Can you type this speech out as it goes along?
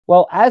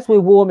Well, as we're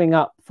warming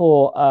up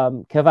for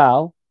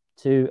Keval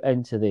to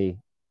enter the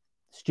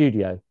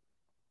studio,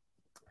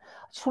 I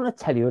just want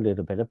to tell you a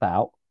little bit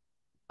about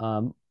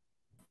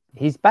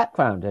his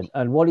background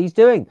and what he's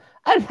doing.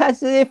 And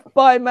as if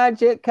by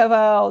magic,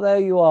 Keval, there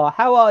you are.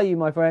 How are you,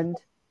 my friend?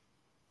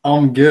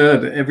 I'm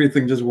good.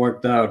 Everything just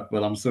worked out,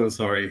 but I'm so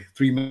sorry.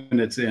 3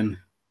 minutes in.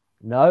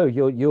 No,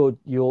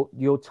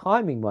 your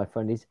timing, my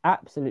friend, is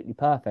absolutely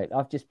perfect.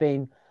 I've just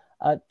been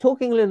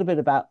talking a little bit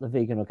about the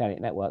Vegan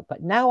Organic Network,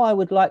 but now I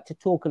would like to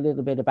talk a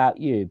little bit about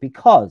you,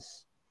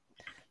 because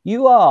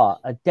you are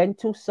a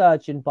dental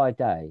surgeon by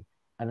day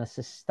and a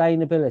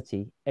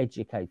sustainability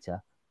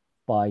educator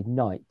by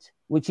night,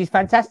 which is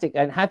fantastic.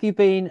 And have you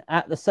been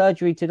at the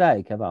surgery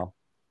today, Keval?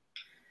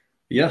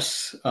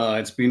 Yes,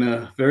 it's been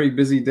a very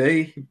busy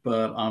day,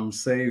 but I'm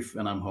safe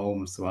and I'm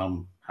home, so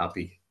I'm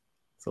happy.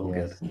 It's all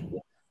good.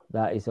 Yes,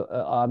 that is,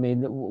 I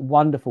mean,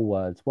 wonderful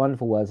words,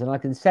 wonderful words. And I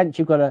can sense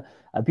you've got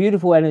a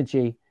beautiful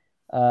energy,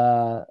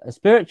 a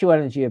spiritual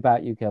energy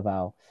about you,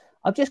 Keval.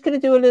 I'm just going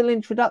to do a little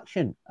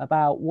introduction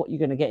about what you're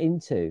going to get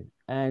into,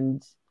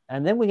 and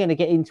then we're going to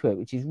get into it,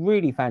 which is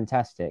really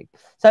fantastic.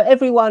 So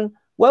everyone,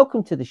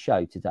 welcome to the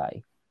show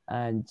today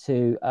and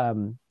to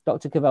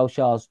Dr. Keval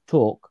Shah's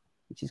talk,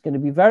 which is going to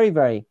be very,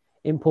 very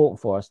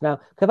important for us. Now,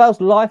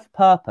 Keval's life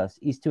purpose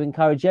is to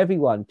encourage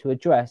everyone to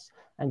address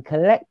and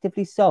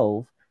collectively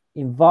solve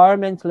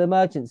environmental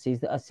emergencies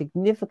that are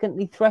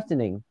significantly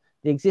threatening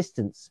the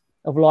existence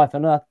of life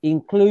on Earth,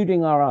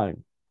 including our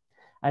own.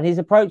 And his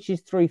approach is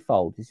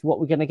threefold. This is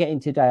what we're going to get in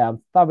today.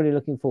 I'm thoroughly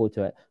looking forward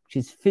to it, which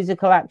is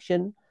physical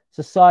action,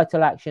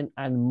 societal action,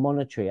 and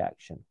monetary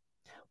action.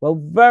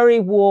 Well,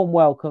 very warm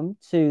welcome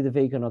to the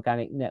Vegan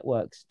Organic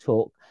Network's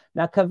talk.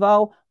 Now,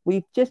 Keval,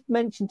 we've just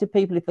mentioned to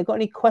people, if they've got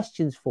any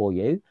questions for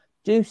you,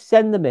 do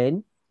send them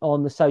in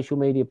on the social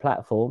media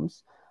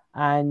platforms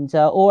and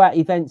or at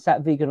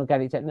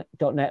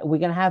events@veganorganic.net. We're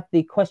going to have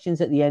the questions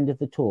at the end of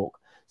the talk.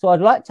 So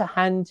I'd like to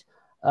hand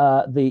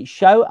the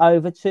show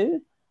over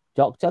to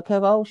Dr.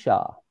 Keval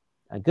Shah.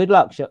 And good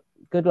luck,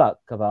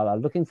 Keval.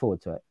 I'm looking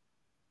forward to it.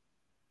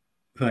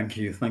 Thank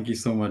you. Thank you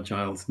so much,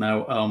 Giles.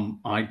 Now,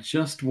 I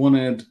just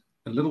wanted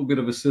a little bit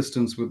of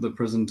assistance with the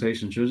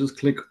presentation. Should I just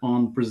click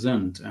on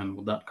present and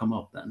will that come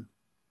up then?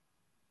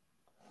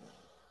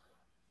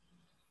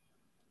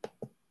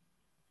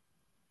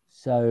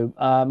 So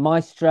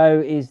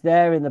Maestro is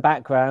there in the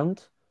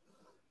background,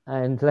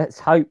 and let's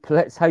hope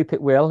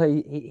it will.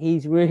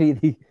 He's really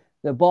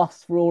the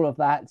boss for all of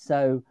that.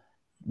 So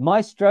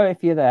Maestro,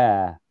 if you're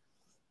there,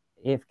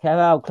 if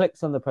Keval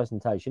clicks on the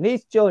presentation,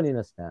 he's joining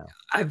us now.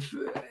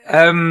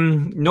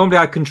 Normally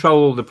I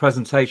control the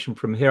presentation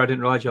from here. I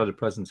didn't realize you had a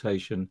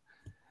presentation.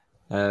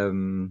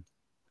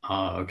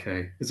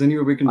 Okay. Is there any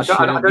way we can I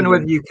don't know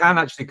whether you can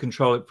actually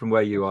control it from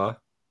where you are.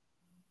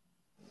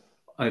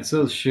 It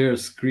says share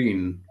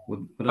screen.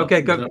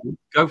 Okay, go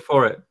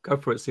for it. Go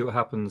for it. See what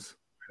happens.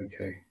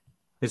 Okay.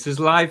 This is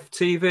live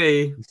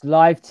TV. It's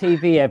live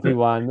TV,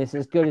 everyone. This is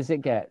as good as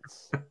it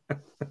gets.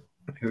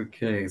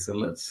 Okay, so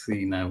let's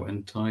see now.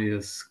 Entire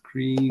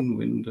screen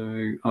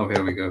window. Oh,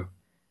 here we go.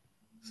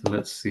 So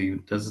let's see.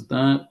 Does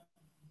that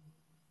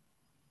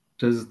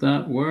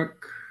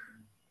work?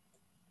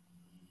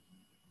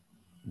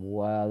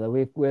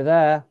 Well, we're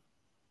there.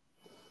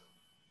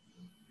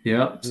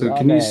 Yeah. So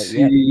can you see?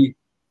 Yep.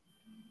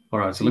 All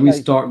right. So let me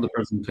start the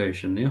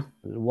presentation. Yeah.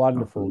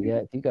 Wonderful. Yeah.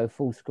 If you go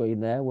full screen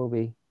there, we'll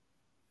be.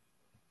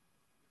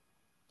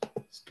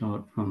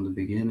 Start from the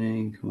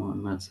beginning. Come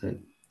on. That's it.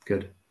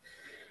 Good.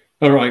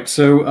 All right.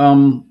 So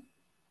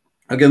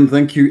again,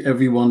 thank you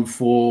everyone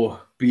for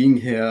being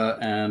here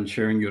and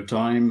sharing your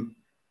time.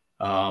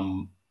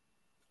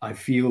 I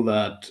feel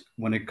that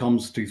when it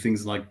comes to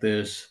things like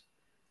this,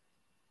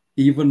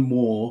 even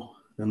more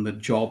than the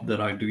job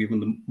that I do,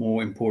 even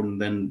more important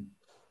than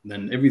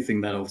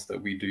everything else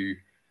that we do,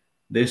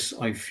 this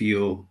I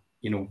feel,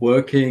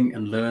 working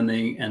and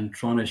learning and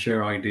trying to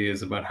share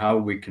ideas about how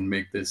we can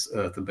make this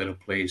earth a better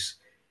place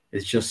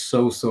is just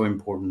so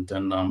important.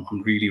 And I'm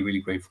really,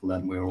 really grateful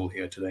that we're all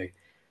here today.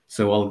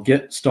 So I'll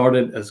get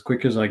started as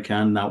quick as I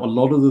can. Now, a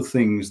lot of the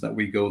things that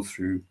we go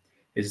through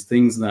is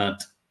things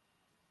that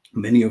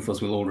many of us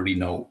will already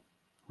know,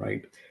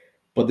 right?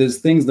 But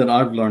there's things that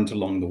I've learned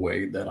along the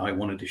way that I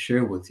wanted to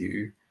share with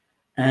you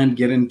and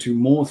get into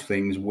more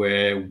things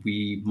where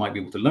we might be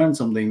able to learn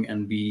something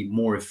and be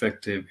more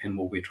effective in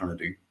what we're trying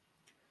to do.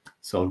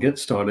 So I'll get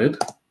started.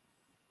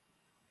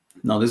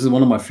 Now, this is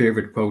one of my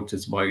favorite quotes.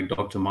 It's by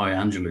Dr. Maya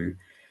Angelou.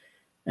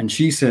 And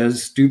she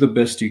says, do the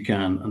best you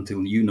can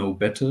until you know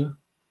better.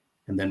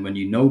 And then when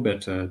you know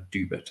better,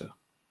 do better.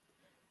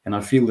 And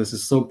I feel this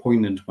is so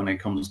poignant when it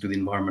comes to the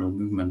environmental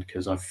movement,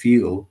 because I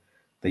feel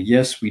that,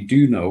 yes, we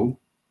do know,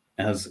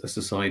 as a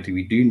society,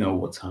 we do know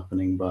what's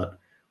happening, but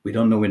we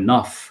don't know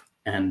enough.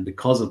 And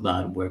because of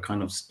that, we're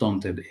kind of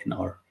stunted in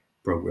our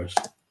progress.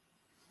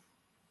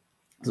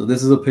 So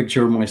this is a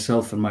picture of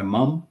myself and my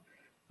mum.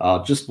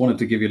 Just wanted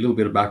to give you a little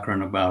bit of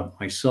background about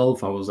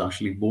myself. I was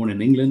actually born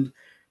in England,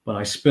 but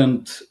I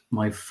spent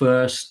my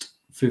first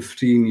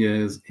 15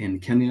 years in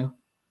Kenya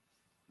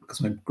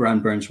because my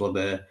grandparents were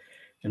there.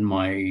 and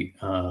my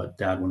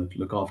dad wanted to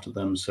look after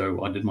them.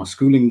 So I did my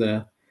schooling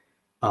there.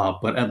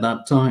 But at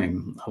that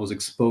time, I was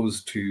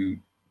exposed to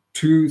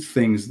two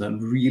things that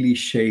really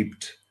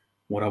shaped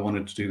what I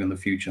wanted to do in the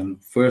future.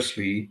 And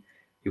firstly,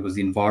 it was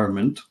the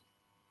environment.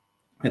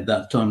 At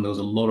that time, there was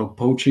a lot of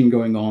poaching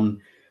going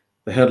on.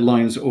 The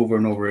headlines over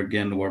and over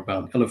again were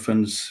about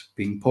elephants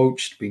being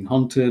poached, being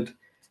hunted.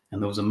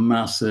 And there was a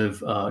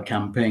massive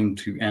campaign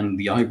to end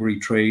the ivory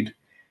trade.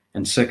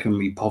 And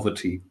secondly,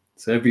 poverty.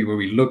 So everywhere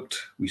we looked,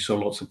 we saw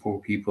lots of poor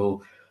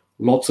people,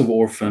 lots of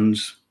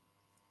orphans,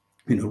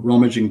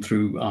 rummaging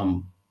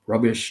through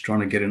rubbish,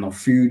 trying to get enough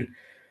food.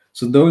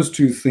 So those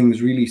two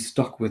things really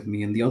stuck with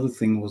me. And the other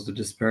thing was the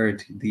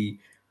disparity.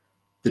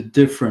 The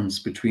difference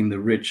between the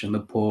rich and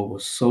the poor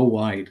was so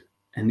wide.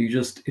 And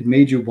it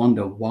made you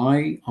wonder,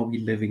 why are we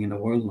living in a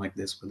world like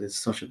this where there's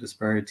such a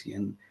disparity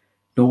and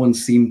no one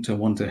seemed to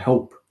want to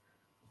help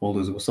all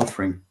those who were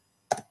suffering?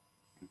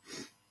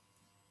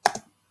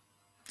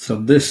 So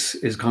this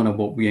is kind of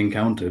what we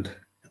encountered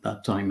at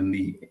that time in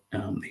the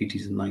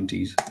 80s and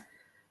 90s.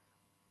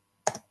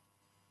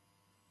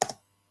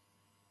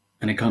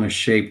 And it kind of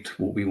shaped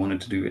what we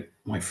wanted to do,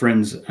 my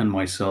friends and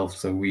myself.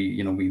 So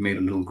we made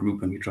a little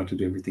group and we tried to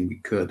do everything we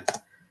could.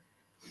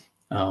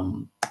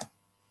 The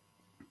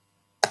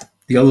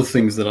other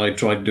things that I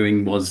tried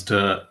doing was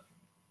to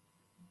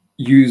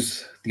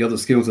use the other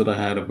skills that I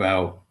had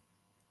about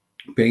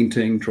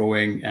painting,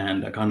 drawing,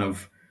 and I kind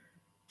of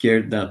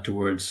geared that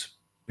towards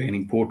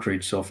painting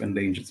portraits of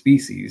endangered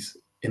species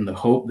in the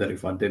hope that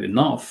if I did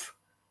enough,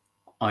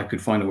 I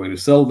could find a way to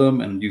sell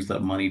them and use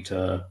that money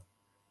to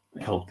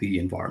help the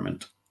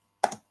environment.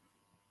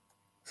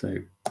 So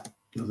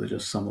those are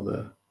just some of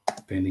the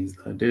paintings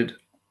that I did.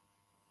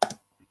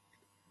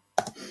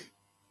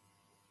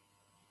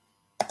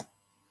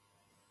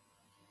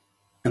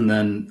 And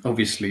then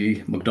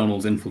obviously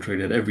McDonald's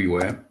infiltrated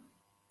everywhere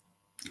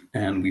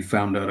and we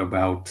found out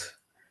about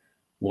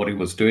what it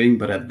was doing.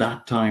 But at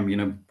that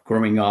time,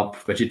 growing up,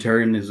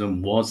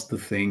 vegetarianism was the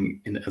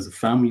thing as a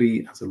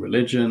family, as a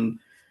religion.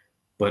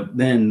 But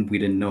then we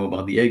didn't know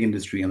about the egg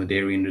industry and the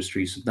dairy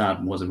industry. So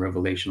that was a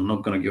revelation. I'm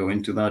not going to go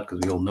into that because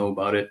we all know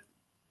about it.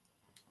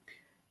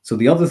 So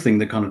the other thing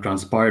that kind of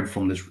transpired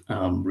from this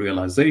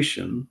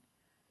realization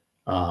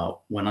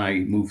when I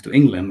moved to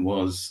England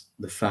was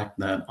the fact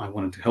that I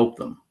wanted to help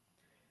them.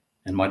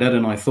 And my dad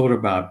and I thought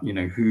about,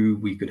 who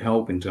we could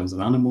help in terms of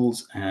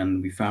animals.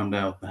 And we found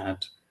out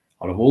that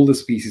out of all the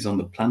species on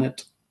the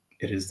planet,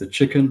 it is the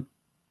chicken.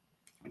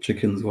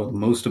 Chickens were the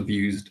most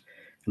abused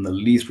and the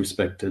least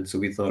respected. So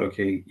we thought,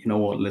 okay, you know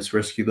what, let's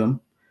rescue them.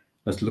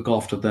 Let's look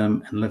after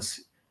them. And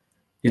let's,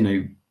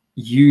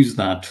 use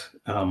that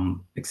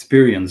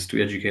experience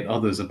to educate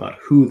others about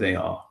who they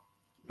are,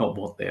 not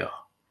what they are.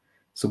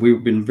 So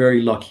we've been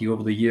very lucky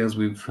over the years.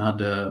 We've had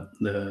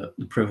the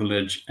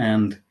privilege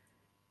and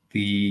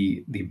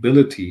the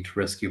ability to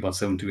rescue about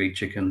 7 to 8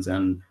 chickens.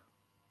 And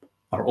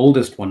our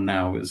oldest one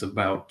now is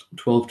about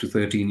 12 to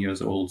 13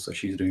 years old. So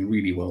she's doing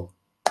really well.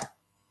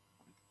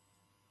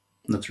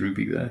 That's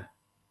Ruby there.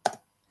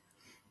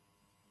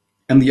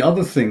 And the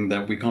other thing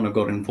that we kind of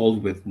got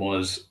involved with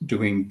was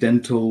doing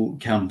dental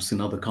camps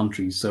in other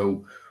countries.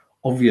 So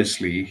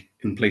obviously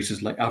in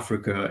places like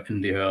Africa,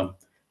 India,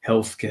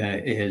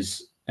 healthcare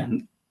is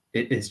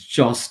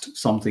just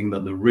something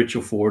that the rich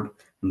afford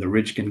and the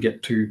rich can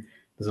get to.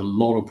 There's a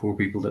lot of poor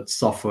people that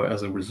suffer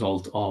as a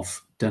result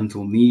of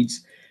dental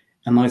needs.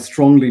 And I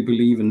strongly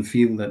believe and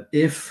feel that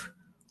if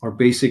our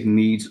basic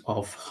needs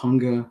of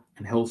hunger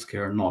and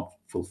healthcare are not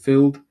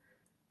fulfilled,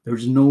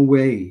 there's no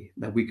way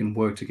that we can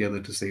work together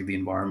to save the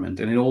environment.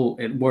 And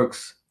it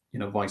works,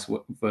 vice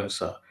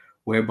versa,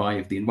 whereby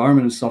if the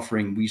environment is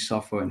suffering, we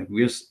suffer. And if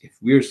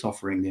we're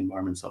suffering, the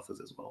environment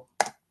suffers as well.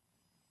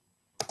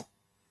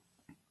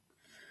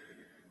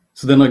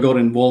 So then I got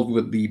involved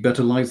with the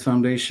Better Lives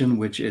Foundation,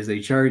 which is a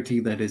charity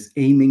that is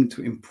aiming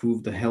to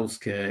improve the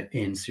healthcare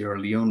in Sierra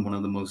Leone, one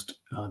of the most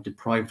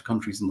deprived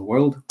countries in the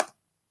world.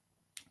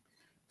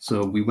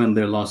 So we went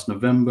there last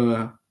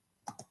November.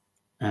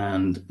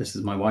 And this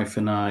is my wife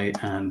and I,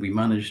 and we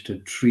managed to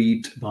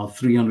treat about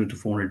 300 to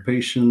 400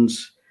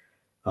 patients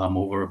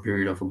over a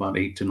period of about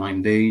 8 to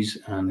 9 days.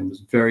 And it was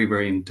very,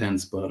 very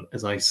intense. But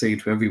as I say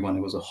to everyone,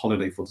 it was a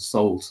holiday for the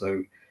soul.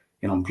 So,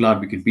 I'm glad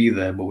we could be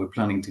there, but we're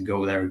planning to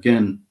go there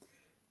again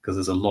because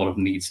there's a lot of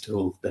needs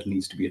still that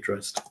needs to be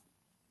addressed.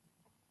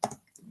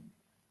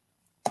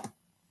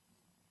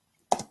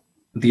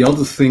 The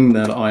other thing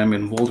that I am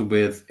involved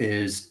with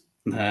is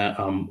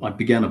I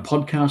began a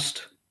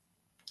podcast.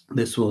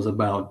 This was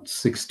about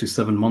 6 to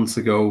 7 months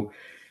ago.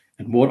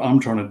 And what I'm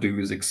trying to do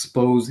is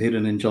expose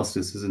hidden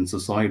injustices in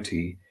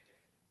society.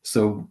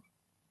 So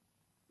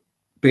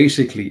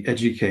basically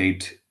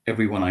educate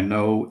everyone I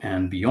know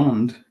and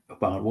beyond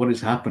about what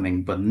is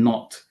happening, but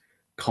not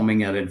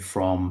coming at it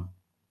from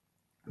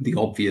the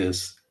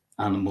obvious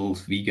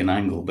animals, vegan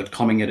angle, but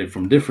coming at it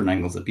from different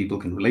angles that people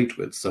can relate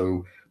with.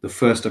 So the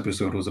first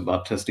episode was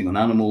about testing on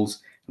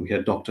animals. And we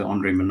had Dr.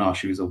 Andre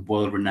Menashe, who's a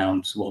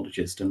world-renowned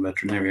zoologist and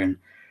veterinarian,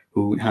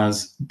 who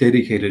has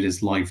dedicated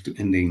his life to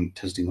ending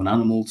testing on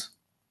animals.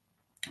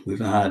 We've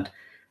had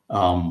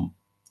one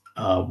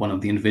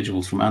of the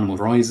individuals from Animal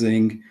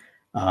Rising.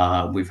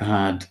 We've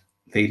had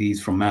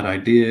ladies from Mad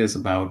Ideas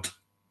about,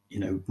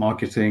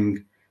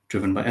 marketing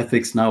driven by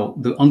ethics. Now,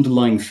 the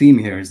underlying theme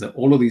here is that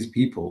all of these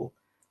people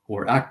who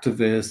are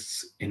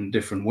activists in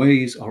different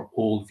ways are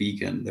all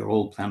vegan. They're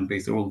all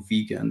plant-based. They're all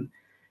vegan.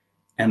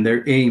 And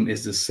their aim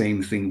is the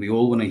same thing. We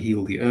all want to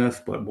heal the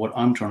earth, but what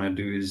I'm trying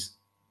to do is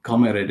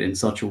come at it in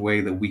such a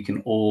way that we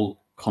can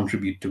all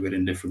contribute to it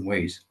in different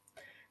ways.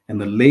 And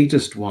the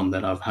latest one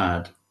that I've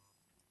had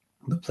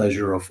the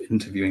pleasure of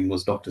interviewing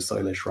was Dr.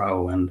 Shailesh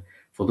Rao. And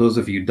for those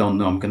of you who don't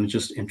know, I'm going to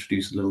just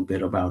introduce a little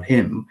bit about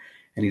him.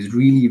 And he's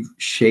really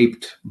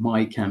shaped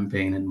my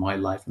campaign and my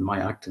life and my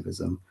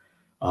activism.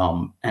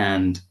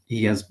 And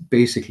he has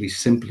basically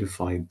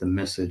simplified the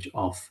message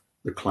of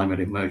the climate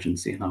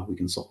emergency and how we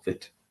can solve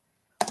it.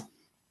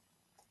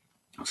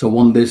 So I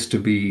want this to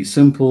be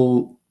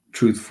simple,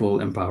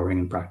 truthful, empowering,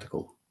 and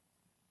practical.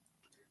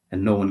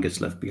 And no one gets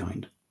left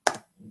behind.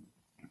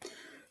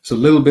 So a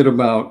little bit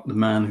about the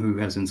man who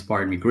has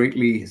inspired me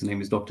greatly. His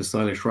name is Dr.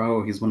 Shailesh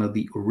Rao. He's one of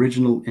the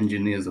original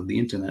engineers of the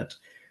internet,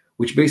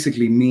 which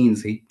basically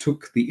means he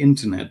took the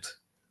internet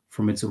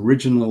from its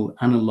original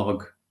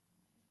analog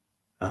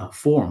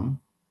form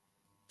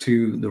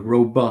to the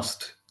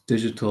robust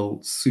digital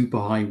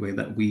superhighway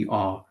that we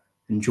are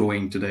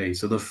enjoying today.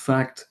 So the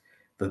fact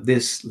that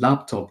this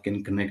laptop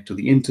can connect to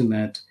the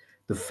internet,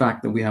 the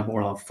fact that we have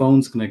all our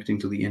phones connecting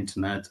to the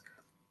internet,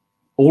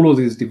 all of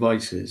these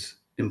devices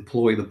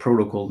employ the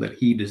protocol that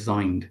he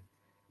designed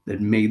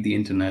that made the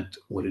internet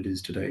what it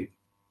is today.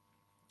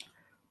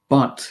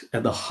 But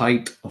at the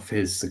height of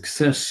his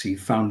success, he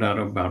found out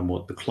about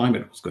what the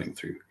climate was going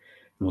through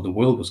and what the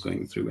world was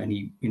going through. And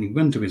he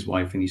went to his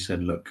wife and he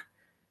said, look,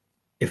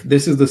 if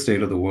this is the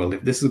state of the world,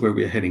 if this is where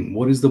we're heading,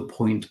 what is the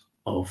point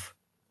of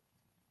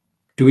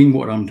doing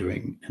what I'm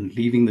doing and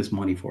leaving this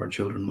money for our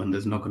children when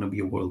there's not going to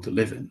be a world to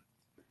live in?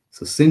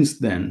 So since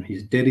then,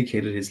 he's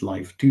dedicated his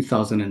life,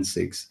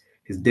 2006,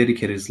 he's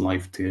dedicated his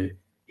life to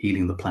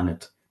healing the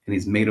planet. And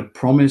he's made a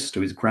promise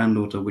to his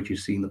granddaughter, which you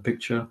see in the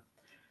picture,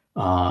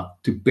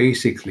 to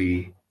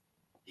basically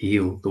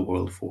heal the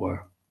world for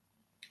her.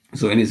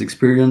 So in his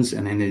experience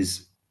and in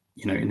his,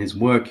 in his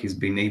work, he's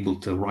been able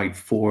to write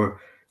 4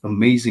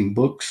 amazing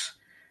books.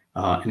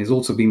 And he's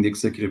also been the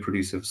executive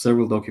producer of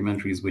several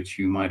documentaries, which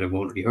you might have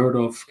already heard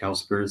of: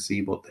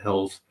 Cowspiracy, About the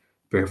Health,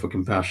 Prayer for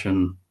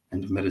Compassion,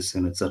 and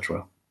Medicine,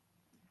 etc.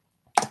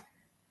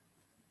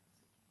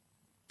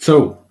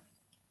 So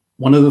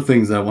one of the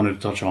things that I wanted to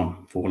touch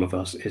on for all of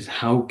us is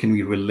how can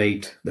we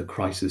relate the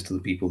crisis to the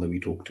people that we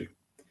talk to?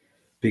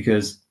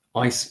 Because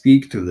I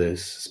speak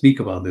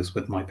about this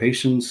with my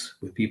patients,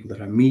 with people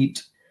that I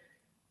meet,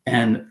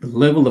 and the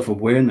level of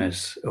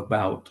awareness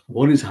about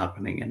what is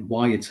happening and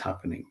why it's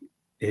happening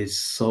is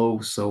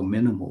so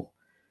minimal.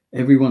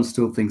 Everyone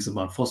still thinks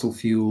about fossil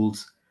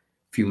fuels,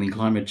 fueling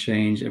climate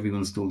change.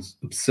 Everyone's still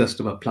obsessed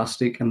about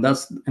plastic and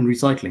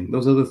recycling.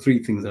 Those are the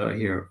 3 things that I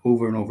hear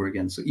over and over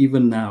again. So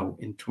even now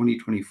in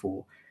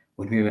 2024,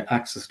 when we have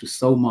access to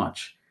so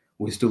much,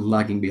 we're still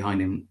lagging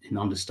behind in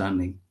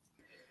understanding.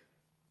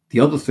 The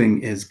other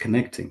thing is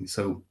connecting.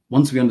 So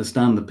once we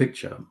understand the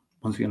picture,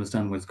 once we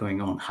understand what's going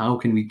on, how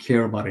can we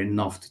care about it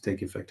enough to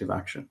take effective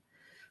action?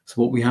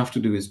 So what we have to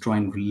do is try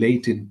and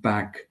relate it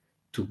back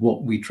to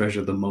what we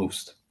treasure the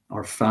most: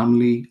 our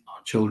family,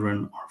 our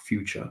children, our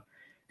future.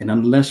 And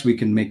unless we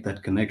can make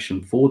that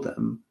connection for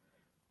them,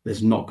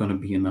 there's not going to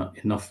be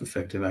enough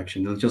effective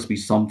action. There'll just be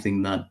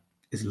something that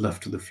is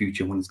left to the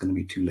future when it's going to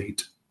be too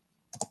late.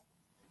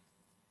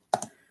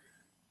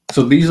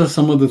 So these are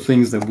some of the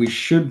things that we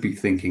should be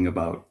thinking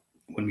about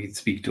when we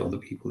speak to other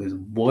people: is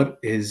what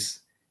is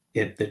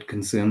it that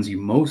concerns you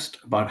most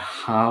about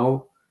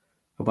how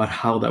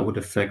that would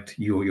affect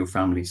you or your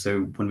family.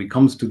 So when it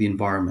comes to the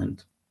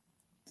environment,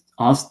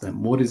 ask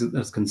them, what is it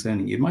that's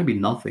concerning you? It might be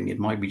nothing. It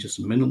might be just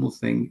a minimal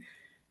thing.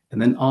 And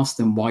then ask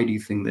them, why do you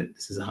think that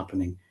this is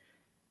happening?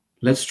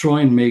 Let's try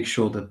and make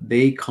sure that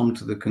they come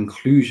to the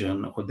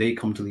conclusion, or they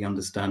come to the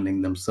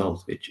understanding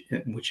themselves,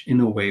 which in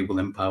a way will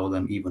empower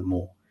them even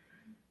more.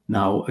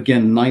 Now,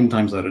 again, 9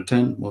 times out of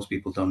 10, most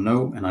people don't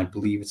know. And I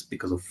believe it's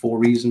because of 4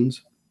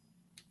 reasons.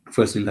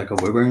 Firstly, lack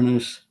of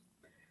awareness.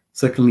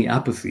 Secondly,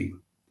 apathy.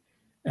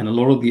 And a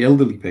lot of the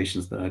elderly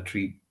patients that I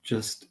treat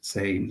just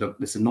say, look,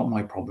 this is not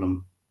my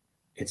problem.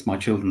 It's my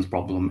children's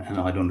problem, and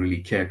I don't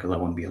really care because I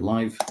want to be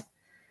alive.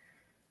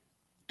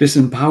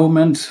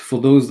 Disempowerment. For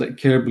those that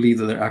care, believe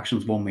that their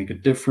actions won't make a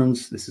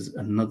difference. This is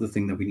another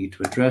thing that we need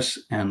to address.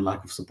 And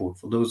lack of support.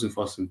 For those of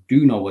us who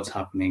do know what's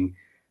happening,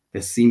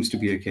 there seems to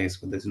be a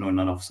case where there's not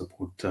enough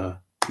support to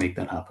make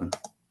that happen.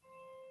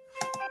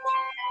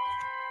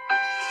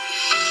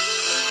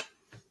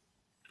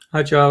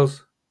 Hi,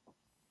 Charles.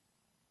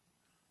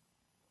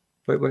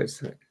 Wait a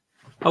sec.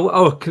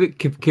 Oh,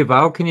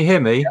 Keval, can you hear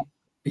me?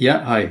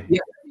 Yeah, hi.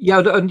 Yeah.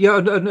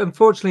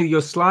 Unfortunately,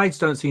 your slides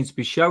don't seem to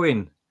be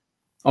showing.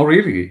 Oh,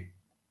 really?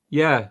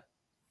 Yeah.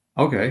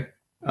 Okay.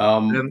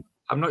 I'm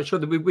not sure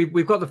that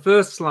we've got the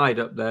first slide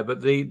up there,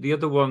 but the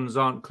other ones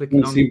aren't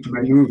clicking on. Seem to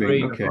be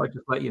moving. Okay. I'll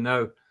just let you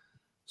know.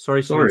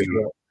 Sorry to Sorry.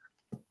 interrupt.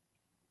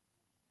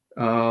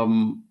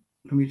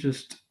 Let me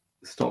just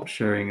stop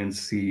sharing and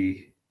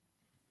see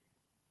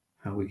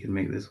how we can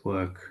make this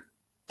work.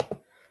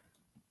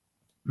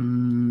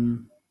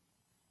 I'm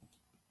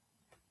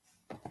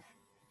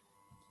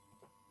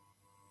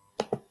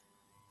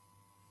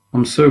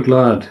so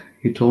glad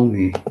you told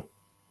me.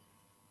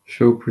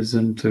 Show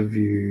presenter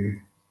view.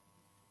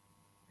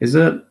 Is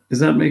that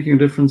making a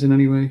difference in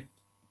any way?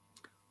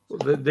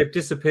 Well, they've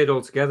disappeared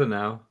altogether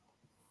now.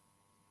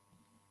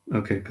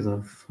 Okay, because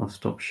I've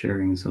stopped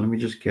sharing. So let me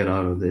just get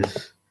out of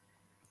this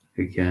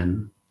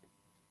again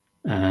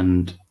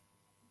and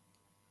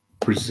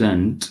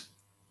present.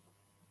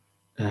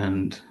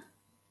 And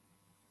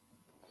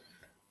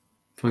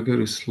if I go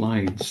to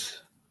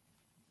slides,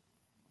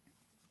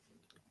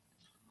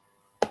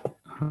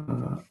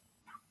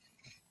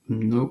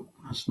 nope,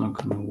 that's not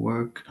going to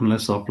work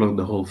unless I upload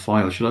the whole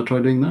file. Should I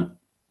try doing that?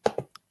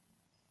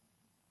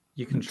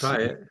 You can try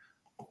it.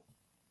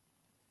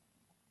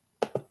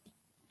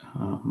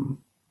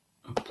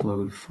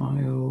 Upload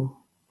file.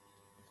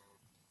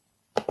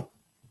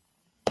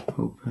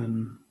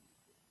 Open.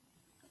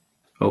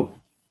 Oh,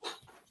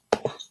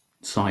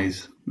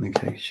 size.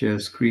 Okay, share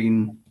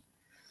screen.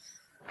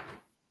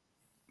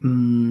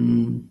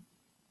 Okay,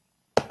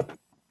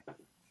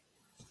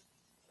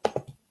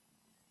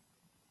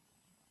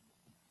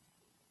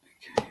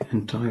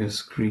 entire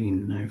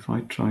screen. Now, if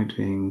I try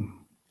doing.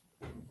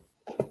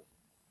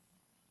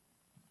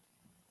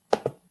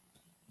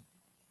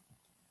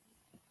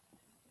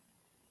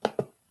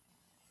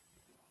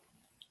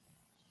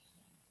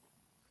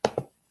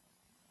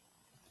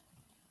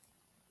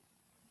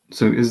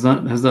 So has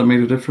that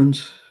made a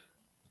difference?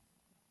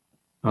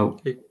 Oh,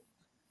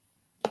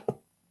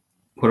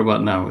 what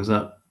about now? Is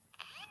that?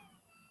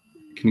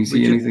 Can you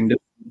see anything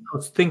different?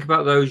 Let's think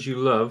about those you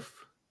love.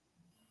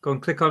 Go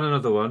and click on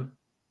another one.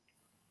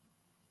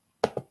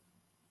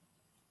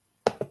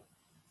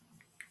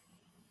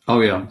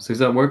 Oh yeah. So is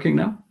that working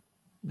now?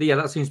 Yeah,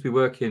 that seems to be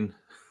working.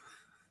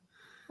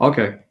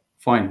 Okay,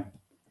 fine.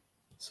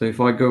 So if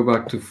I go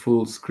back to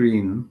full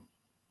screen,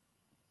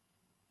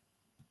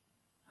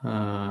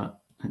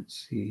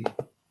 let's see.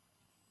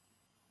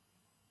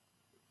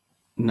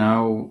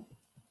 Now,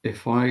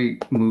 if I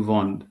move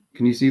on,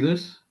 can you see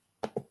this?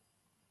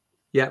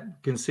 Yeah, you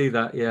can see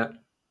that, yeah.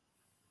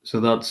 So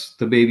that's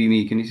the baby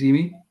me. Can you see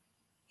me?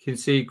 You can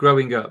see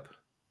growing up.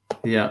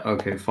 Yeah,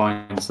 okay,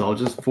 fine. So I'll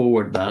just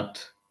forward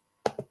that.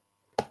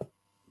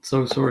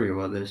 So sorry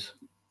about this.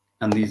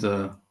 And these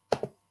are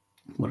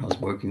what I was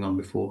working on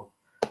before.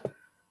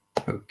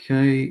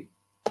 Okay.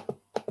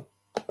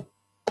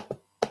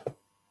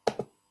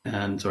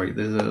 And sorry,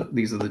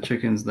 these are the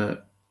chickens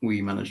that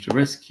we managed to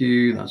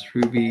rescue. That's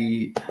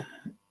Ruby.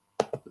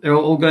 They're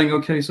all going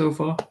okay so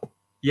far?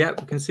 Yeah,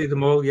 we can see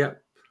them all, yeah.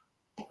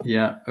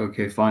 Yeah,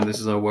 okay, fine.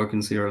 This is our work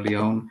in Sierra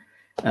Leone.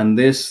 And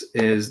this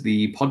is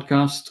the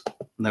podcast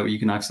that you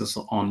can access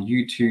on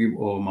YouTube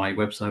or my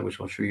website, which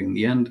I'll show you in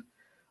the end.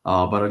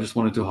 But I just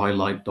wanted to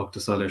highlight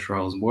Dr. Salesh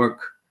Rao's work.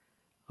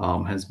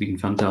 Has been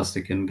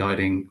fantastic in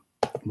guiding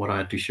what I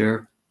had to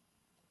share.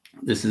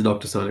 This is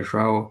Dr. Salesh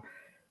Rao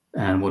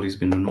and what he's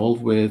been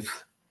involved with.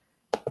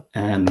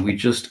 And we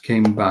just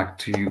came back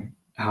to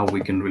how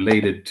we can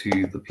relate it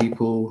to the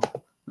people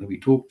that we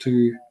talk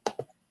to.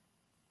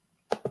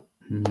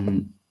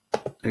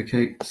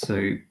 Okay,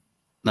 so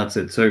that's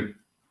it. So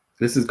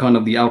this is kind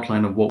of the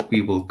outline of what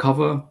we will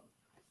cover.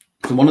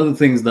 So one of the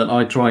things that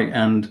I try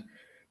and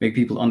make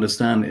people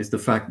understand is the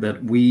fact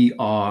that we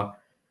are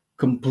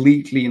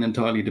completely and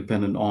entirely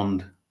dependent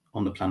on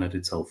the planet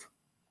itself.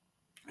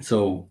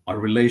 So our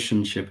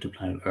relationship to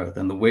planet Earth,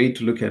 and the way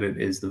to look at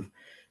it is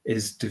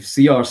to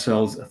see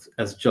ourselves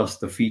as just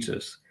the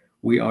fetus.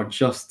 We are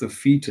just the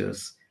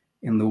fetus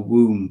in the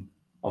womb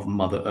of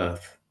Mother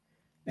Earth.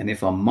 And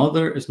if our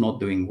mother is not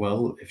doing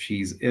well, if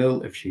she's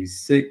ill, if she's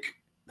sick,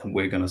 then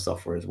we're going to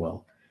suffer as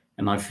well.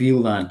 And I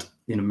feel that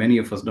many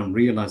of us don't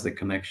realize the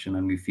connection,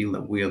 and we feel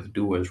that we are the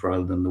doers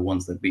rather than the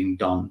ones that are being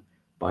done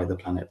by the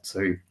planet.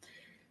 So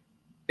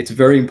it's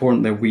very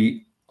important that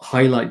we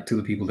highlight to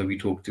the people that we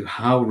talk to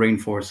how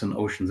rainforests and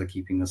oceans are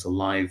keeping us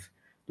alive.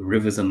 The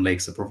rivers and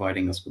lakes are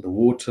providing us with the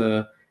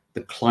water,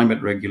 the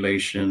climate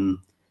regulation,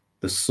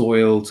 the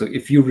soil. So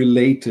if you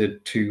relate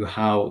it to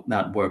how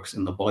that works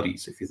in the body,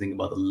 so if you think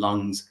about the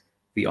lungs,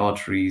 the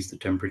arteries, the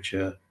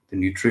temperature, the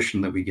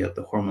nutrition that we get,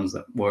 the hormones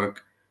that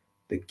work,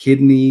 the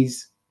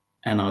kidneys,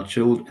 and our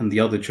children, and the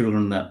other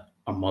children that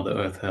our Mother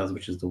Earth has,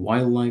 which is the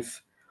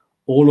wildlife,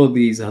 all of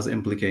these has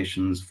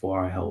implications for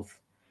our health.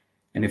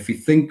 And if we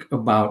think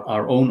about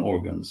our own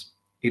organs,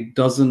 it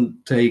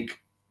doesn't take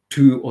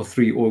 2 or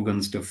 3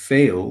 organs to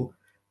fail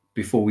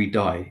before we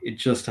die. It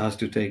just has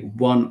to take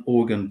one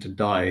organ to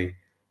die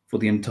for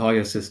the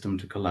entire system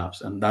to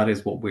collapse. And that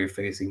is what we're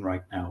facing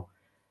right now.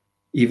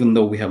 Even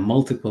though we have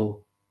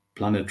multiple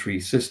planetary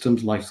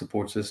systems, life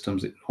support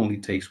systems, it only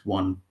takes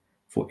one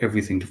for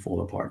everything to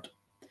fall apart.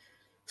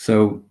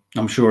 So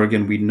I'm sure,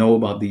 again, we know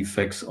about the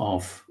effects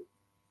of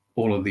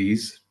all of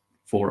these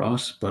for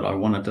us, but I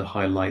wanted to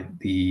highlight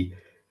the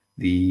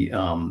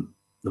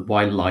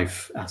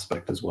wildlife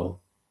aspect as well.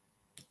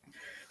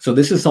 So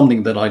this is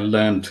something that I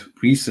learned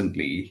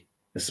recently,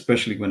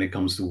 especially when it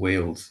comes to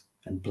whales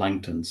and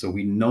plankton. So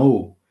we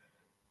know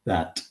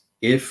that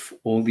if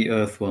all the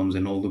earthworms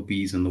and all the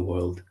bees in the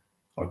world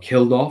are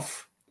killed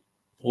off,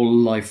 all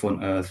life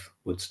on Earth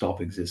would stop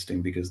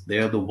existing, because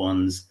they're the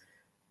ones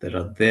that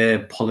are there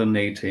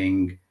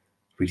pollinating,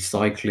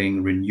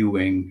 recycling,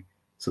 renewing.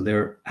 So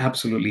they're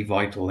absolutely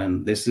vital.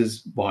 And this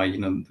is why, you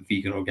know, the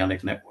Vegan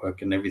Organic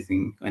Network and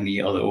everything, any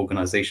other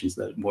organizations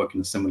that work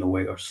in a similar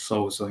way are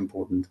so, so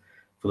important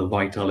for the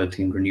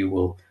vitality and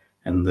renewal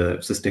and the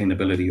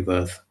sustainability of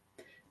Earth.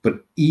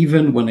 But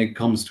even when it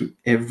comes to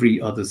every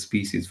other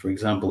species, for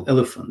example,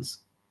 elephants,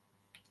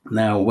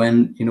 now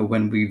when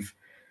we've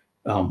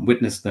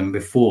witnessed them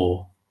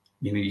before,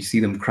 you know, you see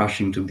them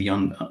crashing to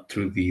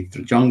through the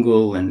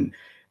jungle,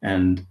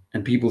 and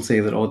people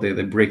say that, oh,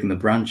 they're breaking the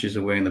branches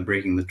away and they're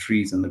breaking the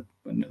trees and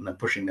they're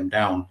pushing them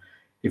down.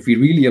 If we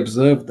really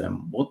observe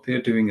them, what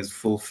they're doing is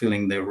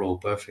fulfilling their role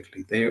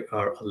perfectly. They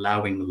are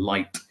allowing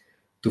light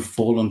to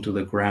fall onto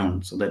the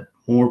ground so that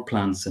more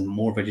plants and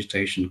more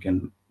vegetation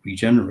can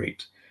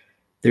regenerate.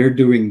 They're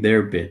doing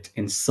their bit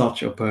in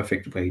such a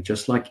perfect way,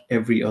 just like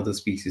every other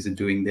species are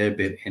doing their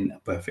bit in a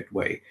perfect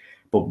way.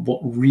 But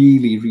what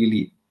really,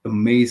 really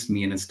amazed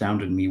me and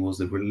astounded me was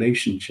the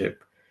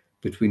relationship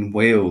between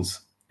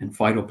whales and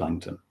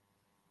phytoplankton.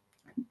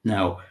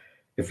 Now,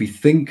 if we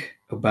think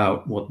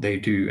about what they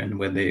do and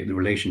where the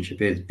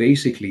relationship is,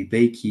 basically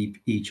they keep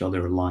each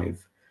other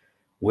alive.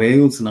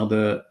 Whales and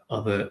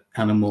other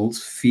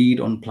animals feed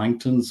on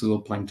plankton,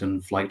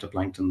 zooplankton,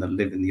 phytoplankton that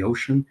live in the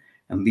ocean.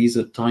 And these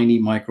are tiny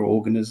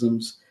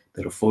microorganisms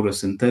that are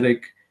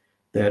photosynthetic,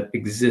 that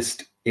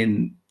exist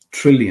in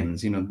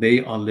trillions. You know, they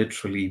are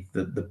literally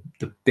the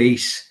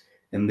base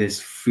in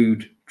this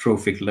food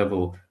trophic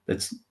level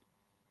that's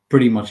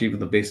pretty much even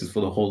the basis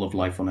for the whole of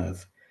life on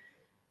Earth.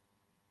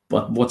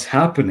 But what's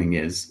happening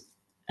is,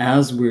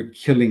 as we're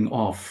killing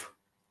off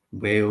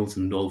whales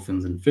and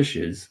dolphins and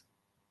fishes,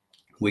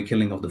 we're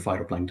killing off the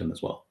phytoplankton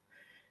as well.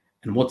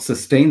 And what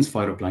sustains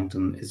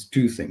phytoplankton is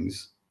two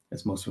things,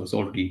 as most of us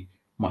already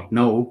might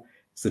know.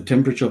 It's the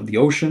temperature of the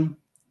ocean,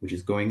 which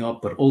is going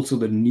up, but also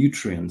the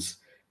nutrients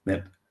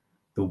that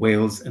the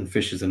whales and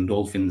fishes and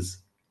dolphins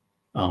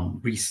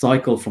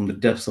recycle from the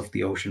depths of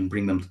the ocean,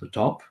 bring them to the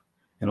top.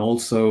 And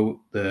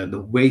also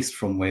the waste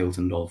from whales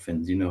and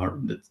dolphins, you know,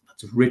 that's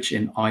rich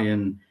in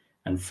iron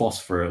and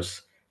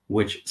phosphorus,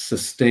 which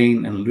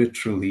sustain and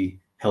literally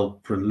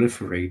help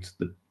proliferate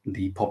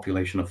the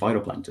population of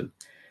phytoplankton.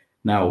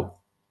 Now,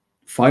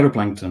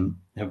 phytoplankton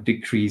have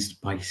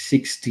decreased by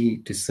 60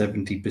 to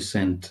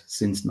 70%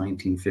 since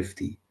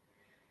 1950.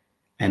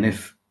 And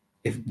if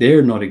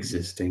they're not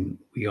existing,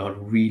 we are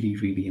really,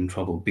 really in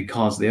trouble,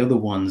 because they're the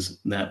ones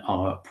that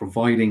are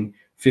providing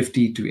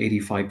 50 to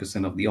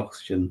 85% of the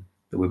oxygen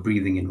that we're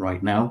breathing in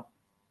right now.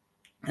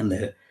 And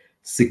they're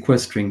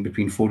sequestering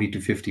between 40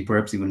 to 50,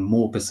 perhaps even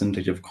more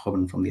percentage of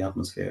carbon from the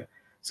atmosphere.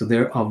 So they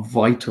are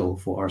vital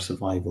for our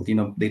survival. You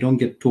know, they don't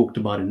get talked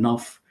about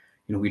enough.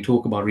 You know, we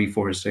talk about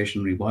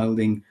reforestation,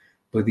 rewilding,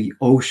 but the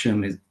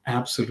ocean is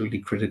absolutely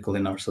critical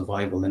in our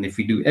survival. And if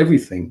we do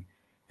everything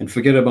and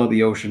forget about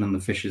the ocean and the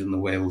fishes and the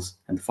whales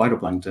and the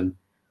phytoplankton,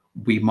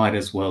 we might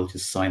as well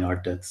just sign our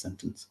death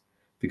sentence,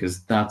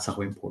 because that's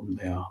how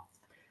important they are.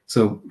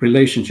 So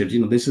relationships,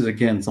 you know, this is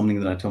again something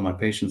that I tell my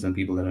patients and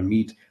people that I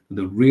meet.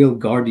 The real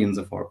guardians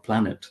of our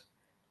planet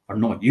are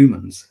not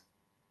humans.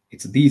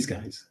 It's these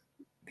guys.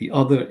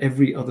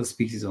 Every other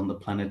species on the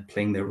planet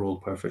playing their role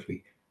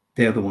perfectly.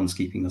 They're the ones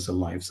keeping us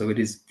alive. So it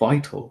is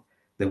vital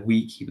that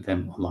we keep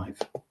them alive.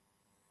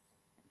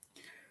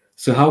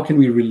 So how can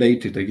we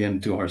relate it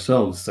again to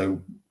ourselves?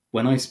 So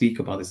when I speak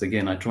about this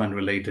again, I try and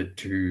relate it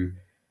to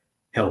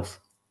health.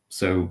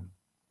 So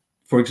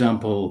for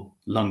example,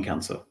 lung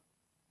cancer,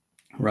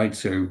 right?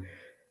 So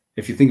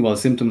if you think about the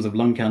symptoms of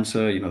lung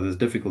cancer, you know, there's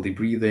difficulty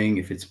breathing.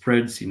 If it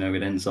spreads, you know,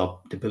 it ends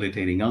up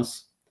debilitating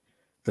us.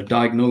 The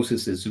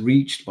diagnosis is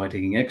reached by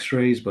taking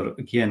x-rays, but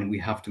again, we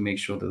have to make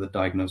sure that the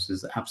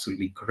diagnosis is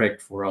absolutely correct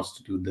for us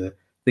to do the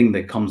thing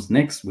that comes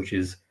next, which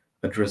is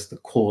address the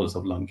cause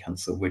of lung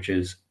cancer, which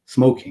is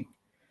smoking.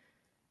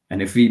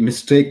 And if we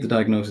mistake the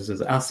diagnosis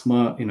as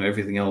asthma, you know,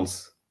 everything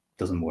else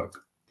doesn't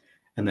work.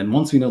 And then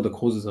once we know the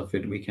causes of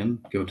it, we can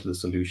go to the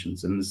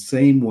solutions. In the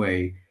same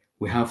way,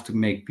 we have to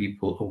make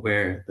people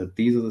aware that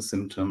these are the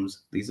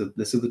symptoms, this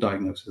is the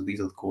diagnosis,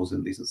 these are the causes,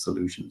 and these are the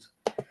solutions.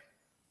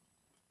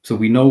 So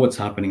we know what's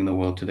happening in the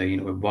world today. You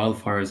know, we have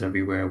wildfires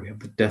everywhere. We have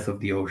the death of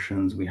the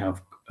oceans. We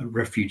have a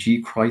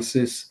refugee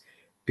crisis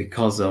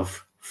because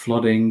of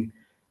flooding,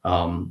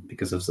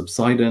 because of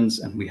subsidence,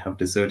 and we have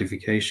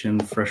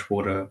desertification,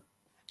 freshwater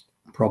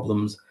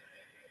problems.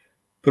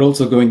 But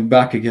also going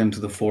back again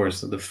to the forest,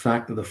 so the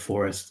fact that the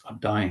forests are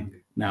dying.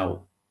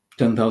 Now,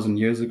 10,000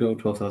 years ago,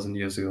 12,000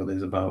 years ago,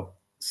 there's about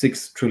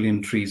 6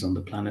 trillion trees on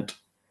the planet.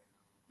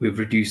 We've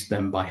reduced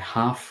them by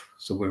half,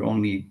 so we're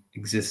only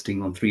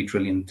existing on 3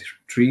 trillion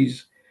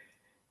trees.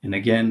 And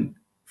again,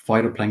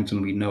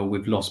 phytoplankton, we know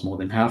we've lost more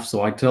than half.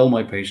 So I tell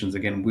my patients,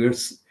 again,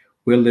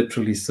 we're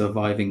literally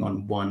surviving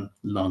on one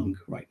lung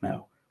right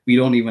now. We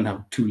don't even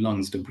have two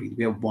lungs to breathe.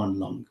 We have one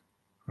lung,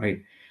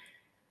 right?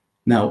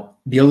 Now,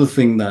 the other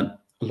thing that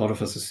a lot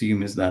of us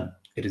assume is that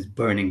it is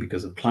burning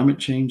because of climate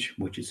change,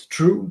 which is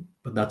true,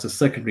 but that's a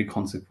secondary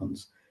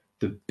consequence.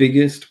 The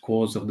biggest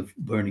cause of the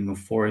burning of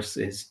forests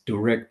is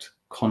direct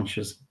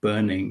conscious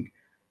burning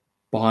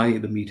by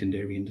the meat and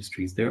dairy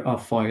industries. There are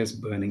fires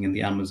burning in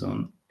the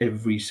Amazon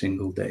every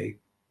single day.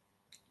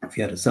 If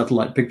you had a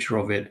satellite picture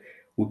of it,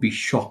 would be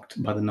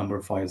shocked by the number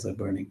of fires that are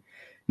burning.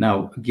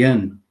 Now,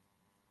 again,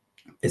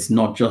 it's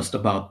not just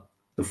about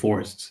the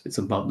forests, it's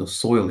about the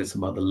soil, it's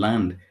about the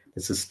land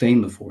that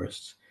sustain the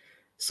forests.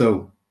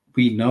 So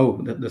we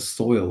know that the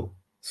soil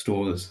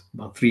stores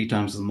about 3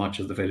 times as much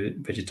as the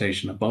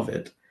vegetation above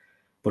it,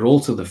 but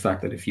also the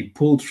fact that if you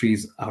pull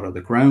trees out of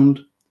the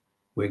ground,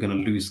 we're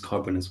going to lose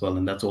carbon as well,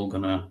 and that's all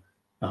going to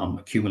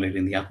accumulate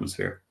in the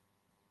atmosphere.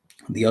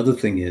 The other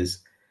thing is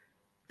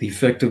the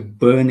effect of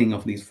burning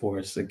of these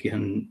forests,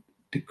 again,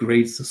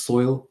 degrades the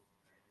soil,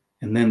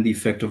 and then the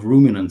effect of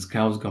ruminants,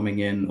 cows coming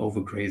in,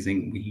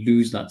 overgrazing, we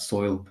lose that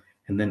soil,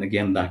 and then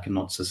again, that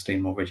cannot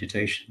sustain more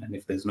vegetation. And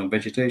if there's no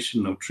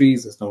vegetation, no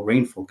trees, there's no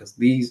rainfall, because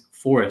these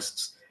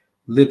forests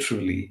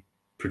literally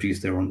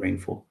produce their own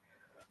rainfall.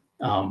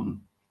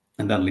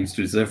 And that leads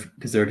to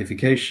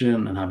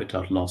desertification and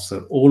habitat loss.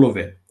 So all of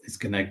it is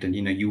connected.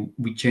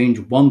 We change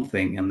one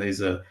thing, and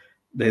there's a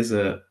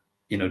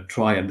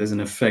triad. There's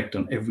an effect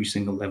on every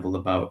single level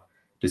about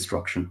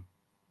destruction.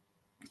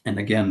 And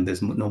again,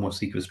 there's no more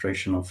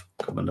sequestration of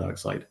carbon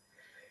dioxide.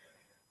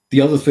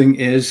 The other thing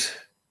is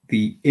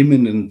the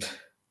imminent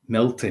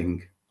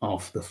melting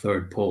of the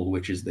third pole,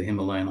 which is the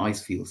Himalayan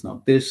ice fields.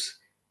 Now, this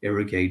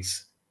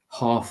irrigates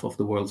half of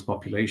the world's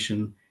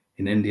population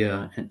in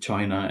India and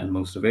China and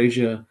most of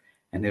Asia.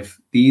 And if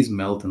these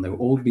melt, and they're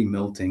already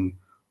melting,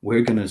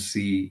 we're going to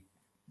see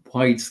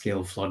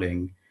wide-scale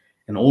flooding.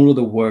 And all of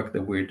the work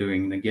that we're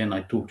doing, and again,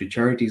 I talk to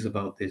charities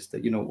about this,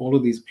 that, all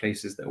of these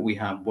places that we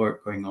have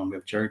work going on, we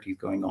have charities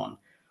going on,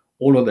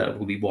 all of that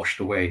will be washed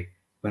away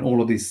when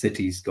all of these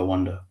cities go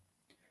under.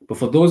 But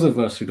for those of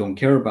us who don't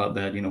care about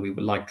that, we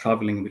would like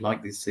traveling, we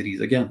like these cities,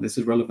 again, this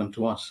is relevant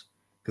to us,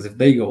 because if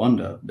they go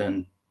under,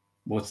 then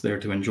what's there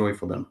to enjoy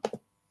for them?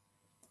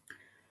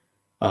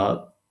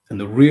 And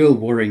the real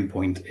worrying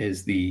point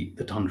is the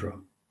tundra.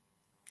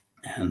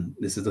 And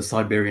this is the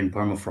Siberian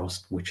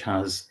permafrost, which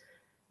has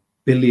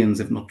billions,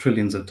 if not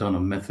trillions of tons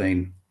of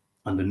methane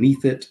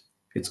underneath it.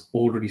 It's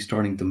already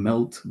starting to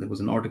melt. There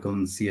was an article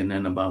in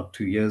CNN about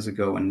 2 years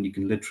ago, and you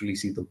can literally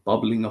see the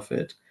bubbling of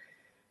it.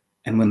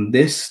 And when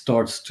this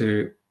starts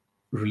to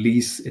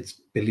release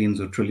its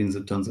billions or trillions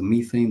of tons of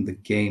methane, the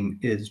game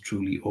is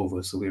truly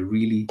over. So we're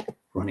really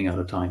running out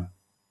of time.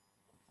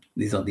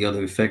 These are the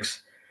other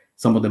effects.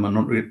 Some of them are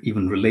not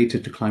even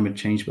related to climate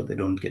change, but they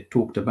don't get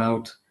talked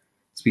about.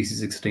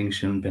 Species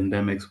extinction,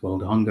 pandemics,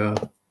 world hunger.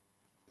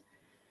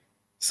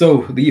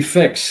 So the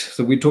effects,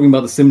 so we're talking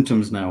about the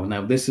symptoms now.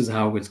 Now, this is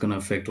how it's going to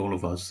affect all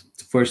of us.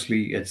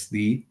 Firstly, it's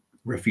the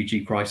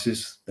refugee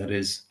crisis that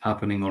is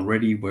happening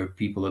already, where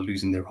people are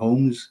losing their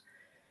homes.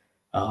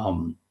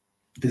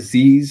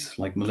 Disease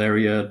like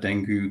malaria,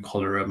 dengue,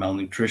 cholera,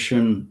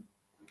 malnutrition.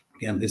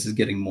 Again, this is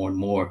getting more and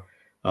more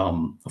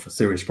of a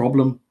serious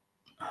problem.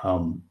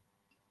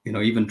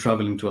 Even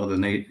traveling to other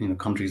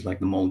countries like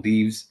the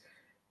Maldives,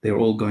 they're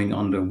all going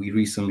under. We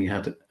recently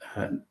had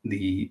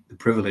the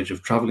privilege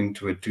of traveling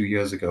to it 2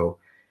 years ago,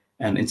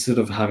 and instead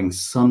of having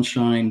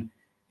sunshine,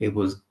 it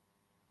was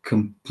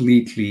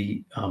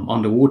completely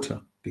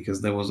underwater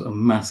because there was a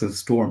massive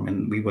storm,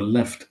 and we were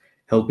left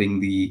helping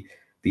the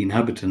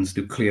inhabitants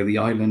to clear the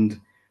island.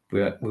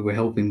 We were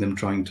helping them,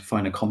 trying to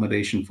find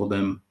accommodation for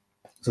them.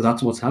 So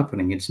that's what's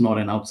happening. It's not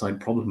an outside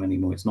problem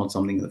anymore. It's not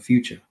something in the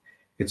future.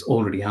 It's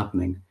already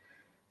happening.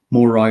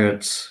 More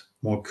riots,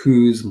 more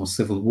coups, more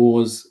civil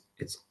wars.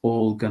 It's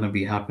all going to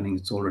be happening.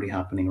 It's already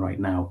happening right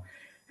now.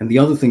 And the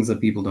other things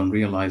that people don't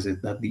realize is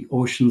that the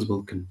oceans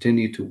will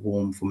continue to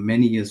warm for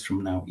many years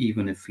from now,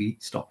 even if we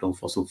stopped all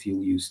fossil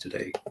fuel use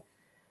today.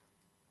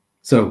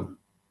 So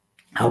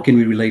how can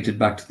we relate it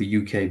back to the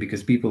UK?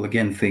 Because people,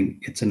 again, think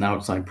it's an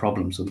outside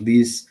problem. So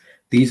these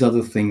are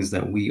the things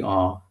that we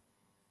are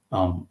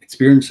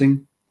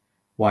experiencing.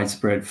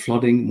 Widespread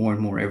flooding, more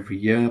and more every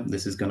year.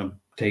 This is going to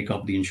take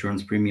up the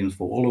insurance premiums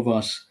for all of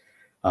us.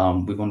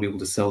 We won't be able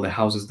to sell the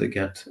houses that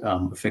get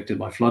affected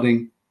by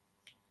flooding.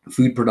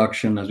 Food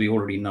production, as we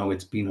already know,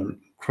 it's been an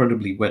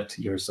incredibly wet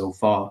year so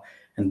far,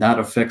 and that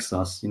affects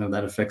us.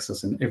 That affects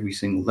us in every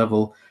single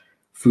level.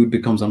 Food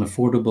becomes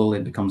unaffordable.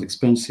 It becomes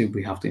expensive.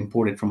 We have to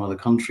import it from other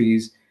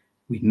countries.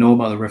 We know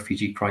about the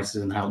refugee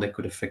crisis and how that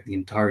could affect the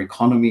entire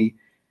economy.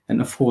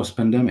 And of course,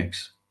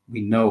 pandemics.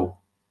 We know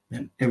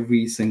that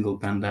every single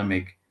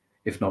pandemic,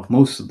 if not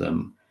most of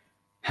them,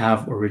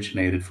 have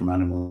originated from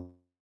animals.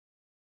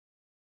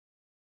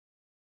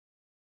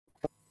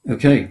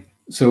 Okay,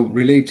 so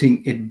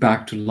relating it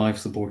back to life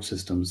support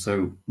systems.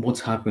 So what's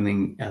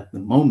happening at the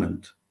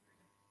moment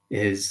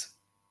is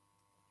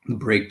the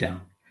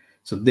breakdown.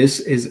 So this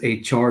is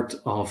a chart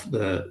of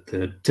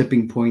the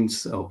tipping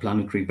points or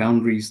planetary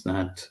boundaries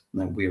that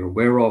we're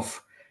aware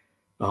of.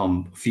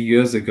 A few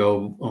years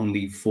ago,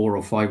 only 4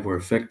 or 5 were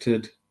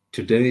affected.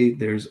 Today,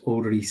 there's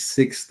already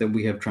 6 that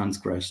we have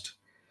transgressed.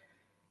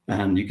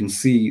 And you can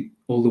see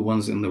all the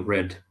ones in the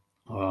red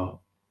are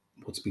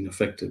what's been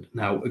affected.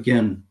 Now,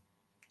 again,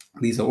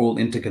 these are all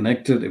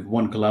interconnected. If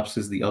one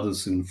collapses, the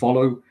others soon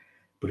follow.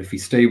 But if we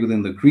stay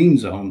within the green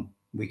zone,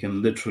 we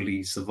can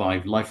literally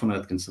survive. Life on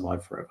Earth can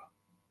survive forever.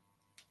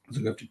 So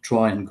we have to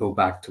try and go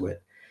back to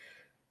it.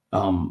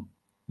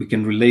 We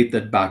can relate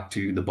that back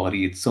to the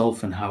body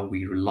itself and how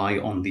we rely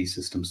on these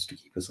systems to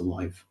keep us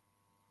alive.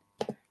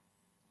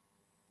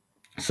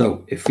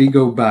 So if we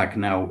go back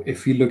now,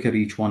 if we look at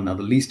each one now,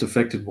 the least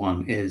affected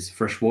one is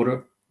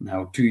freshwater.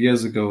 Now, 2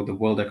 years ago, the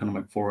World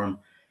Economic Forum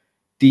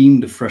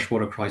deemed the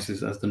freshwater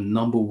crisis as the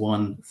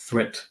 #1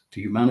 threat to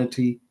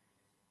humanity.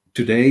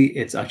 Today,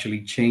 it's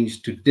actually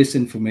changed to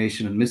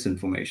disinformation and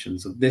misinformation.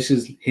 So this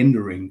is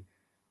hindering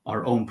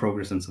our own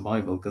progress and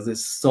survival, because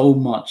there's so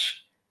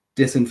much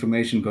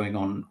disinformation going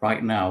on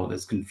right now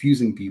that's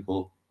confusing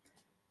people,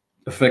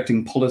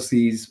 affecting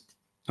policies,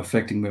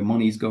 affecting where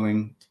money's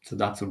going. So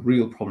that's a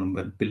real problem.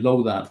 But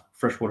below that,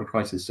 freshwater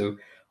crisis. So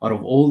out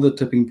of all the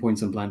tipping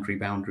points and planetary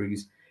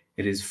boundaries,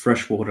 it is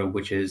freshwater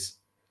which is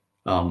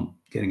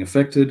getting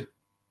affected.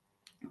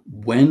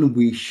 When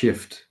we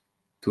shift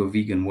to a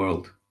vegan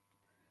world,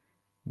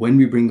 when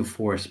we bring the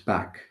forest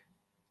back,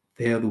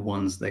 they are the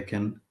ones that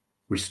can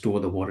restore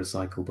the water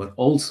cycle. But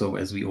also,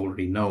 as we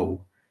already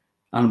know,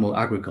 animal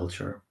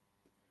agriculture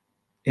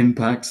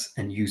impacts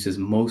and uses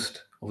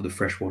most of the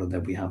fresh water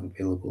that we have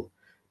available,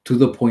 to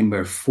the point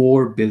where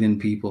 4 billion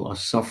people are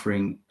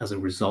suffering as a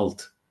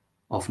result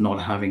of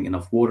not having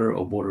enough water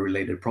or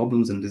water-related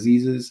problems and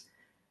diseases.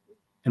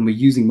 And we're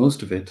using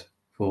most of it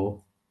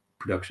for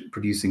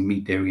producing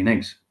meat, dairy, and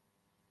eggs.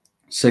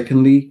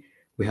 Secondly,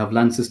 we have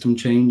land system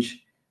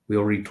change. We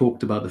already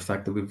talked about the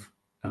fact that we've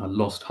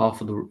lost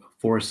half of the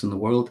forests in the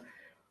world.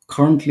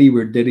 Currently,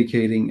 we're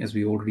dedicating, as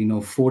we already know,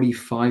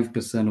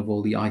 45% of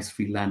all the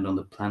ice-free land on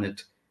the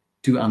planet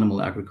to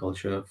animal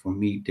agriculture for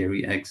meat,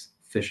 dairy, eggs,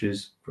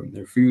 fishes, growing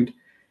their food.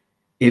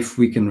 If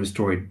we can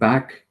restore it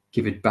back,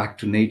 give it back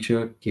to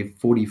nature, give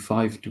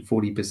 45 to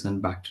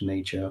 40% back to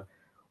nature,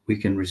 we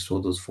can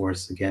restore those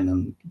forests again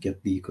and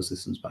get the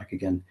ecosystems back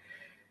again.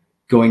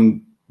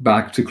 Going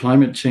back to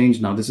climate change,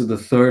 now this is the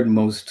third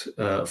most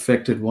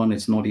affected one.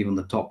 It's not even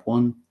the top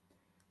one.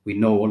 We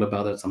know all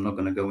about it, so I'm not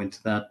going to go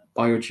into that.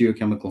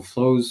 Biogeochemical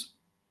flows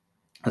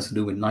has to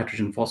do with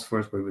nitrogen,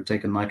 phosphorus, where we've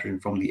taken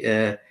nitrogen from the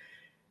air,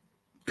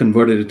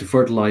 converted it to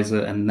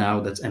fertilizer, and now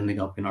that's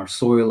ending up in our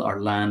soil, our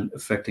land,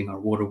 affecting our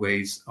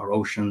waterways, our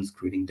oceans,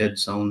 creating dead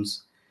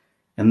zones.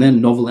 And then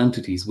novel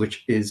entities,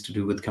 which is to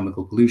do with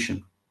chemical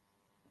pollution.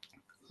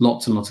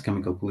 Lots and lots of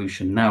chemical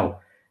pollution. Now,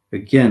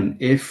 again,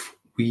 if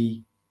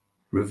we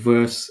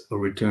reverse or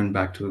return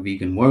back to a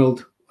vegan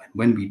world,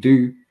 when we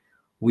do,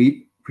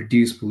 we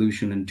reduce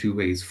pollution in 2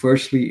 ways.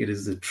 Firstly, it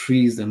is the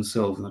trees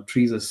themselves. And the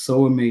trees are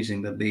so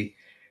amazing that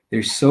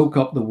they soak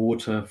up the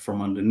water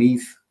from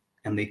underneath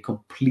and they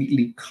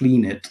completely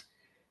clean it,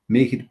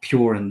 make it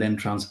pure, and then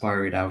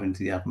transpire it out into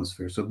the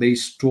atmosphere. So they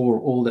store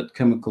all that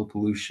chemical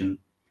pollution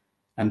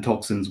and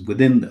toxins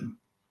within them.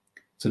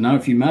 So now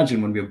if you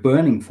imagine when we're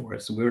burning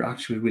forests, we're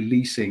actually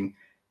releasing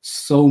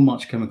so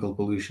much chemical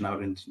pollution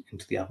out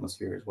into the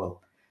atmosphere as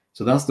well.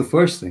 So that's the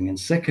first thing. And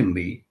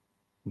secondly,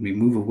 when we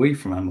move away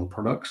from animal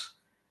products,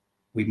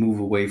 we move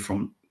away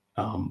from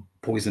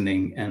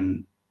poisoning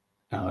and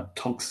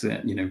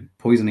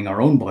poisoning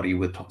our own body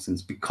with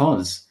toxins,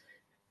 because,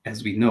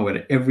 as we know,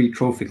 at every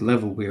trophic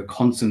level, we are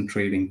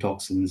concentrating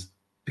toxins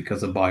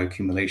because of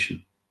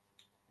bioaccumulation.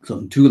 So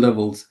on 2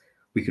 levels,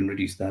 we can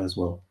reduce that as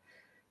well.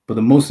 But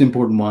the most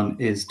important one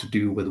is to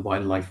do with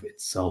wildlife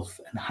itself,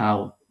 and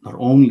how not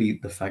only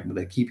the fact that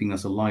they're keeping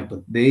us alive,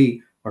 but they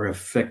are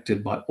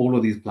affected by all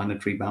of these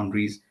planetary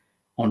boundaries,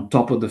 on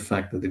top of the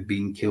fact that they're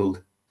being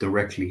killed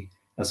directly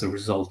as a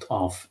result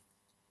of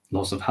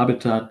loss of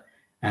habitat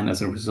and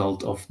as a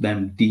result of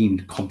them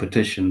deemed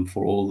competition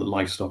for all the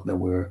livestock that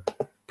we're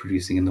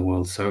producing in the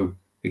world. So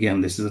again,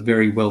 this is a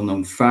very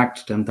well-known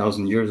fact.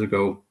 10,000 years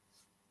ago,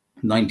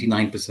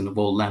 99% of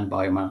all land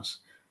biomass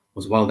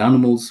was wild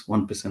animals,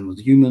 1% was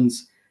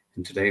humans,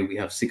 and today we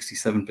have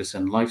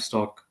 67%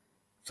 livestock,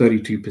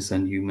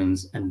 32%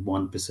 humans, and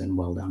 1%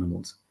 wild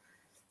animals.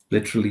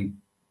 Literally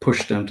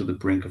pushed them to the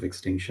brink of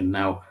extinction.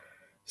 Now,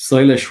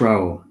 Silas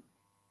Rao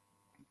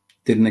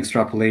did an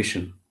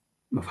extrapolation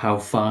of how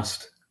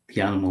fast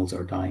the animals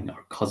are dying,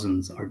 our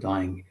cousins are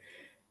dying.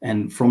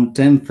 And from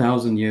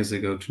 10,000 years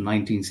ago to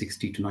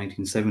 1960 to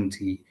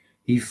 1970,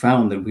 he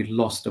found that we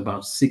lost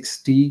about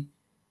 60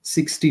 to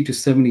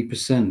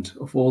 70%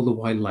 of all the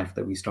wildlife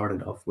that we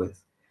started off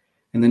with.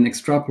 And then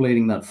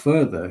extrapolating that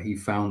further, he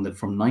found that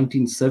from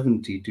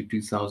 1970 to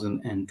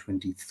 2010,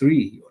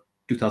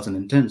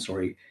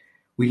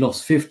 we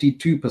lost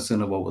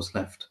 52% of what was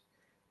left.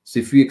 So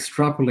if we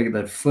extrapolate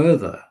that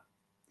further,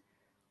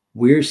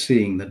 we're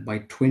seeing that by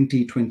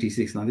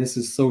 2026, now this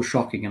is so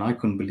shocking and I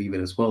couldn't believe it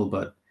as well,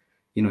 but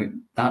you know,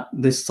 that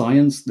this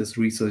science, this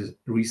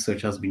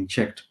research has been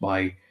checked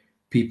by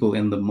people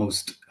in the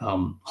most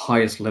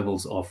highest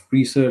levels of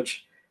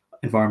research,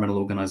 environmental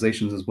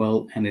organizations as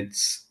well, and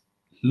it's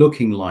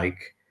looking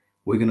like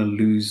we're going to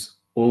lose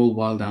all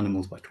wild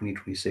animals by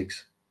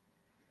 2026.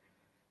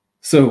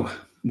 So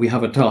we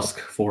have a task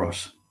for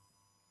us.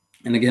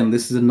 And again,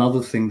 this is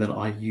another thing that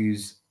I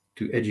use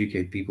to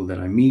educate people that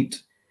I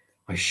meet.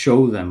 I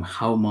show them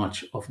how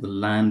much of the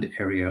land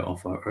area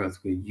of our earth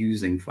we're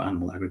using for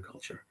animal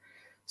agriculture.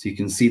 So you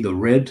can see the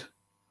red,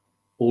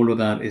 all of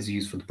that is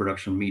used for the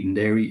production of meat and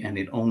dairy, and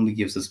it only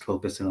gives us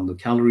 12% of the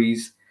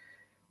calories.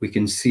 We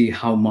can see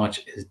how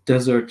much is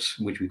desert,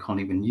 which we can't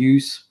even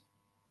use,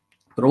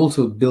 but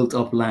also built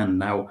up land.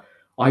 Now,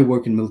 I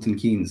work in Milton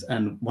Keynes,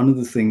 and one of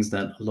the things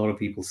that a lot of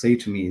people say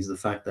to me is the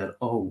fact that,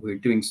 oh, we're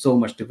doing so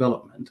much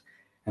development,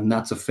 and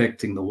that's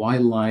affecting the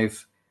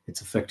wildlife,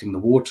 it's affecting the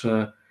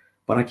water.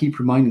 But I keep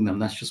reminding them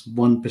that's just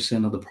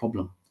 1% of the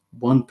problem.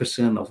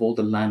 1% of all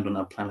the land on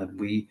our planet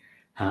we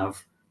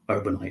have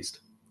urbanized.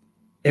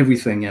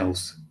 Everything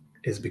else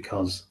is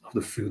because of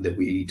the food that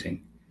we're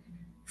eating.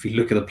 If you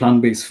look at the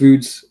plant-based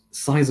foods,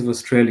 size of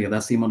Australia,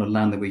 that's the amount of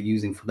land that we're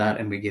using for that,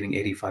 and we're getting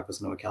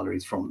 85% of our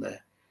calories from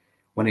there.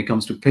 When it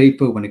comes to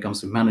paper, when it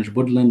comes to managed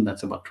woodland,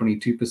 that's about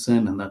 22%,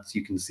 and that's,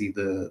 you can see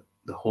the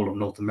whole of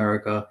North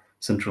America,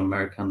 Central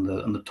America, and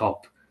the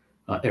top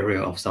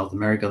area of South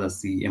America.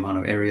 That's the amount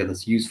of area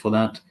that's used for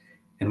that.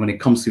 And when it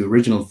comes to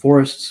original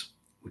forests,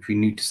 which we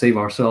need to save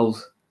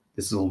ourselves,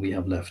 this is all we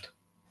have left.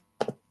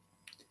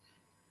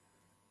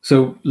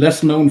 So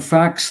less known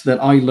facts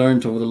that I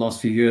learned over the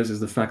last few years is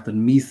the fact that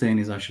methane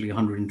is actually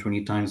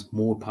 120 times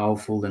more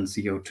powerful than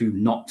CO2,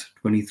 not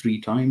 23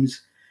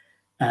 times.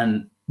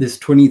 And this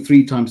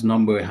 23 times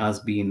number has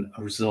been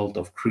a result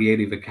of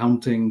creative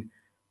accounting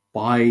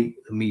by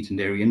the meat and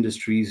dairy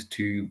industries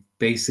to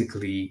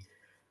basically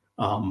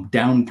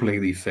downplay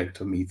the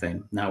effect of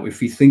methane. Now, if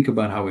we think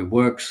about how it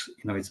works,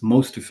 you know, it's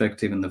most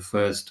effective in the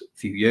first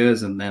few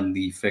years, and then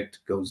the effect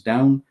goes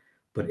down.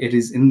 But it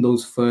is in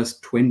those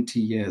first 20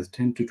 years,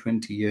 10 to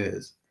 20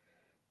 years,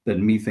 that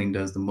methane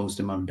does the most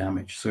amount of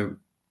damage. So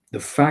the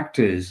fact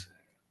is,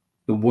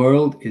 the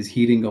world is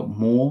heating up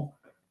more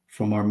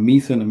from our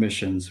methane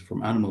emissions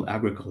from animal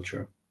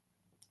agriculture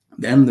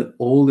than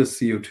all the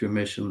CO2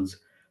 emissions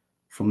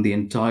from the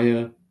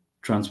entire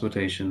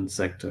transportation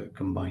sector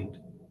combined.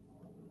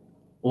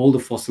 All the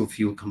fossil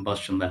fuel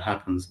combustion that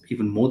happens,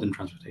 even more than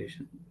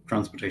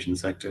transportation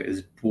sector,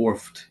 is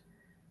dwarfed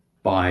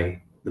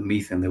by the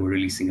methane that we're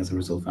releasing as a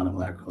result of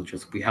animal agriculture.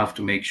 So we have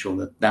to make sure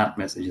that that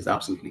message is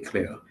absolutely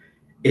clear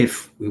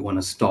if we want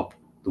to stop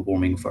the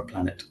warming of our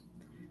planet.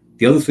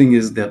 The other thing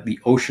is that the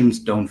oceans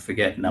don't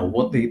forget. Now,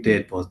 what they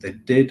did was they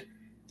did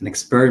an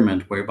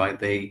experiment whereby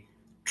they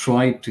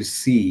tried to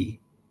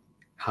see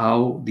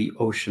how the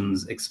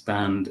oceans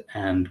expand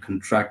and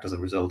contract as a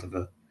result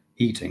of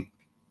heating.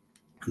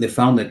 They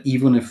found that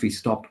even if we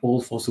stopped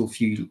all fossil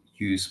fuel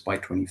use by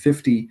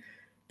 2050,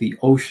 the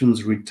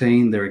oceans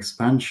retain their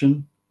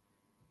expansion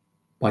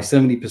by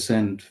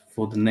 70%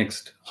 for the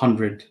next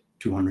 100,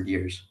 200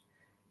 years.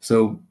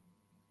 So,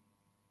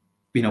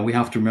 you know, we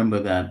have to remember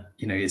that,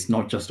 you know, it's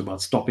not just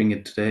about stopping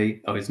it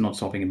today, or it's not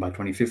stopping it by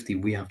 2050.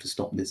 We have to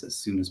stop this as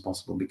soon as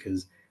possible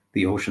because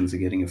the oceans are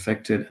getting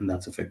affected, and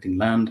that's affecting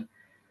land.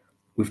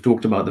 We've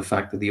talked about the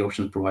fact that the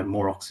oceans provide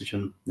more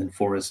oxygen than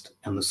forest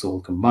and the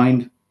soil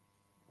combined,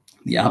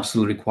 the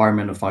absolute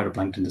requirement of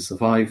phytoplankton to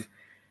survive,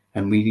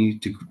 and we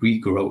need to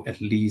regrow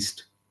at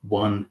least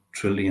 1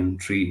 trillion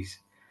trees.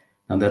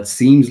 Now, that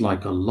seems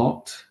like a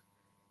lot,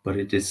 but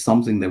it is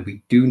something that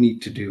we do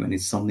need to do, and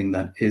it's something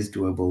that is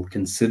doable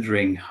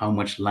considering how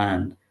much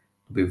land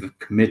we've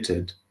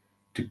committed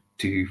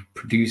to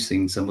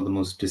producing some of the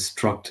most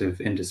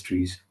destructive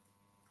industries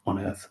on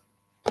Earth.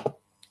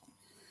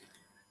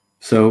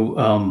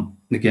 So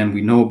again,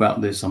 we know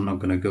about this. I'm not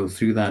going to go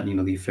through that, you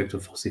know, the effect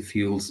of fossil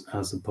fuels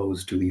as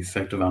opposed to the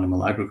effect of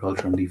animal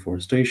agriculture and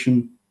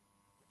deforestation.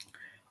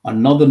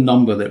 Another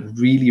number that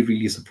really,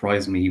 really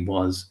surprised me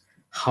was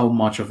how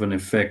much of an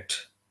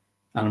effect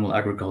animal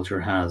agriculture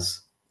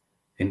has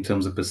in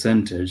terms of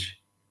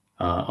percentage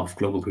of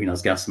global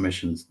greenhouse gas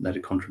emissions that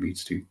it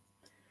contributes to.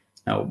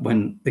 Now,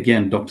 when,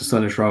 again, Dr.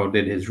 Shailesh Rao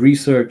did his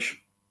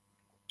research,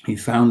 he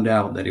found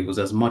out that it was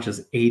as much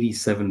as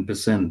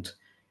 87%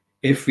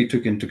 if we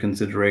took into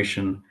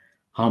consideration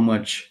how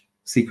much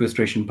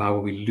sequestration power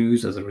we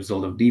lose as a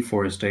result of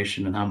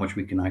deforestation and how much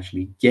we can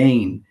actually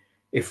gain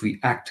if we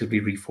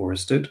actively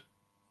reforested.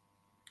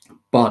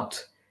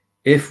 But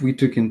if we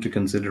took into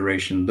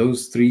consideration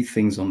those three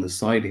things on the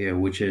side here,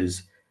 which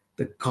is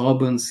the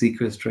carbon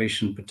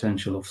sequestration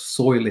potential of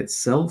soil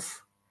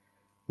itself,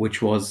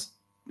 which was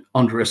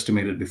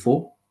underestimated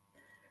before,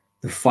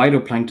 the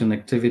phytoplankton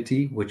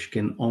activity, which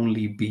can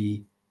only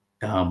be,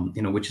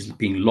 which is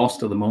being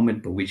lost at the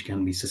moment, but which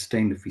can be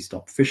sustained if we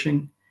stop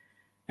fishing,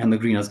 and the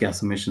greenhouse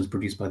gas emissions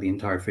produced by the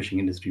entire fishing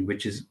industry,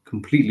 which is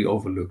completely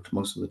overlooked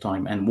most of the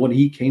time. And what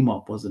he came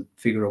up was a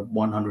figure of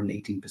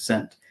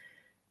 118%.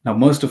 Now,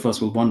 most of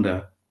us will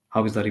wonder,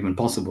 how is that even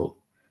possible?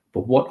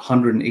 But what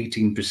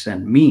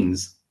 118%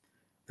 means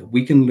that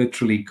we can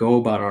literally go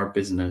about our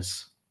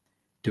business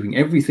doing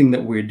everything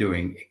that we're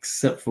doing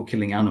except for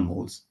killing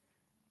animals,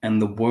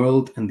 and the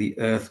world and the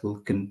earth will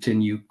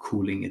continue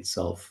cooling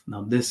itself.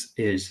 Now, this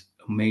is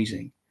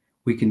amazing.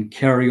 We can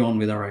carry on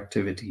with our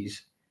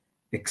activities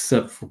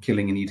except for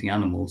killing and eating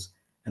animals,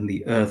 and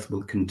the earth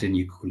will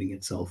continue cooling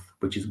itself,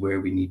 which is where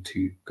we need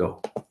to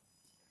go.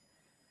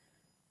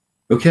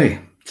 Okay,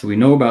 so we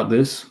know about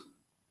this.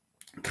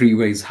 3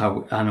 ways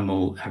how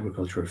animal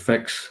agriculture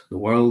affects the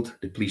world: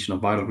 depletion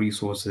of vital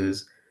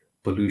resources,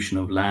 pollution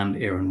of land,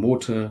 air, and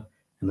water,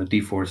 and the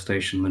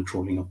deforestation and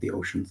trawling of the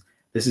oceans.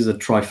 This is a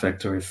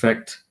trifecta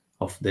effect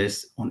of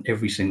this on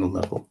every single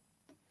level.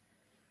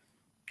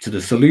 To the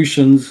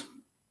solutions,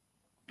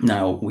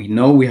 now we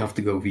know we have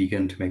to go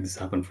vegan to make this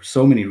happen for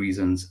so many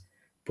reasons,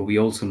 but we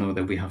also know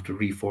that we have to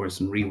reforest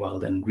and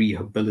rewild and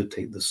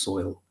rehabilitate the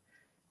soil,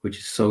 which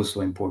is so,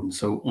 so important.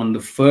 So on the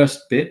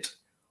first bit,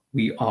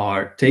 we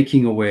are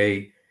taking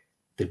away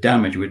the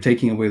damage. We're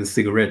taking away the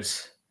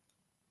cigarettes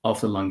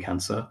of the lung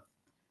cancer.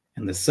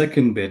 And the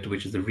second bit,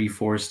 which is the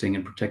reforesting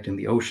and protecting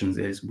the oceans,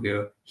 is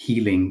we're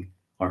healing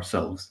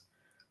ourselves.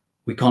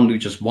 We can't do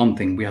just one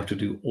thing. We have to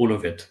do all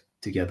of it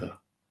together,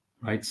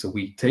 right? So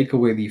we take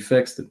away the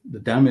effects, the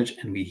damage,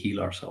 and we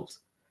heal ourselves.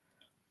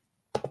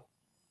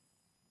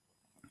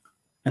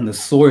 And the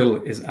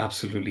soil is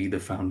absolutely the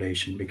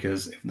foundation,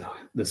 because if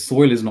the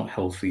soil is not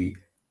healthy,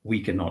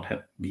 we cannot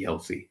be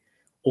healthy.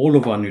 All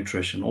of our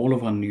nutrition, all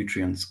of our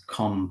nutrients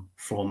come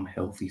from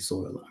healthy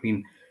soil. I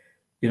mean,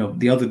 you know,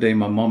 the other day,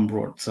 my mom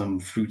brought some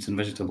fruits and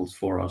vegetables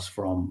for us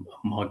from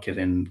a market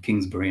in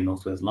Kingsbury in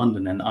Northwest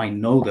London. And I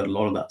know that a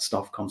lot of that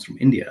stuff comes from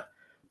India,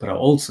 but I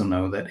also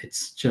know that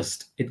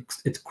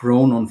it's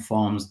grown on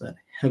farms that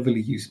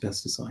heavily use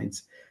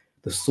pesticides.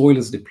 The soil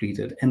is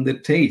depleted, and the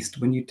taste,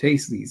 when you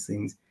taste these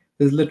things,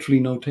 there's literally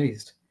no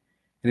taste.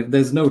 And if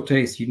there's no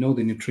taste, you know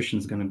the nutrition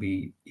is going to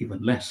be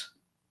even less.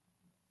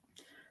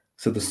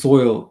 So the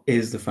soil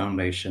is the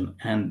foundation.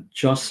 And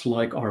just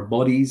like our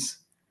bodies,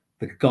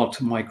 the gut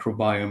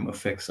microbiome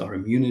affects our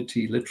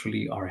immunity,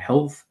 literally our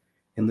health.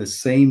 In the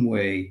same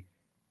way,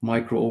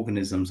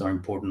 microorganisms are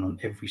important on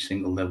every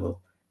single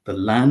level. The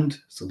land,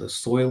 so the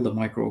soil, the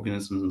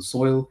microorganisms in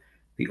soil,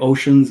 the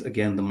oceans,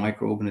 again, the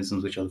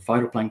microorganisms, which are the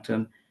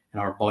phytoplankton,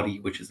 and our body,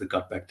 which is the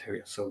gut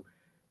bacteria. So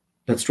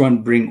let's try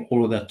and bring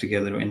all of that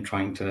together and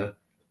trying to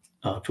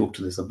talk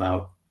to this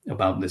about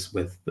this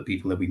with the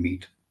people that we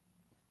meet.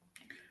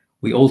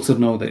 We also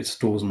know that it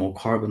stores more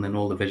carbon than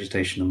all the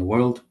vegetation in the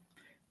world.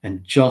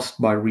 And just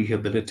by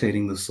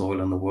rehabilitating the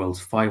soil on the world's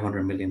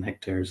 500 million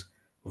hectares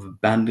of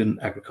abandoned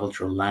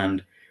agricultural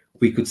land,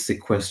 we could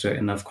sequester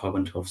enough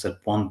carbon to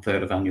offset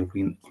 1/3 of annual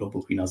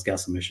global greenhouse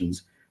gas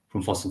emissions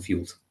from fossil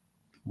fuels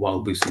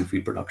while boosting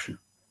food production.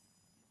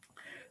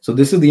 So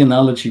this is the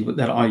analogy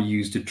that I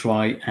use to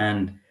try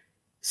and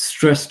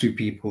stress to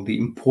people the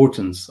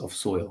importance of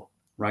soil,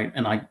 right?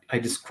 And I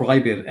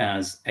describe it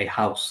as a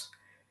house.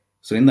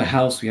 So in the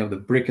house, we have the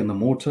brick and the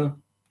mortar,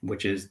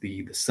 which is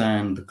the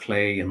sand, the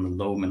clay, and the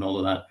loam, and all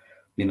of that,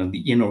 you know,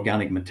 the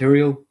inorganic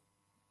material.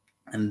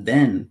 And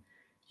then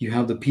you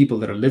have the people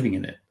that are living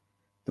in it,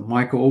 the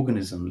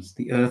microorganisms,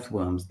 the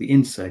earthworms, the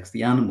insects,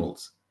 the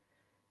animals.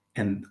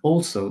 And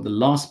also the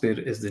last bit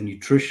is the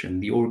nutrition,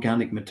 the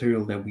organic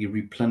material that we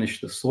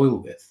replenish the soil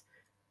with.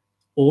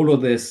 All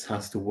of this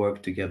has to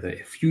work together.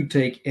 If you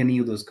take any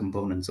of those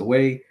components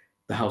away,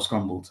 the house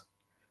crumbles.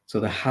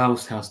 So the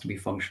house has to be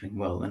functioning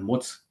well. And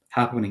what's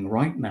happening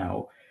right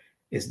now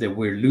is that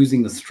we're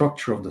losing the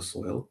structure of the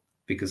soil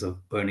because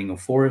of burning of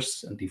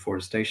forests and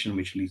deforestation,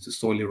 which leads to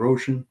soil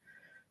erosion.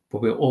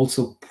 But we're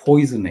also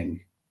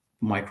poisoning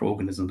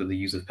microorganisms with the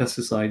use of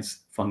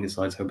pesticides,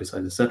 fungicides,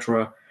 herbicides,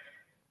 etc.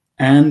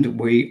 And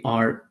we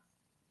are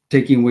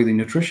taking away the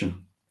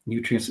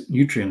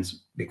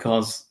nutrients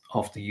because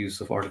of the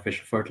use of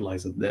artificial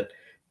fertilizer that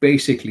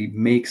basically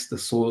makes the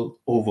soil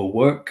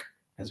overwork,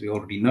 as we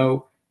already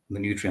know, and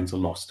the nutrients are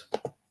lost.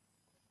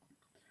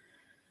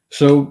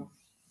 So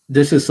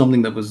this is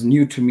something that was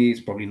new to me. It's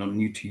probably not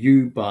new to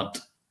you, but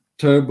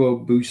turbo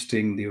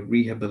boosting the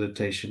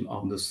rehabilitation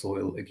of the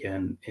soil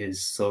again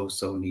is so,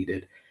 so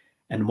needed.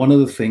 And one of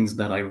the things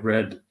that I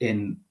read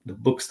in the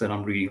books that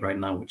I'm reading right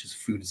now, which is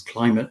Food is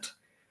Climate,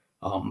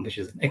 which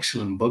is an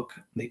excellent book,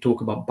 they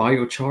talk about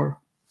biochar.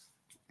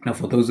 Now,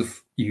 for those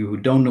of you who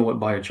don't know what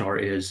biochar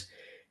is,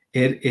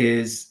 it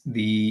is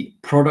the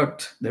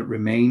product that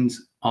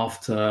remains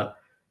after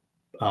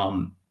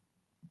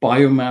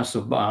biomass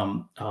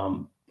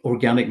of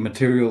organic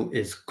material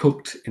is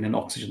cooked in an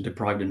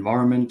oxygen-deprived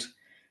environment,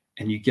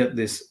 and you get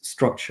this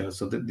structure.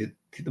 So the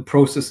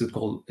process is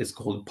called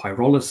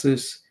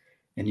pyrolysis,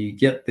 and you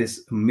get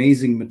this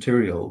amazing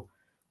material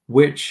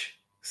which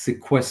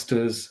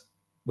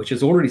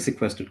has already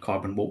sequestered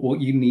carbon. But what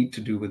you need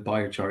to do with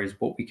biochar is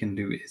what we can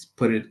do is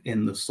put it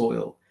in the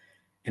soil.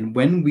 And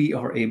when we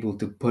are able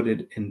to put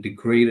it in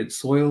degraded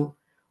soil,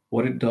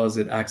 what it does,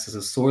 it acts as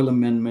a soil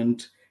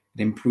amendment.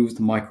 It improves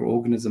the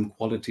microorganism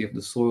quality of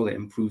the soil. It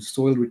improves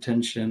soil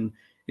retention.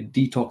 It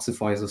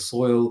detoxifies the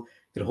soil.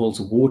 It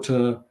holds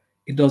water.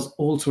 It does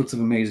all sorts of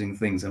amazing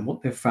things. And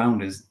what they've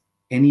found is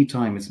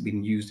anytime it's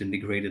been used in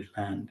degraded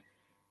land,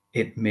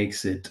 it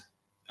makes it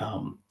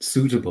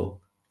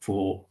suitable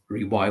for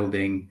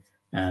rewilding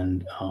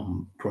and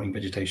growing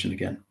vegetation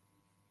again.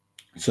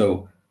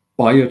 So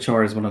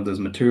biochar is one of those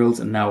materials.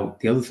 And now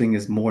the other thing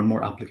is more and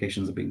more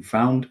applications are being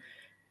found.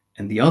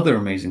 And the other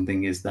amazing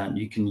thing is that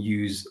you can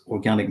use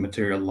organic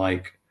material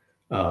like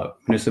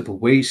municipal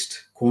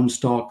waste, corn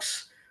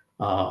stalks,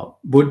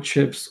 wood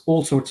chips,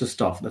 all sorts of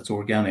stuff that's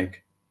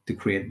organic to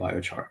create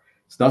biochar.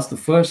 So that's the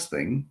first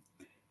thing.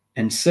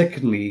 And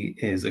secondly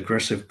is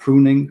aggressive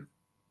pruning.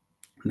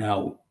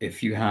 Now,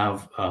 if you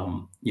have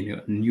a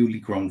newly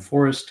grown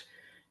forest,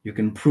 you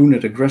can prune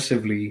it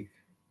aggressively.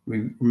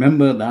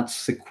 Remember, that's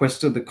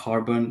sequester the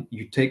carbon.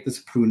 You take this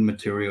pruned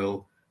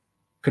material,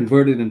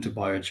 convert it into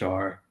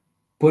biochar,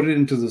 put it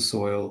into the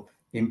soil,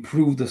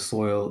 improve the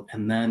soil,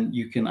 and then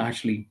you can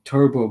actually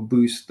turbo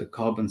boost the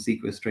carbon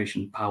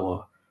sequestration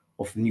power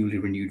of newly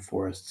renewed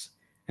forests,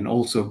 and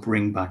also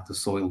bring back the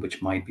soil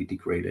which might be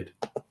degraded.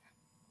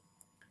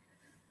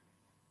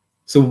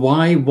 So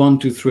why 1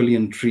 to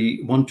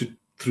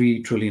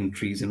 3 trillion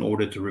trees in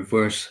order to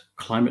reverse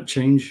climate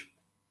change?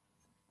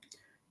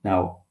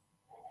 Now,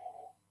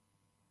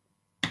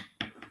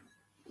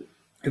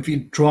 if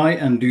you try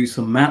and do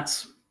some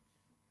maths,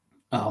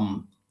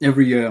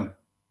 every year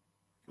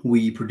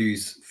we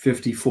produce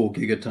 54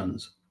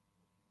 gigatons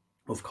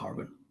of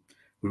carbon.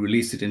 We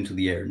release it into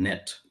the air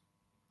net.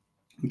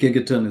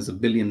 Gigaton is 1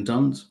 billion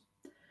tons.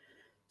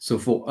 So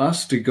for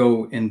us to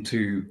go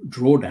into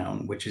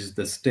drawdown, which is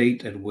the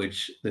state at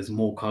which there's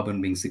more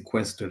carbon being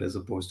sequestered as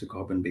opposed to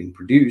carbon being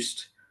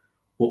produced,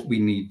 what we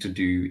need to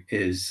do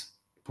is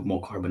put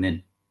more carbon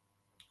in.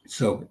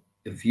 So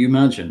if you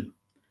imagine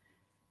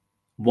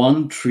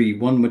one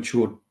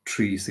mature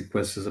tree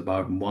sequesters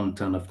about 1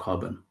 ton of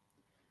carbon.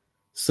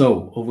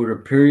 So over a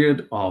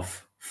period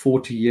of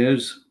 40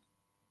 years,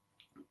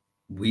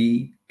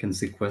 we can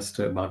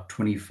sequester about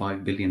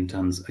 25 billion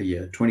tons a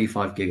year,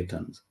 25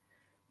 gigatons,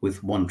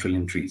 with 1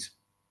 trillion trees.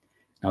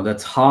 Now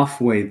that's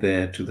halfway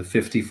there to the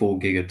 54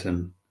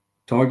 gigaton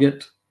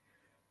target.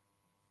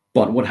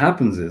 But what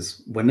happens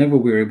is, whenever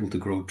we're able to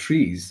grow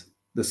trees,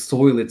 the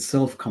soil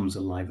itself comes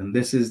alive. And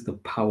this is the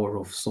power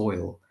of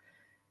soil.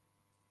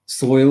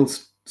 Soil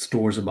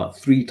stores about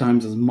 3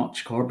 times as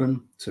much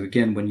carbon. So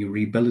again, when you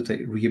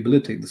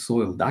rehabilitate the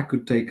soil, that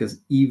could take us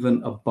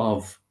even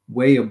above,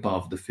 way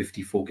above the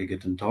 54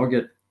 gigaton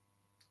target.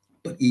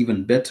 But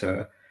even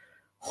better,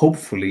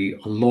 hopefully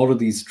a lot of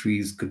these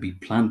trees could be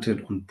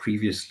planted on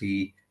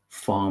previously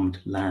farmed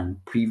land,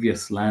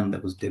 previous land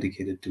that was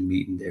dedicated to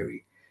meat and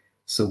dairy.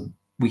 So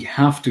we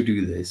have to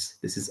do this.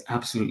 This is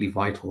absolutely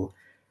vital.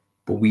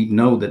 But we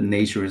know that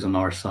nature is on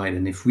our side.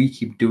 And if we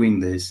keep doing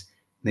this,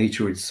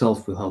 nature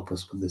itself will help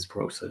us with this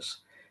process.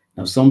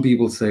 Now, some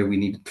people say we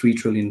need 3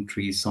 trillion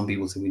trees. Some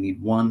people say we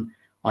need 1.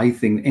 I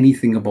think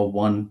anything above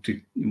 1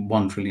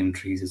 trillion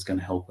trees is going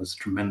to help us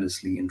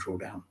tremendously in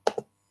drawdown.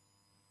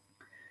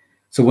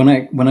 So when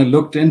I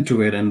looked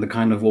into it and the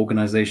kind of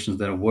organizations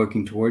that are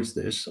working towards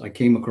this, I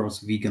came across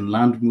Vegan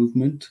Land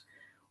Movement,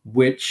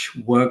 which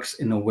works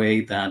in a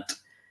way that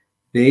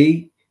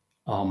they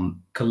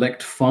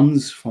collect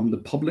funds from the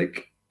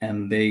public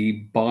and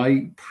they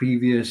buy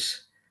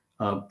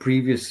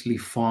previously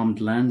farmed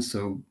land,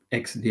 so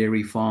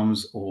ex-dairy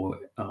farms or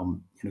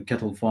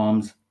cattle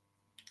farms,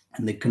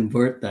 and they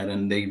convert that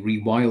and they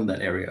rewild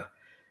that area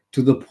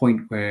to the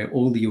point where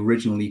all the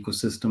original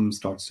ecosystem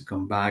starts to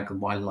come back,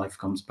 wildlife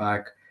comes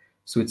back.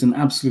 So it's an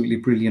absolutely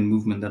brilliant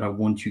movement that I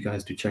want you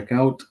guys to check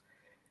out.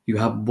 You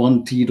have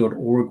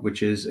 1t.org,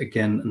 which is,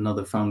 again,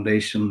 another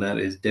foundation that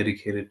is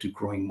dedicated to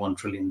growing 1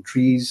 trillion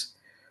trees.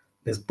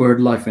 There's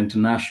BirdLife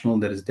International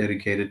that is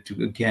dedicated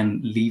to, again,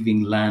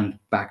 leaving land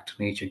back to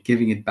nature,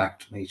 giving it back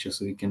to nature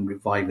so it can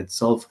revive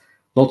itself.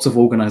 Lots of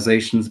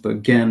organizations, but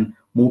again,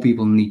 more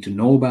people need to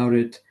know about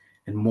it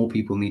and more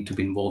people need to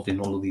be involved in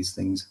all of these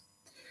things.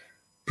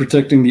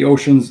 Protecting the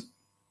oceans,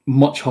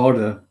 much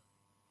harder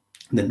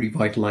than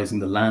revitalizing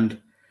the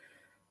land.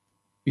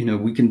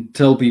 We can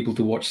tell people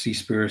to watch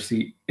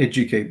Seaspiracy,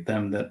 educate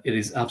them that it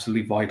is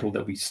absolutely vital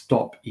that we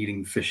stop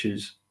eating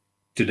fishes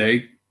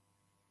today.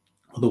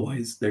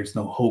 Otherwise, there's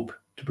no hope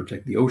to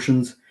protect the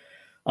oceans.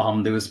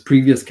 There was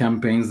previous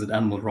campaigns that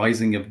Animal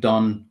Rising have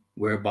done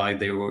whereby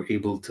they were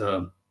able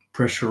to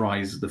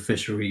pressurize the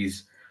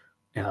fisheries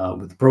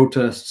with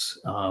protests,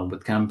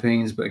 with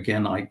campaigns. But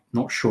again, I'm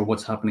not sure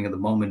what's happening at the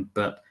moment,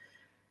 but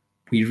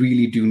we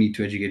really do need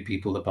to educate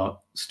people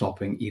about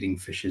stopping eating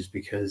fishes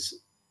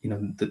because,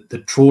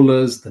 the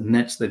trawlers, the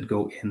nets that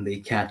go in, they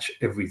catch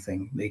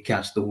everything. They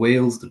catch the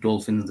whales, the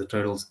dolphins, the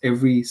turtles,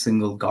 every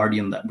single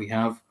guardian that we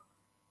have,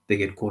 they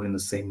get caught in the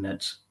same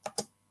nets.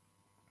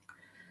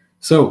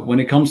 So when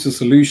it comes to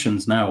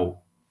solutions now,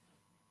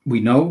 we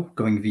know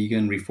going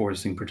vegan,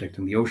 reforesting,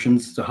 protecting the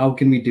oceans. So how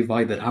can we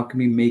divide that? How can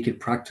we make it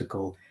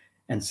practical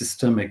and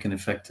systemic and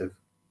effective?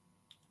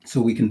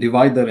 So we can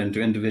divide that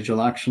into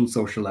individual action,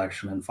 social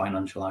action, and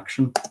financial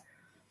action.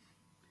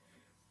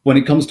 When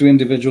it comes to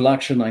individual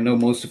action, I know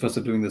most of us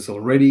are doing this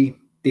already.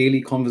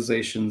 daily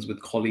conversations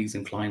with colleagues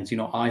and clients.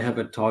 I have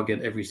a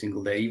target every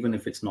single day, even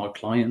if it's not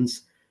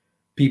clients,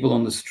 people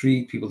on the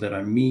street, people that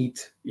I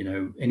meet,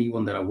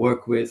 anyone that I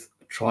work with,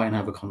 try and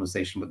have a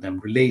conversation with them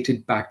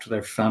related back to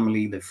their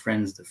family, their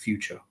friends, the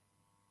future.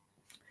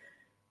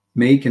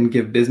 Make and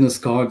give business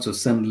cards or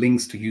send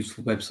links to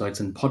useful websites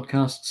and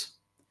podcasts.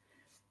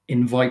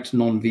 Invite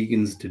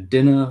non-vegans to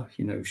dinner,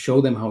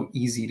 show them how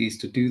easy it is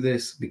to do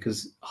this,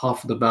 because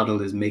half of the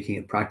battle is making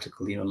it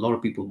practical. A lot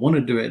of people want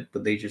to do it,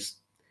 but they just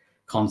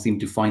can't seem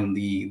to find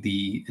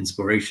the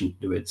inspiration to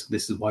do it. So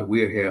this is why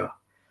we're here.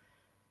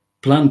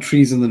 Plant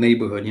trees in the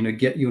neighborhood,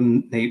 get your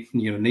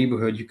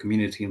neighborhood, your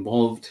community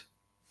involved.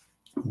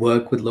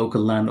 Work with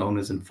local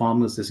landowners and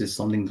farmers. This is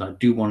something that I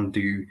do want to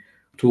do.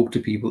 Talk to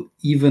people,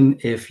 even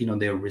if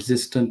they're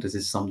resistant. This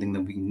is something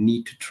that we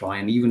need to try.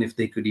 And even if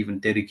they could even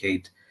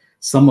dedicate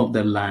some of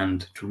their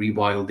land to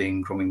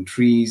rewilding, growing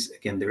trees,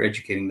 again, they're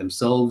educating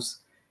themselves.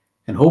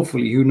 And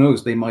hopefully, who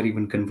knows, they might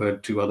even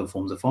convert to other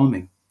forms of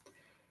farming.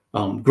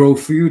 Grow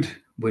food,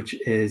 which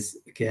is,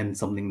 again,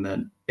 something that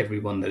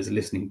everyone that is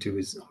listening to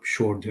is, I'm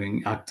sure,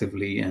 doing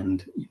actively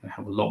and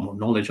have a lot more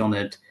knowledge on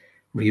it.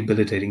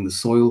 Rehabilitating the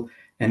soil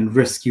and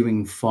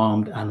rescuing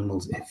farmed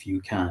animals if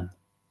you can.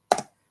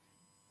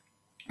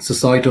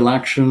 Societal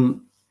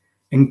action,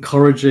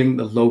 encouraging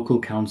the local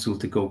council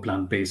to go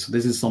plant-based. So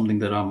this is something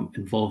that I'm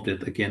involved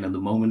in, again, at the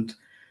moment,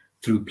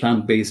 through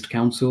plant-based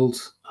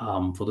councils.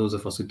 For those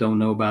of us who don't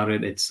know about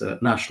it, it's a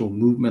national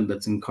movement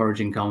that's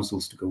encouraging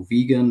councils to go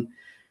vegan.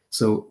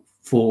 So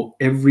for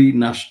every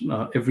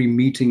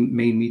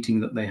main meeting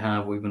that they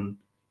have, or even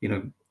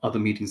other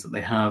meetings that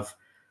they have,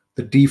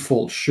 the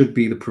default should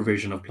be the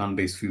provision of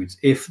plant-based foods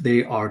if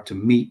they are to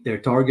meet their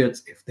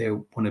targets, if they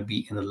want to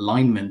be in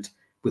alignment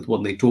with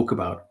what they talk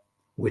about,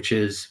 which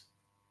is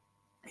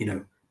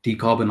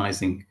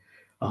decarbonizing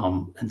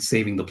and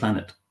saving the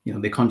planet.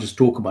 They can't just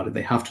talk about it,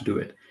 they have to do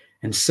it.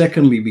 And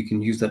secondly, we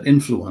can use that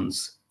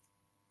influence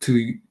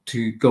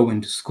to go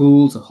into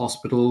schools and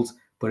hospitals,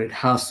 but it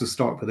has to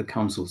start with the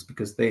councils,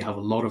 because they have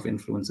a lot of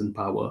influence and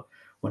power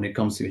when it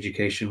comes to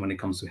education, when it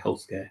comes to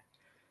healthcare.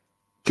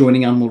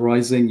 Joining Animal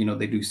Rising,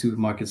 they do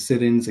supermarket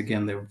sit-ins.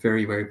 Again, they're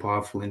very, very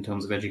powerful in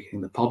terms of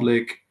educating the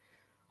public.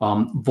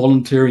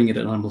 Volunteering at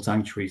an animal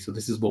sanctuary. So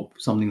this is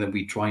something that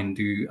we try and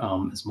do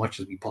as much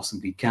as we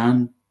possibly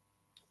can.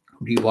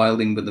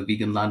 Rewilding with the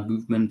vegan land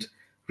movement,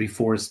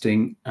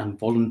 reforesting, and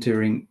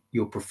volunteering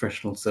your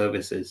professional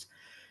services.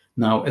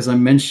 Now, as I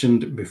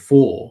mentioned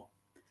before,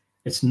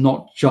 it's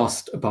not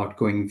just about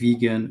going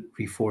vegan,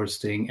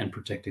 reforesting, and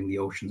protecting the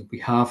oceans. We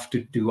have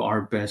to do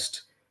our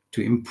best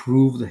to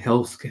improve the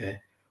healthcare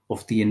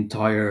of the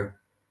entire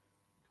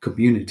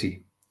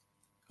community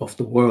of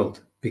the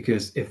world.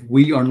 Because if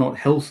we are not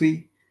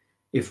healthy,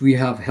 if we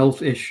have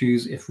health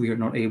issues, if we are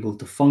not able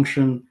to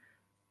function,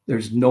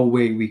 there's no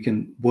way we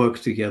can work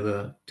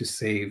together to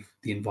save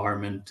the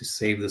environment, to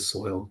save the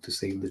soil, to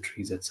save the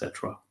trees,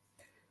 etc.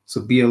 So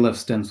BLF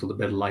stands for the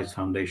Better Lives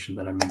Foundation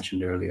that I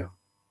mentioned earlier.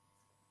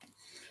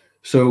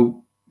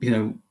 So,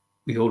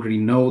 we already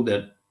know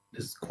that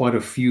there's quite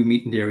a few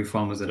meat and dairy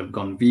farmers that have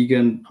gone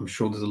vegan. I'm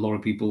sure there's a lot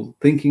of people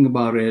thinking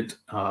about it,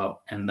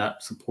 and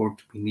that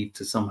support we need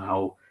to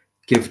somehow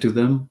give to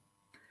them.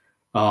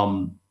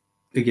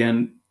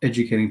 Again,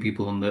 educating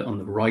people on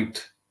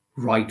the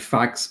right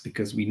facts,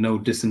 because we know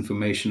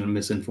disinformation and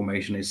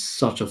misinformation is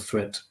such a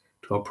threat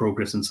to our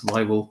progress and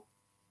survival.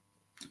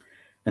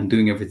 And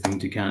doing everything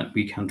we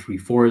can to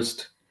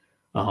reforest,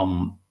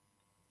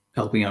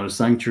 helping out with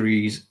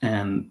sanctuaries,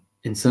 and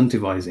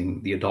incentivizing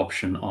the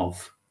adoption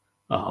of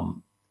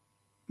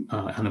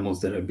animals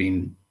that have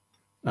been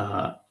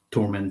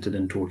tormented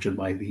and tortured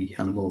by the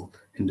animal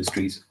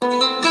industries.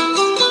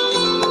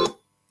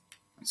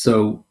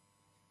 So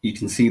you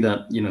can see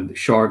that, the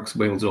sharks,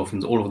 whales,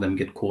 dolphins, all of them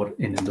get caught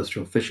in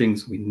industrial fishing.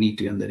 So we need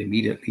to end that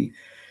immediately.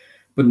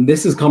 But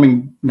this is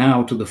coming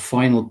now to the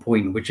final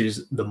point, which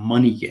is the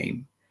money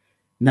game.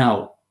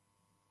 Now,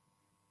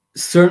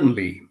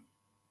 certainly,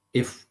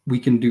 if we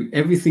can do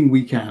everything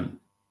we can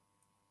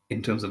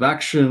in terms of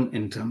action,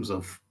 in terms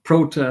of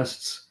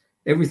protests,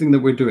 everything that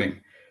we're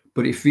doing,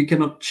 but if we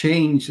cannot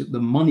change the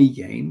money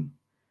game,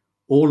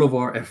 all of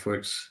our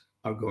efforts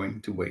are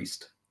going to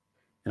waste.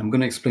 And I'm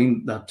going to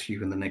explain that to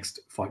you in the next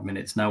 5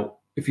 minutes. Now,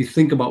 if you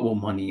think about what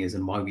money is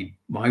and why we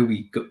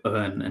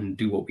earn and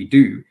do what we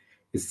do,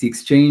 it's the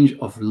exchange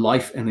of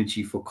life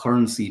energy for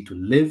currency to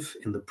live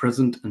in the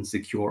present and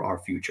secure our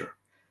future.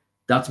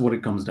 That's what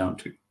it comes down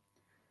to.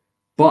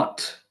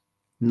 But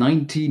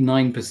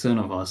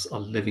 99% of us are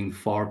living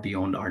far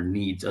beyond our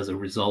needs as a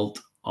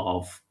result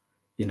of,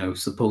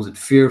 supposed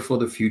fear for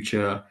the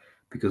future,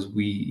 because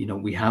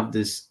we have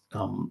this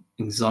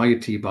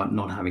anxiety about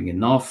not having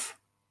enough.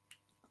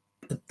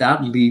 But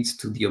that leads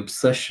to the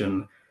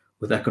obsession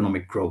with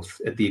economic growth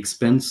at the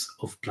expense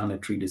of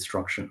planetary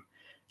destruction.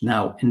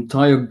 Now,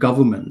 entire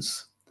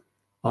governments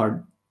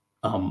are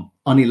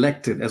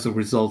unelected as a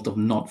result of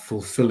not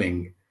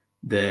fulfilling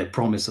the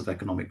promise of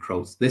economic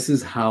growth. This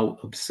is how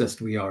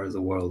obsessed we are as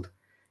a world.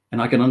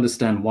 And I can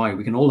understand why.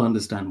 We can all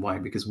understand why,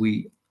 because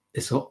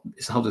it's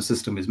how the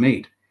system is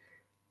made.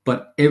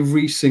 but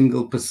every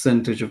single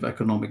percentage of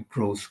economic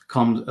growth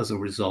comes as a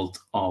result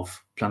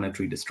of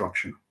planetary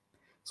destruction.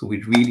 So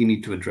we really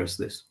need to address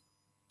this.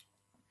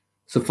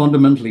 So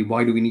fundamentally,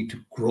 why do we need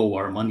to grow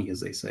our money, as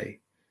they say?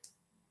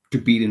 To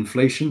beat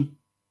inflation,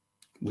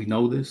 we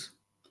know this,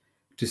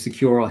 to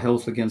secure our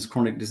health against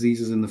chronic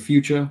diseases in the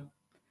future,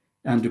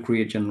 and to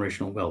create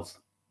generational wealth.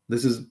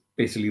 This is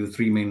basically the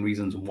three main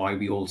reasons why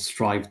we all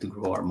strive to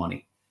grow our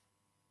money.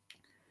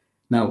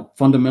 Now,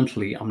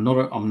 fundamentally, I'm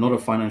not a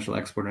financial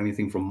expert or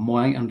anything. From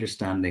my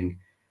understanding,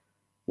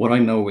 what I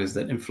know is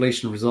that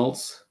inflation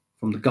results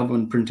from the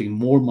government printing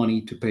more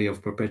money to pay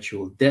off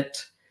perpetual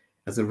debt.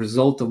 As a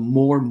result of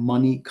more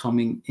money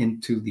coming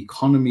into the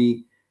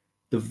economy,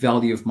 the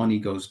value of money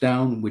goes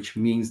down, which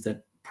means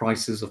that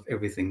prices of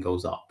everything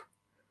goes up.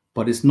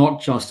 But it's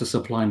not just a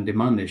supply and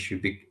demand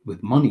issue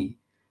with money.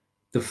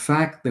 The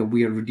fact that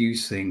we are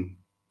reducing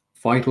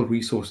vital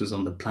resources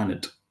on the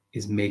planet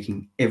is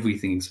making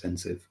everything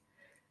expensive.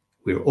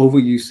 We're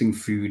overusing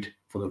food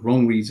for the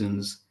wrong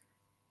reasons,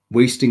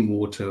 wasting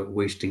water,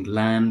 wasting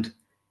land,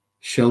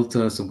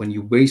 shelter. So when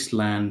you waste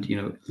land,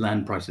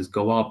 land prices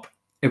go up,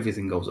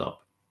 everything goes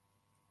up.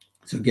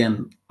 So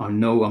again,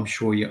 I'm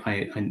sure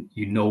I'm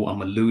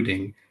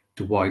alluding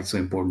to why it's so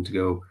important to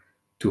go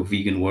to a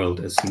vegan world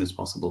as soon as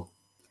possible.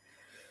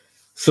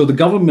 So the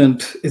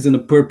government is in a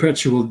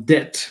perpetual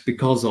debt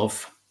because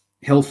of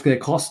healthcare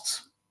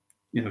costs.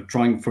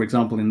 Trying, for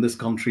example, in this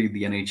country,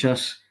 the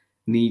NHS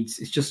needs,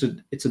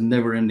 it's a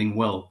never-ending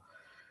well.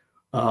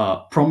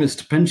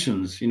 Promised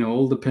pensions,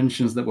 all the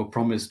pensions that were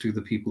promised to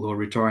the people who are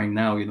retiring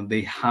now,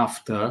 they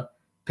have to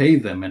pay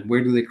them. And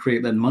where do they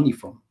create that money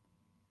from?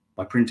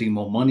 By printing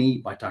more money,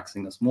 by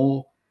taxing us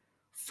more.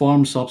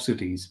 Farm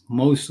subsidies,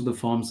 most of the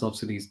farm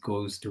subsidies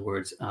goes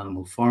towards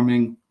animal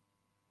farming.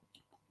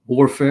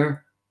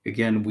 Warfare,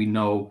 again, we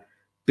know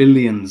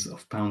billions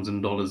of pounds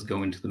and dollars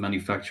go into the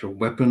manufacture of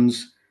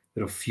weapons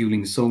that are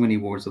fueling so many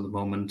wars at the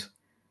moment.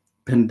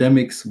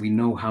 Pandemics, we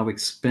know how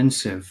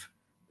expensive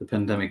the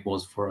pandemic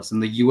was for us. In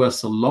the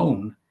US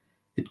alone,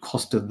 it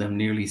costed them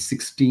nearly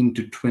 $16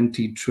 to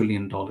 $20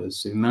 trillion.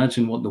 So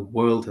imagine what the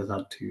world has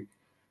had to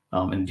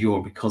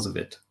endure because of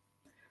it.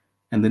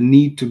 And the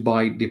need to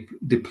buy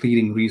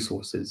depleting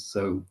resources.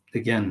 So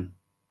again,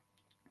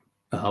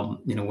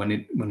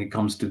 when it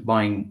comes to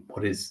buying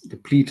what is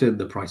depleted,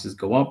 the prices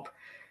go up.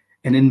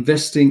 And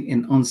investing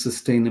in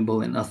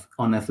unsustainable and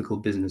unethical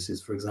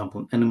businesses, for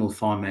example, animal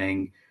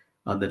farming,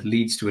 that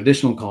leads to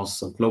additional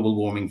costs of global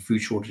warming,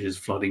 food shortages,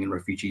 flooding, and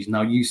refugees.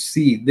 Now you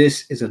see,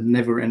 this is a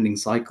never-ending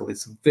cycle.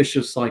 It's a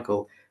vicious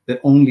cycle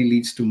that only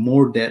leads to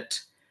more debt,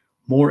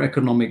 more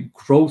economic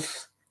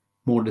growth,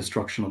 more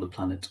destruction of the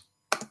planet.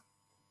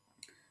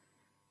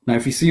 Now,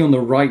 if you see on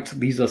the right,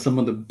 these are some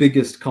of the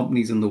biggest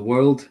companies in the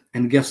world,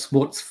 and guess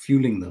what's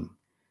fueling them?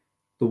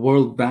 The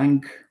World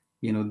Bank,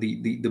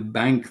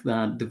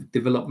 the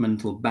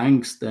developmental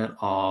banks that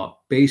are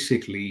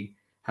basically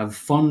have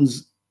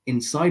funds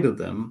inside of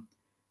them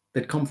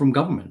that come from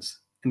governments.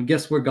 And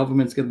guess where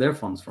governments get their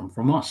funds from?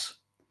 From us.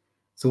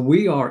 So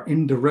we are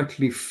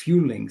indirectly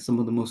fueling some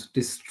of the most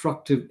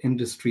destructive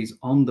industries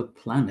on the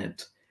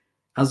planet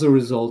as a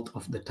result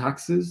of the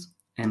taxes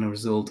and a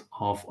result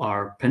of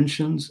our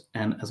pensions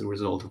and as a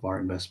result of our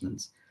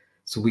investments.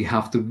 So we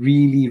have to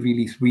really,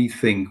 really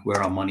rethink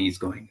where our money is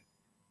going.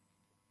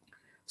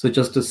 So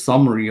just a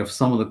summary of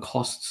some of the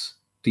costs.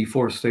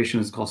 Deforestation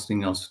is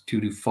costing us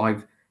 2 to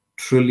 5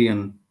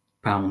 trillion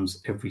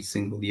pounds every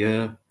single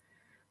year.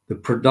 The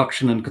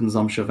production and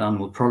consumption of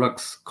animal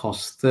products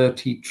costs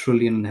 30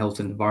 trillion in health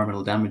and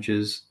environmental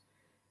damages,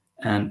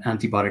 and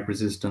antibiotic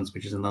resistance,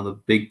 which is another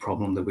big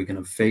problem that we're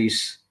going to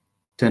face.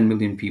 10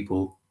 million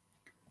people,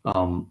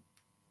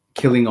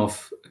 killing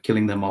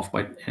them off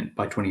by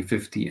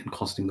 2050 and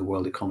costing the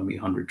world economy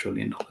 $100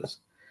 trillion.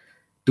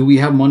 Do we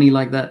have money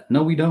like that?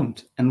 No, we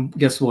don't. And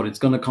guess what? It's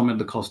going to come at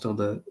the cost of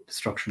the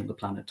destruction of the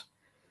planet.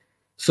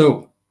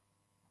 So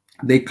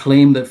they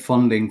claim that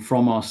funding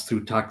from us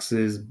through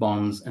taxes,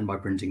 bonds, and by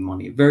printing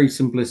money. Very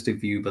simplistic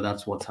view, but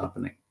that's what's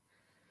happening.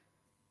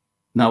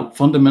 Now,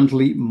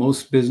 fundamentally,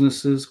 most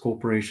businesses,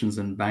 corporations,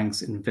 and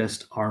banks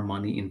invest our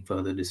money in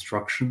further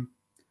destruction,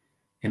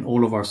 and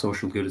all of our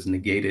social good is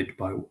negated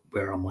by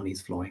where our money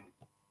is flowing.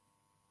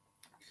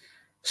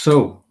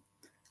 So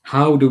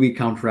how do we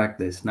counteract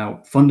this?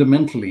 Now,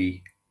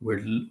 fundamentally,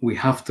 we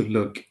have to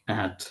look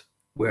at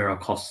where our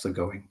costs are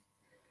going.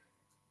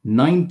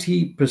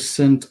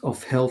 90%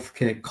 of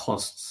healthcare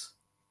costs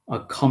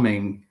are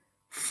coming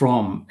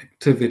from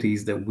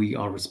activities that we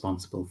are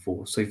responsible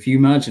for. So if you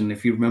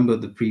remember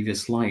the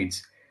previous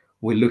slides,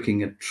 we're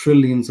looking at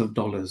trillions of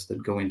dollars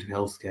that go into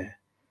healthcare.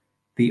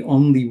 The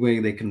only way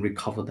they can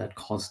recover that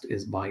cost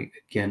is by,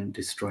 again,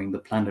 destroying the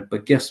planet.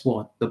 But guess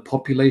what? The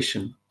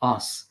population,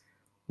 us,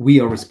 we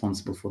are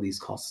responsible for these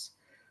costs.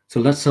 So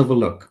let's have a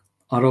look.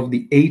 Out of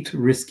the 8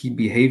 risky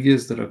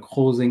behaviors that are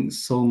causing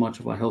so much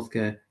of our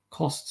healthcare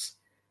costs,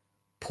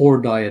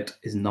 poor diet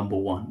is number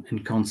 1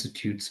 and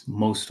constitutes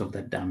most of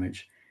that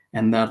damage.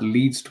 And that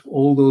leads to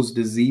all those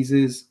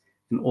diseases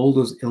and all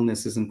those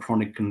illnesses and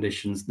chronic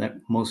conditions that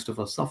most of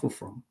us suffer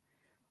from.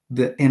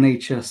 The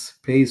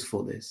NHS pays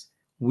for this.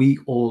 We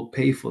all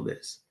pay for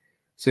this.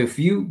 So if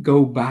you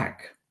go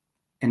back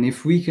and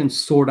if we can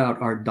sort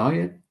out our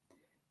diet,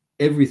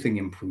 everything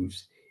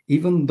improves.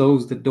 Even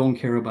those that don't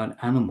care about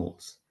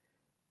animals,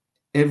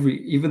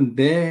 even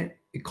their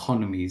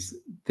economies,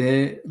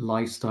 their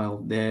lifestyle,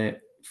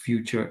 their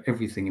future,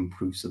 everything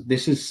improves. So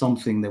this is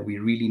something that we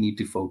really need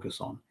to focus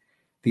on.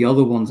 The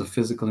other ones are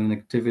physical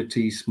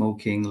inactivity,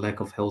 smoking, lack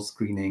of health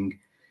screening,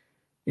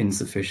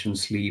 insufficient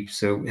sleep.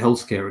 So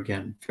healthcare,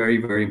 again, very,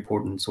 very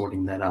important,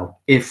 sorting that out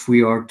if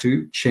we are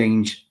to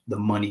change the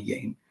money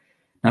game.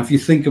 Now, if you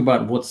think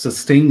about what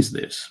sustains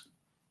this,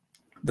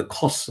 the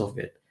costs of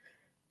it,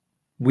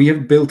 we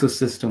have built a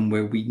system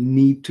where we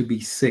need to be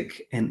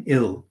sick and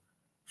ill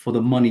for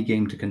the money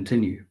game to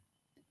continue.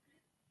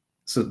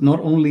 So not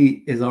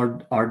only is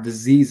our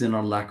disease and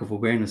our lack of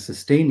awareness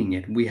sustaining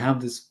it, we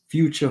have this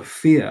future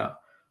fear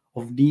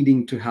of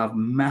needing to have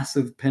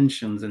massive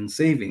pensions and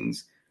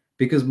savings,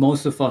 because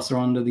most of us are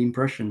under the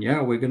impression,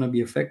 yeah, we're going to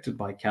be affected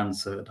by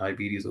cancer,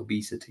 diabetes,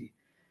 obesity.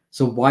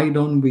 So why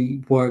don't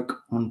we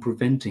work on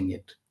preventing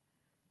it?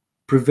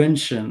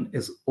 Prevention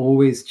is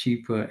always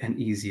cheaper and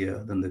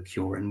easier than the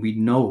cure. And we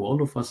know,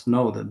 all of us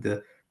know, that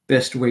the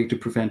best way to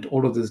prevent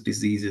all of these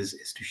diseases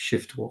is to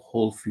shift to a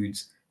whole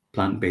foods,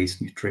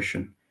 plant-based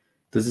nutrition.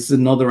 This is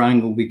another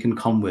angle we can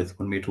come with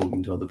when we're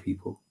talking to other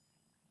people.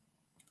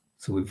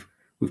 So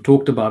we've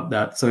talked about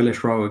that.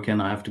 Sailesh Rao,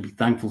 again, I have to be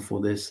thankful for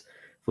this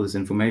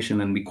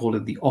information, and we call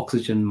it the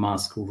oxygen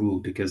mask rule,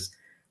 because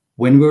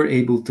when we're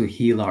able to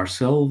heal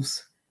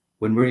ourselves,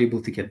 when we're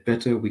able to get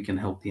better, we can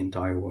help the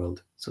entire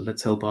world. So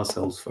let's help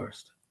ourselves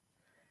first.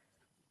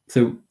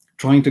 So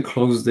trying to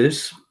close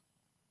this,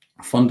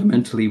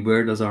 fundamentally,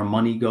 where does our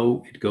money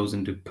go? It goes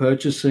into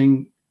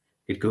purchasing,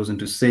 it goes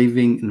into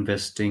saving,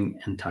 investing,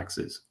 and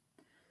taxes.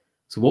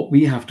 So what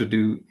we have to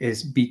do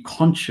is be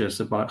conscious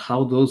about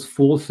how those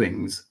four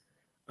things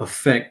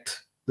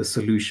affect the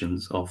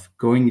solutions of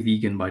going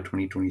vegan by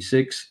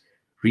 2026,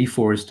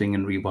 reforesting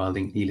and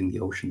rewilding, healing the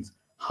oceans.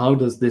 How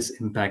does this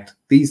impact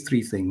these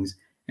three things,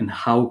 and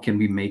how can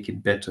we make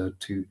it better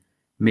to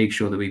make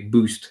sure that we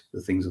boost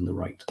the things on the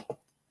right?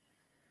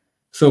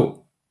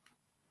 So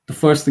the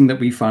first thing that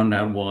we found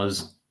out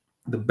was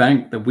the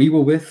bank that we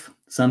were with,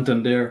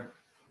 Santander,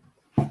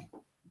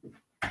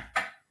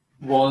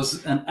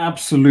 was an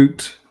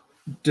absolute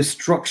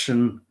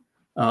destruction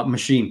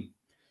machine.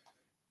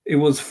 It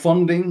was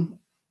funding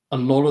a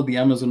lot of the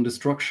Amazon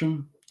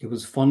destruction. It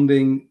was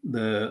funding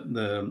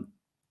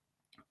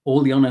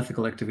all the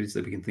unethical activities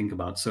that we can think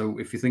about. So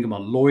if you think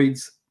about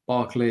Lloyd's,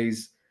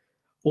 Barclays,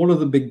 all of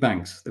the big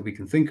banks that we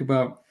can think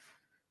about,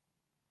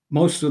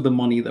 most of the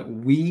money that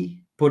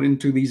we put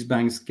into these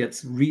banks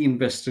gets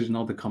reinvested in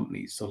other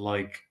companies. So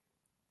like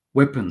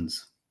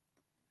weapons,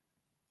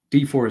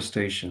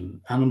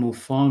 deforestation, animal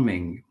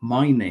farming,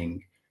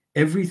 mining,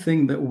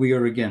 everything that we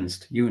are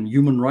against,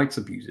 human rights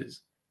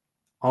abuses.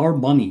 Our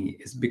money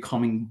is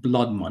becoming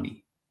blood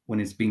money when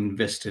it's being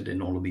invested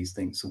in all of these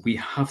things. So we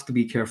have to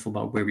be careful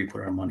about where we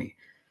put our money.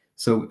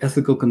 So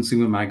Ethical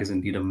Consumer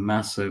Magazine did a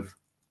massive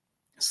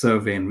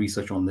survey and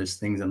research on these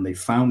things, and they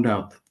found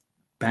out that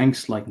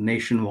banks like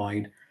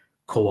Nationwide,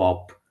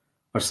 Co-op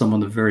are some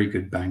of the very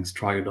good banks,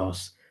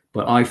 Triodos,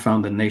 but I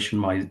found that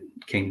Nationwide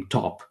came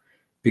top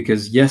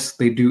because yes,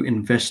 they do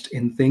invest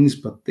in things,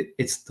 but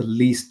it's the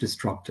least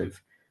destructive,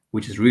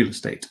 which is real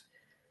estate.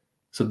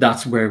 So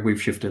that's where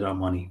we've shifted our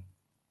money.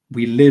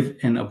 We live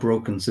in a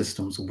broken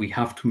system, so we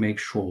have to make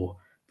sure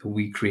that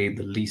we create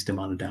the least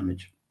amount of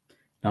damage.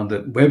 Now,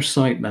 the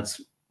website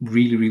that's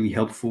really, really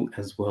helpful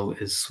as well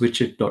is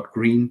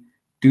switchit.green.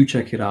 Do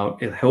check it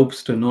out. It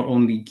helps to not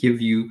only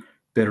give you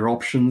better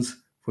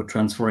options for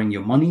transferring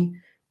your money,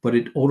 but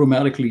it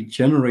automatically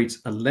generates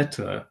a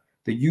letter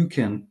that you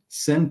can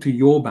send to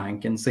your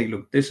bank and say,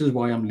 look, this is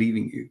why I'm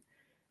leaving you.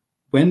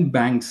 When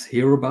banks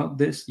hear about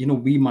this,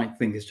 we might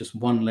think it's just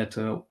one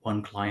letter,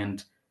 one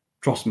client.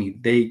 Trust me,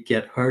 they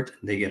get hurt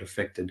and they get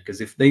affected, because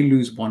if they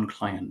lose one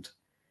client,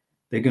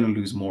 they're going to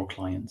lose more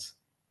clients.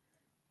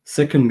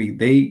 Secondly,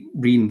 they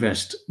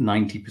reinvest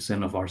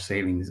 90% of our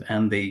savings,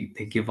 and they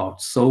give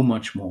out so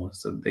much more.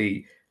 So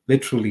they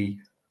literally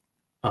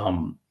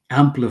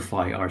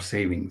amplify our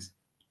savings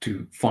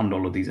to fund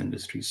all of these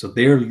industries. So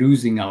they're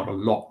losing out a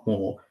lot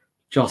more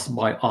just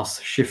by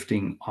us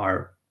shifting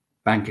our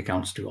bank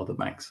accounts to other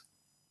banks.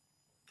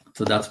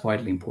 So that's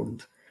vitally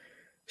important.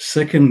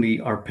 Secondly,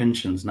 our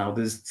pensions. Now,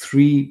 there's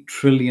 £3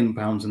 trillion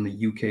in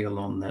the UK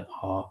alone that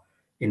are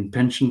in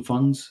pension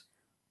funds.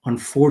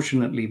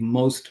 Unfortunately,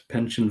 most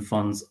pension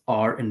funds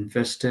are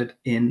invested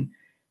in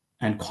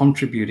and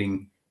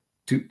contributing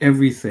to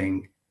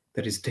everything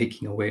that is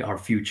taking away our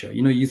future.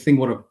 You think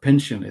what a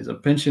pension is. A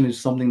pension is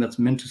something that's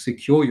meant to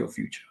secure your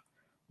future.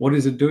 What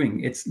is it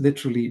doing? It's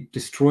literally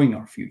destroying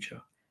our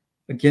future.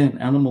 Again,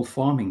 animal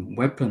farming,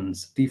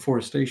 weapons,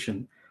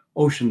 deforestation,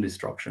 ocean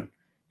destruction.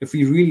 If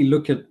we really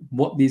look at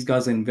what these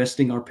guys are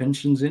investing our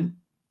pensions in,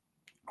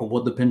 or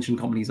what the pension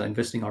companies are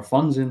investing our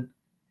funds in,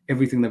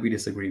 everything that we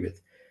disagree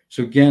with.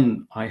 So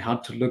again, I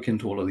had to look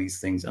into all of these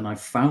things, and I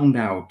found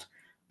out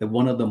that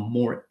one of the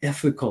more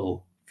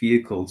ethical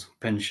vehicles for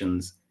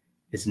pensions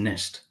is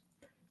Nest.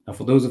 Now,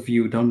 for those of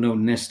you who don't know,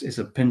 Nest is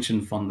a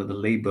pension fund that the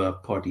Labour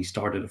Party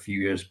started a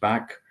few years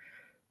back.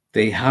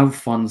 They have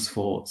funds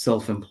for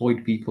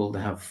self-employed people.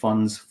 They have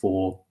funds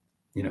for,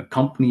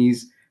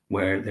 companies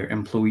where their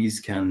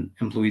employees'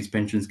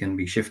 pensions can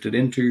be shifted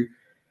into.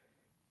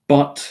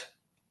 But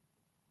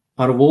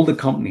out of all the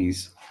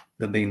companies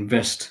that they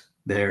invest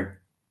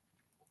their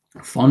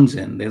funds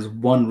in, there's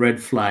one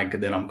red flag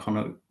that I'm kind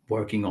of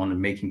working on and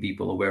making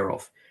people aware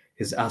of,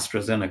 is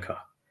AstraZeneca.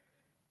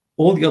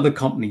 All the other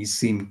companies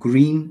seem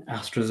green.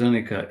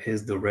 AstraZeneca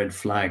is the red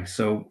flag.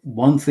 So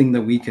one thing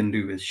that we can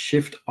do is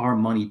shift our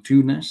money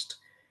to Nest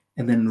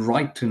and then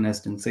write to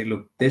Nest and say,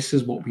 look, this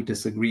is what we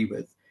disagree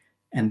with.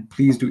 And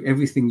please do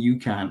everything you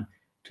can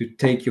to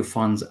take your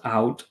funds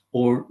out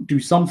or do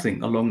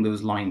something along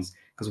those lines,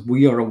 because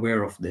we are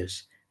aware of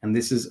this. And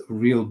this is a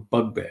real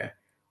bugbear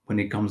when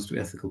it comes to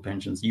ethical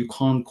pensions. You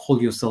can't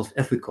call yourself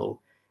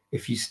ethical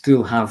if you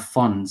still have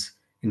funds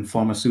in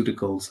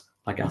pharmaceuticals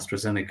like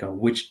AstraZeneca,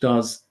 which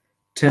does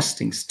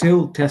testing,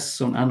 still tests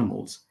on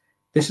animals.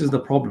 This is the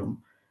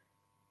problem.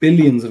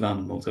 Billions of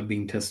animals are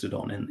being tested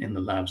on in the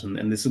labs.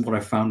 And this is what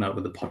I found out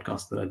with the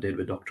podcast that I did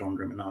with Dr.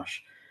 Andre Minash.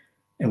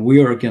 And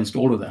we are against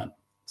all of that.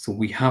 So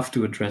we have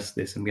to address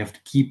this, and we have to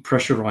keep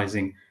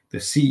pressurizing the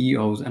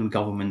CEOs and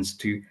governments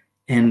to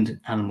end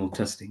animal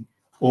testing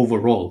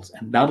overall.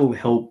 And that'll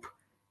help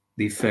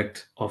the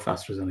effect of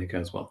AstraZeneca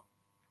as well.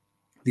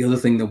 The other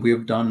thing that we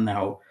have done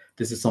now,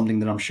 this is something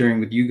that I'm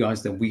sharing with you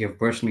guys that we have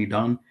personally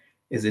done,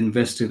 is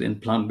invested in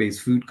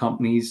plant-based food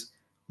companies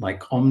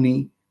like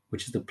Omni,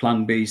 which is the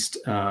plant-based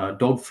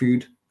dog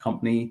food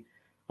company,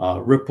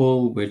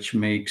 Ripple, which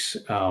makes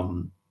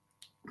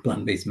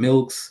plant-based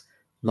milks,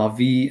 La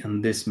Vie,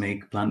 and this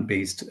make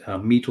plant-based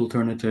meat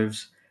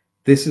alternatives.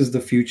 This is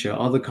the future.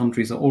 Other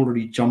countries are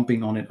already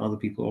jumping on it. Other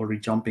people are already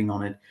jumping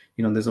on it.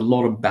 There's a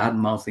lot of bad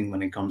mouthing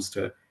when it comes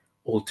to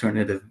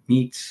alternative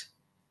meats,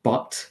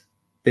 but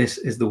this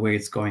is the way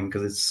it's going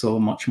because it's so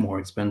much more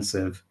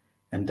expensive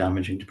and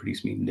damaging to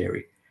produce meat and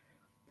dairy.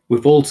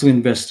 We've also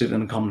invested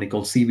in a company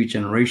called Seaweed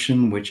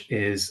Generation, which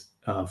is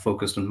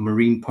focused on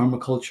marine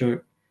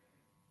permaculture.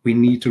 We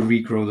need to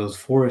regrow those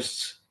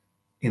forests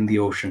in the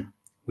ocean,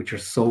 which are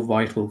so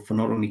vital for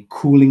not only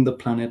cooling the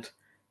planet,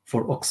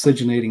 for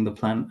oxygenating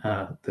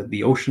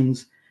the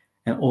oceans,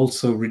 and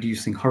also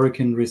reducing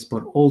hurricane risk,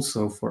 but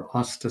also for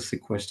us to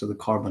sequester the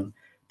carbon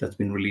that's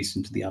been released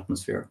into the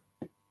atmosphere.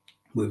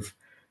 We've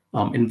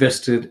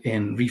invested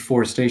in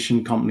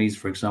reforestation companies,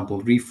 for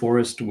example,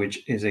 Reforest,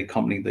 which is a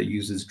company that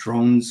uses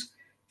drones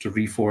to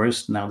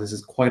reforest. Now, this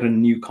is quite a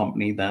new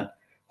company that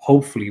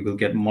hopefully will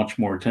get much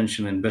more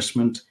attention and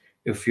investment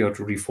if you are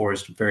to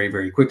reforest very,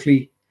 very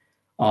quickly.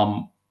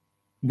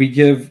 We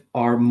give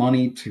our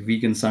money to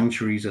vegan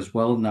sanctuaries as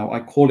well. Now, I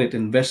call it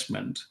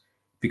investment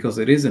because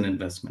it is an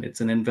investment.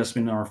 It's an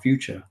investment in our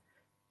future.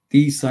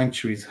 These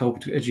sanctuaries help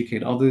to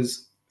educate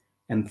others,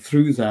 and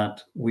through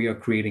that, we are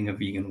creating a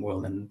vegan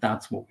world, and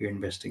that's what we're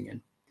investing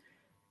in.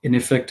 In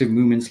effective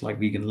movements like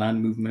Vegan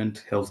Land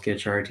Movement, healthcare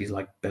charities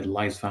like Better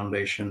Lives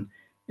Foundation,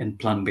 and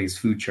plant-based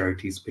food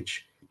charities,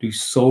 which do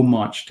so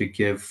much to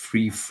give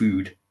free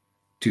food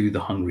to the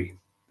hungry.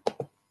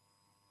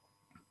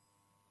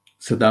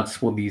 So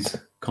that's what these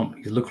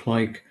companies look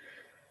like.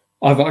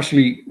 I've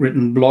actually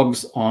written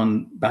blogs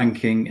on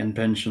banking and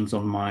pensions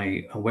on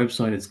my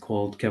website. It's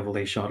called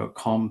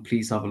kevalshah.com.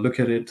 Please have a look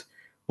at it.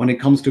 When it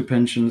comes to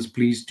pensions,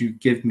 please do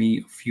give me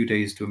a few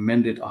days to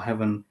amend it. I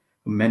haven't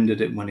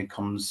amended it when it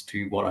comes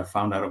to what I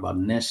found out about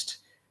Nest.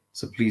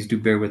 So please do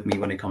bear with me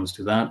when it comes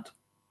to that.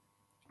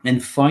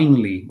 And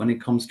finally, when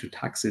it comes to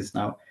taxes,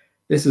 now,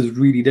 this is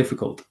really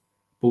difficult,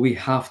 but we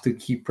have to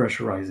keep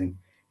pressurizing,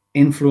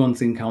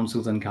 influencing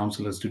councils and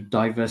councillors to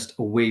divest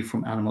away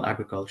from animal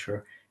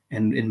agriculture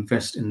and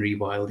invest in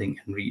rewilding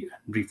and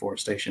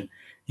reforestation.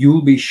 You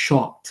will be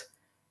shocked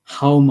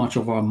how much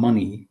of our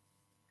money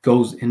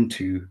goes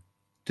into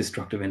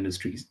destructive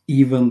industries,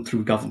 even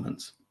through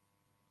governments.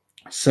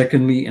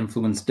 Secondly,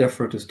 influence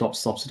DEFRA to stop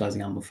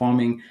subsidizing animal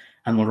farming.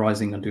 Animal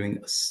Rising are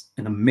doing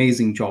an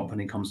amazing job when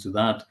it comes to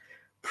that,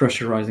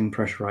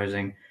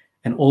 pressurizing,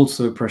 and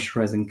also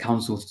pressurizing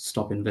councils to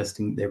stop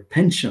investing their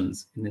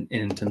pensions in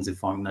intensive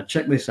farming. Now,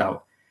 check this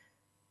out.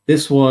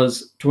 This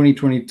was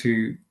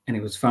 2022, and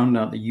it was found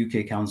out that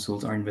UK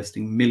councils are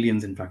investing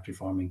millions in factory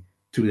farming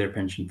through their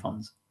pension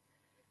funds.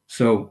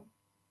 So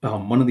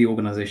one of the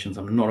organizations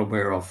I'm not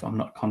aware of,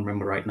 can't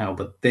remember right now,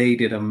 but they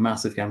did a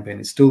massive campaign.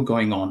 It's still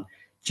going on,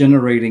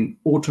 generating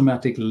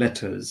automatic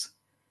letters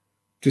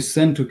to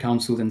send to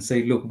councils and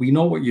say, look, we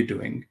know what you're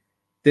doing.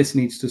 This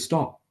needs to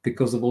stop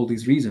because of all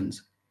these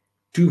reasons.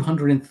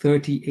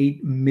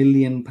 238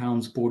 million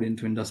pounds poured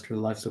into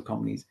industrial livestock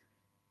companies.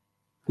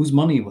 Whose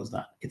money was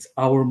that? It's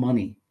our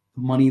money,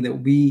 money that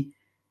we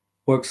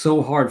work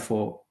so hard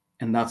for,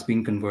 and that's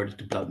being converted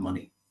to blood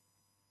money.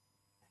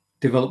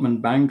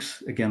 Development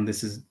banks, again,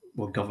 this is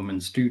what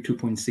governments do.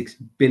 2.6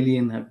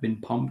 billion have been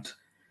pumped.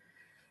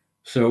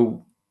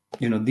 So,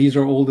 these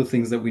are all the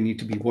things that we need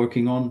to be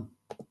working on.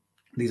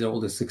 These are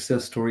all the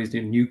success stories.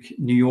 New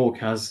York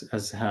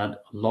has had a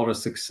lot of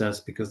success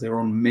because their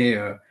own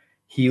mayor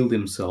healed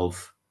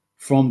himself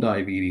from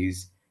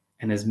diabetes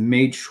and has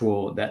made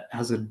sure that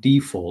as a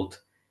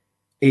default,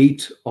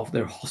 8 of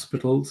their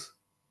hospitals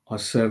are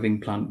serving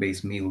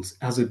plant-based meals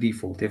as a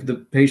default. If the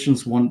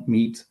patients want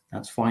meat,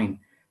 that's fine,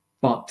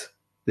 but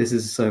this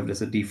is served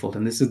as a default,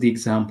 and this is the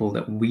example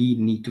that we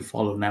need to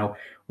follow. Now,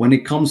 when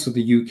it comes to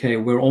the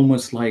UK, we're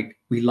almost like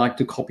we like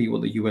to copy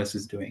what the US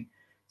is doing.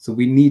 So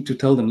we need to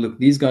tell them, look,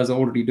 these guys are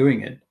already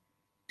doing it.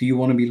 Do you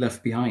want to be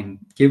left behind?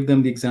 Give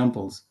them the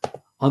examples.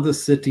 Other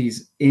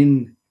cities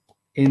in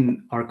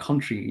our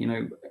country, you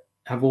know,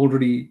 are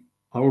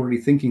already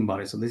thinking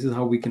about it. So this is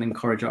how we can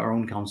encourage our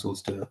own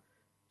councils to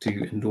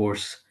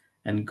endorse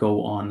and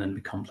go on and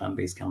become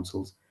plant-based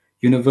councils.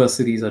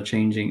 Universities are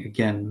changing,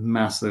 again,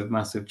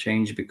 massive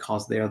change,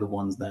 because they are the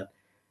ones that,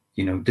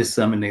 you know,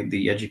 disseminate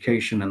the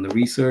education and the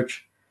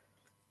research.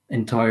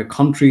 Entire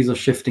countries are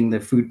shifting their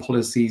food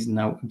policies.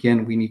 Now,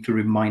 again, we need to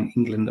remind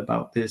England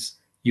about this,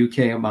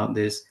 UK about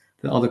this.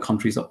 The other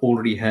countries are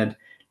already ahead,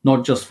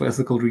 not just for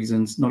ethical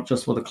reasons, not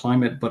just for the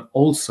climate, but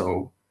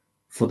also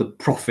for the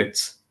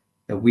profits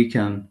that we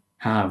can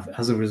have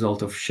as a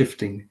result of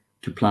shifting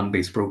to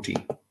plant-based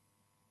protein.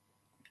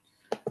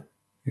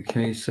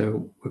 Okay,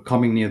 so we're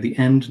coming near the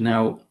end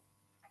now.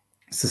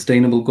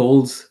 Sustainable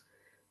goals.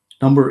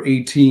 Number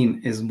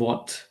 18 is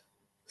what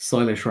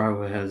Silas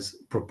Rauer has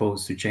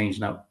proposed to change.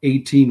 Now,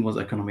 18 was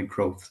economic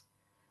growth.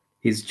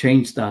 He's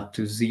changed that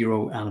to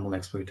zero animal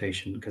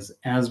exploitation, because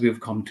as we've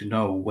come to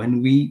know,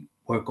 when we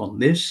work on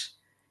this,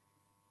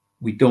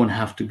 we don't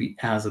have to be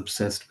as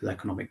obsessed with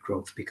economic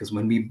growth, because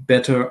when we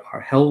better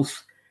our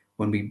health,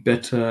 when we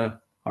better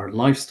our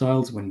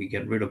lifestyles, when we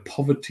get rid of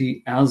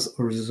poverty as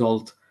a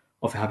result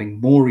of having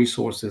more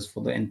resources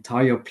for the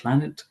entire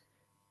planet,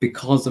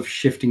 because of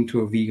shifting to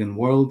a vegan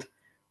world,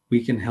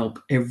 we can help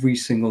every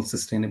single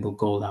sustainable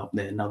goal out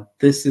there. Now,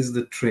 this is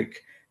the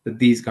trick that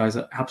these guys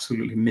are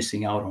absolutely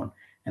missing out on.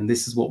 And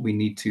this is what we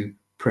need to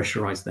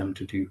pressurize them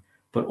to do,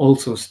 but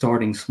also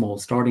starting small,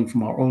 starting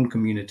from our own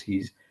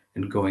communities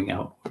and going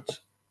outwards.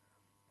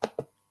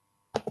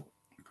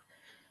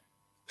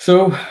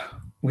 So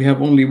we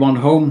have only one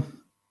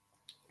home.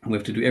 We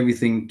have to do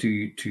everything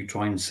to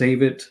try and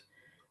save it.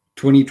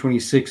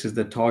 2026 is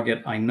the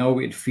target. I know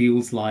it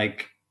feels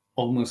like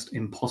almost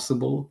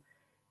impossible,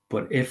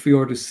 but if we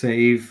are to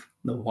save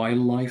the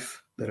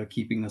wildlife that are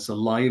keeping us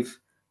alive,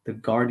 the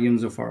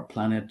guardians of our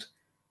planet,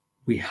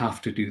 we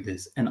have to do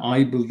this. And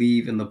I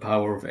believe in the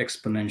power of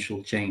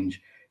exponential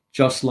change.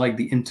 Just like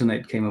the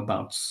internet came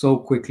about so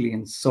quickly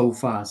and so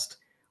fast,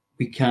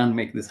 we can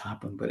make this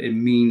happen. But it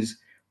means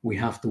we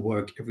have to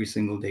work every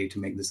single day to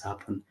make this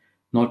happen,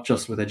 not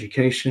just with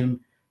education,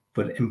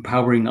 but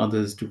empowering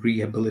others to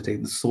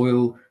rehabilitate the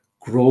soil,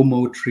 grow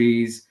more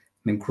trees,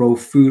 and grow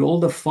food, all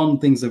the fun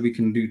things that we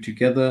can do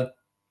together.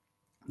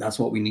 That's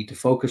what we need to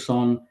focus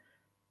on.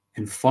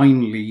 And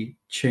finally,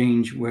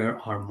 change where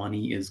our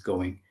money is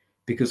going,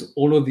 because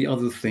all of the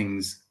other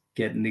things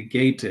get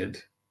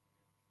negated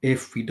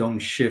if we don't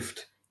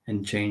shift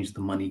and change the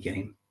money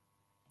game.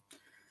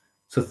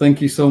 So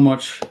thank you so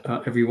much,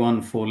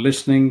 everyone, for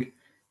listening.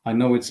 I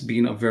know it's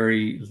been a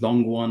very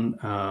long one,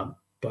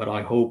 but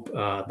I hope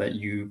that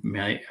you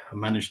may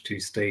manage to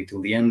stay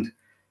till the end.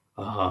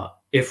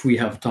 If we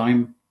have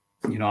time,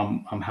 you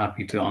know, I'm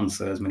happy to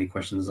answer as many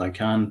questions as I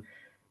can.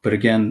 But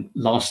again,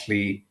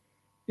 lastly,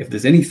 if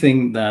there's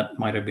anything that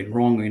might have been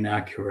wrong or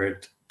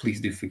inaccurate,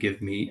 please do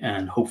forgive me,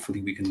 and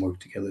hopefully we can work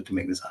together to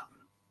make this happen.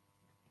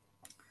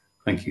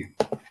 Thank you.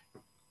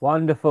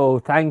 Wonderful.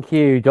 Thank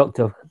you,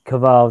 Dr.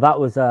 Keval. That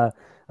was a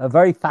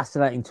very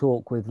fascinating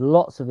talk with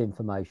lots of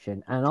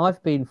information. And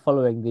I've been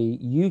following the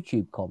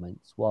YouTube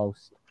comments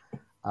whilst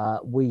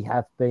we've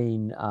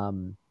been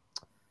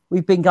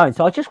going.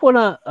 So I just want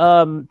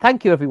to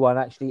thank you, everyone,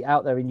 actually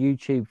out there in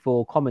YouTube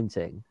for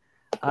commenting.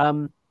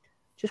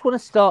 Just want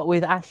to start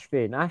with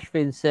Ashvin.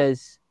 Ashvin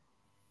says,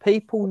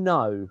 people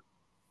know,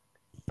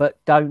 but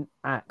don't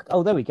act.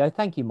 Oh, there we go.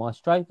 Thank you,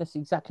 Maestro. That's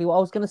exactly what I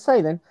was going to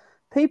say then.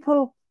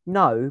 People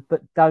know,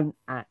 but don't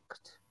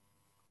act.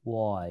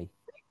 Why?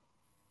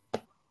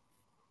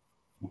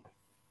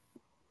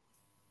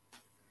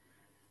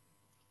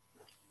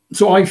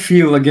 So I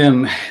feel,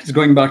 again, it's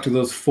going back to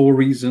those 4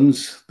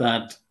 reasons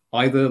that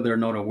either they're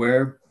not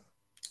aware.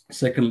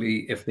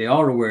 Secondly, if they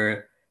are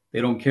aware, they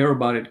don't care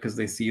about it because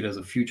they see it as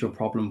a future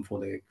problem for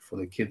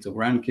the kids or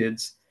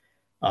grandkids.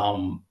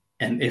 And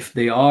if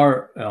they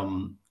are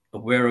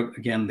aware,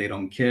 again, they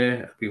don't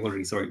care. We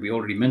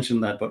already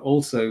mentioned that, but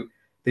also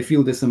they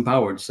feel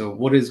disempowered. So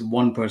what is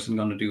one person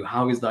going to do?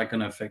 How is that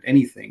going to affect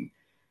anything?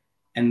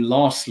 And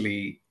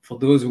lastly, for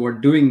those who are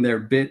doing their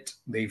bit,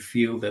 they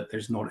feel that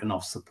there's not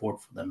enough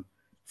support for them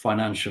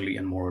financially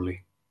and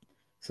morally.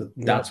 So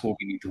that's what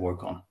we need to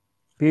work on.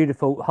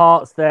 Beautiful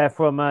hearts there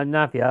from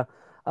Navia.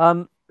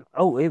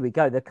 Oh, here we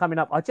go. They're coming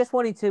up. I just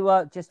wanted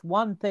to, just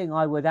one thing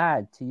I would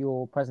add to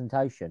your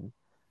presentation,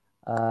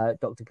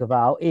 Dr.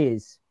 Keval,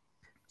 is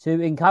to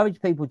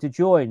encourage people to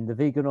join the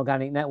Vegan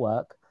Organic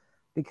Network.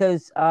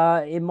 because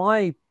in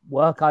my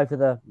work over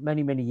the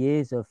many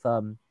years of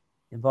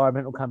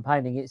environmental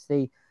campaigning, it's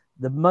the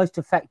most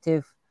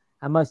effective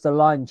and most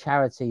aligned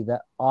charity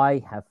that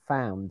I have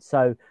found.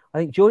 So I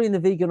think joining the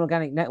Vegan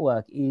Organic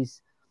Network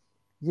is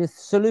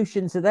just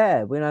solutions are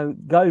there. You know,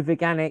 go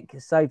veganic,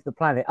 save the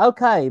planet.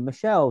 Okay,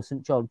 Michelle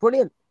St. John,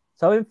 brilliant,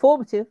 so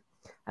informative,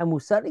 and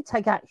we'll certainly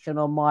take action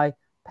on my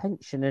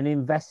pension and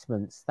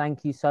investments.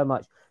 Thank you so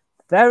much.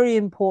 Very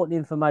important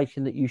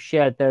information that you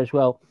shared there as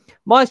well.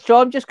 Maestro,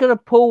 I'm just going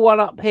to pull one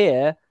up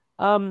here.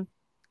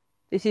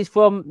 This is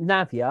from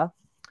Navia.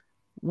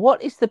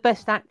 What is the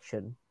best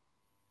action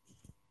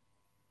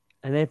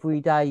an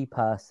everyday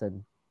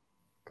person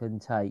can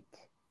take?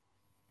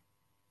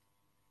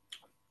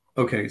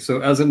 Okay,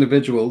 so as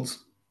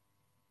individuals,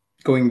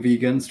 going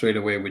vegan straight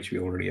away, which we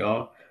already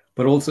are,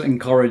 but also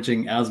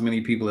encouraging as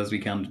many people as we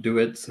can to do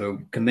it. So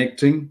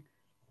connecting,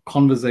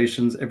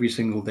 conversations every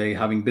single day,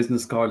 having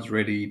business cards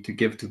ready to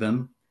give to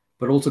them,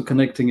 but also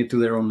connecting it to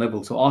their own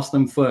level. So ask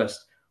them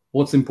first,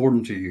 what's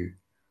important to you?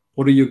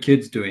 What are your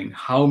kids doing?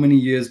 How many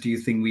years do you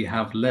think we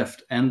have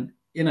left? And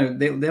you know,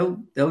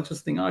 they'll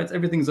just think, oh,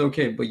 everything's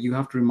okay. But you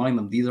have to remind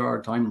them, these are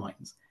our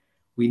timelines.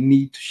 We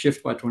need to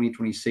shift by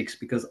 2026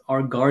 because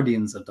our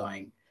guardians are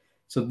dying.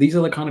 So these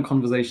are the kind of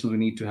conversations we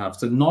need to have.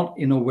 So not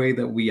in a way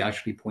that we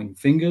actually point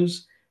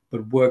fingers,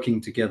 but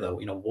working together.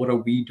 You know, what are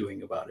we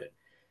doing about it?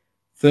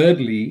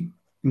 Thirdly,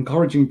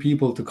 encouraging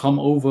people to come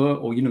over,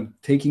 or, you know,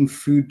 taking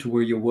food to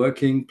where you're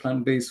working,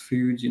 plant-based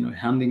foods, you know,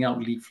 handing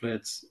out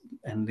leaflets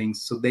and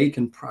things so they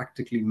can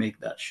practically make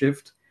that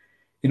shift.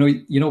 You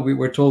know, we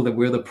were told that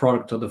we're the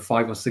product of the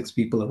 5 or 6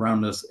 people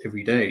around us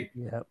every day.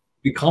 Yeah.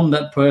 Become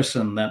that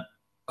person that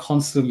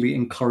constantly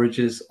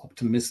encourages,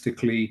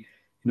 optimistically,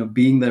 you know,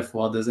 being there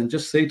for others, and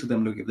just say to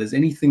them, look, if there's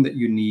anything that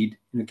you need,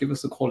 you know, give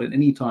us a call at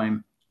any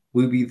time.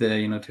 We'll be there,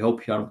 you know, to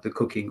help you out with the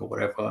cooking or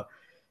whatever.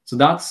 So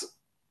that's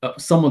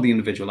some of the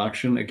individual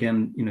action.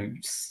 Again, you know,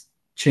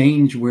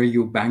 change where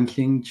you're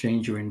banking,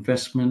 change your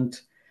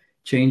investment,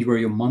 change where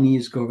your money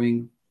is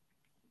going.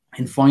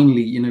 And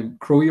finally, you know,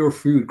 grow your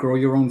food, grow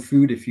your own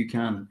food if you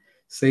can,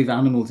 save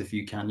animals if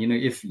you can. You know,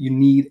 if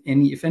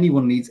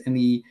anyone needs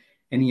any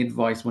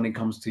advice when it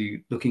comes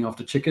to looking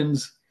after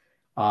chickens,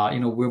 you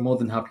know, we're more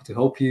than happy to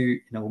help you,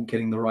 you know,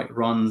 getting the right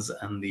runs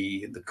and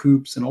the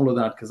coops and all of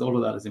that, because all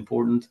of that is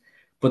important.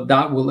 But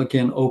that will,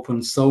 again,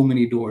 open so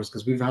many doors,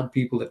 because we've had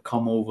people that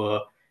come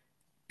over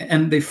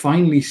and they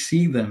finally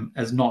see them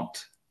as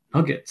not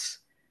nuggets.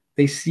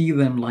 They see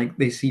them like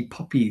they see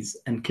puppies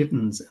and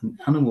kittens and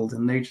animals,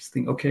 and they just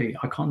think, okay,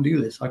 I can't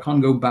do this. I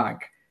can't go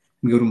back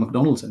and go to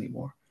McDonald's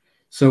anymore.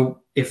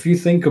 So if you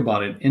think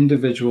about it,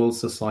 individual,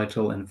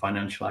 societal, and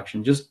financial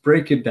action, just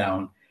break it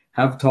down.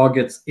 Have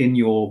targets in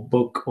your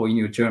book or in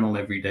your journal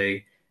every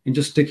day, and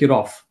just tick it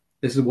off.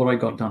 This is what I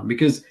got done.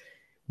 Because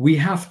we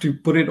have to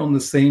put it on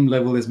the same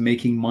level as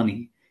making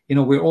money. You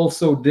know, we're all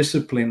so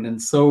disciplined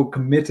and so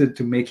committed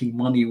to making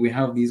money. We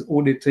have these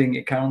auditing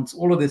accounts,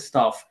 all of this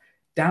stuff,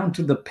 down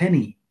to the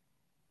penny.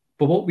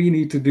 But what we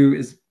need to do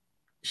is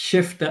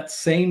shift that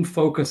same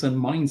focus and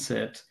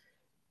mindset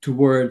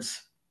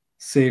towards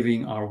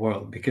saving our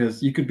world.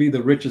 Because you could be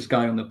the richest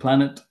guy on the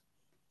planet,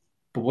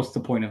 but what's the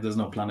point if there's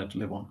no planet to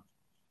live on?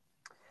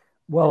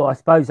 Well, I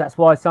suppose that's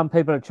why some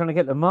people are trying to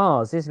get to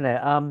Mars, isn't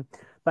it?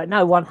 But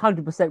no,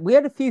 100%. We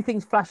had a few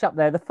things flash up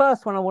there. The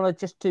first one I want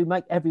to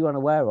make everyone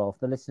aware of,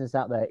 the listeners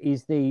out there,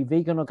 is the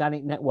Vegan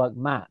Organic Network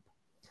map.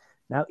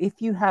 Now,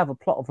 if you have a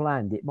plot of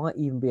land, it might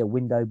even be a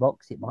window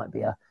box, it might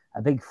be a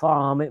big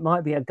farm, it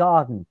might be a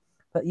garden,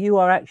 but you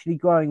are actually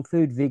growing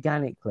food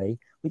veganically,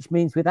 which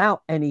means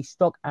without any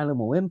stock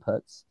animal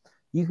inputs,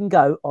 you can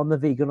go on the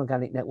Vegan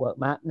Organic Network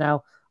map.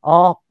 Now,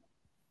 our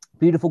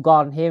beautiful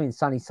garden here in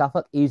sunny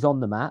Suffolk is on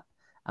the map,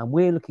 and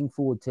we're looking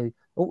forward to,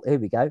 oh, here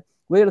we go.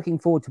 We're looking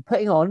forward to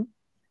putting on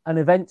an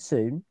event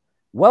soon,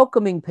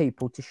 welcoming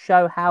people to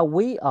show how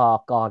we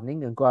are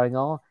gardening and growing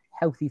our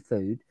healthy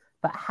food,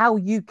 but how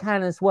you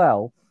can as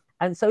well.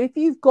 And so if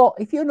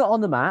you're not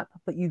on the map,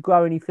 but you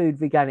grow any food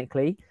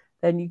veganically,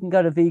 then you can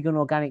go to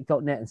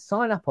veganorganic.net and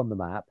sign up on the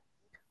map.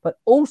 But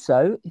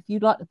also, if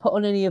you'd like to put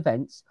on any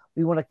events,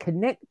 we want to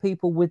connect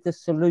people with the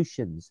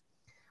solutions.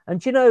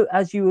 And, you know,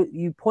 as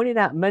you pointed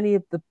out many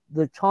of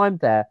the time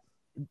there,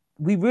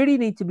 we really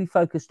need to be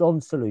focused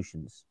on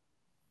solutions.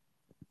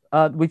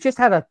 We just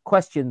had a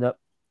question that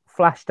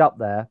flashed up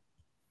there,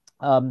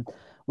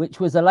 which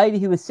was a lady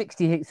who was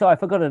 60. Sorry, I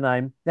forgot her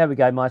name. There we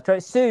go, Maestro.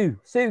 It's Sue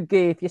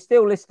Gee. If you're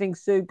still listening,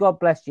 Sue, God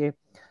bless you.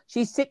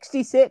 She's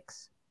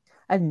 66,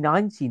 and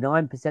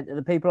 99% of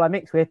the people I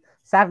mix with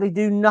sadly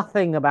do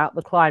nothing about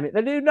the climate.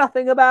 They do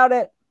nothing about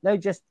it. They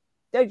just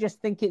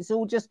think it's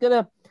all just going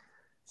to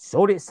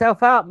sort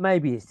itself out.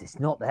 Maybe it's just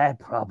not their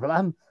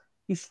problem.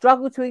 You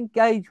struggle to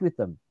engage with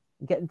them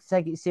and get them to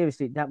take it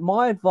seriously. Now,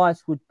 my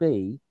advice would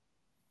be,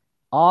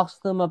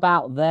 ask them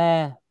about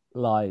their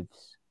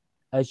lives.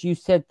 As you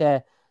said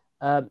there,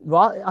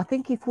 right? I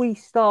think if we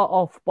start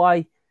off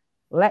by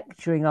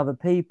lecturing other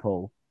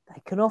people,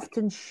 they can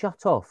often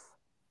shut off.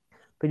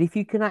 But if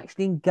you can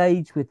actually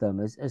engage with them,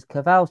 as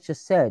Keval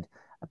just said,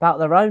 about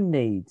their own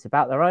needs,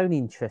 about their own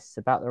interests,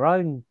 about their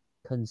own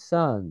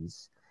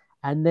concerns,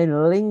 and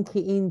then link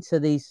it into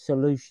these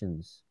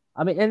solutions.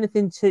 I mean,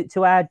 anything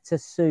to add to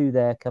Sue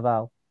there,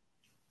 Keval?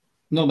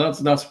 No,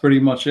 that's pretty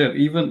much it.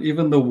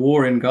 Even the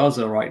war in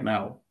Gaza right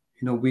now,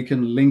 we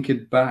can link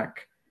it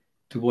back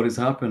to what is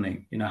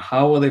happening.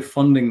 How are they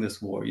funding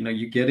this war?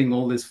 You're getting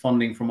all this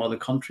funding from other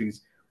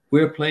countries.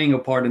 We're playing a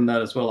part in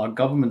that as well. Our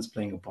government's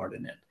playing a part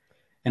in it.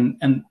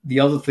 And the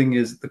other thing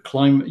is the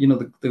climate,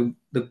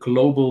 the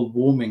global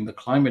warming, the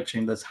climate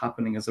change that's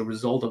happening as a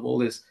result of all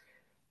this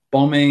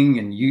bombing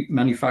and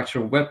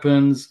manufacture of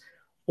weapons.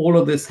 All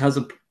of this has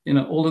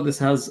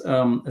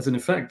as an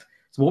effect.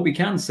 So what we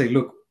can say,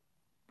 look,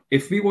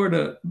 if we were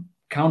to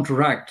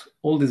counteract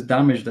all this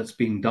damage that's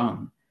being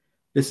done,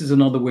 this is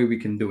another way we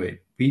can do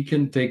it. We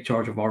can take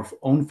charge of our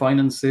own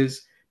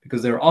finances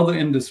because there are other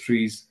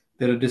industries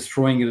that are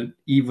destroying it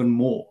even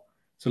more.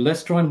 So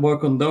let's try and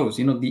work on those.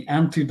 The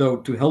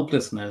antidote to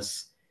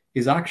helplessness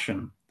is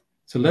action.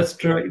 So let's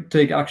try to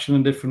take action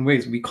in different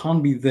ways. We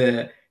can't be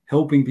there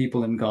helping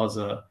people in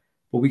Gaza,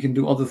 but we can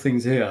do other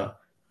things here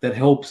that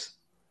helps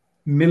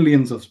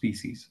millions of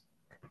species.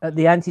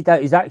 The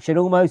antidote is action.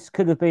 Almost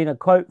could have been a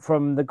quote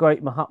from the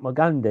great Mahatma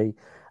Gandhi.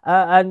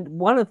 And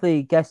one of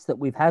the guests that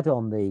we've had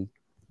on the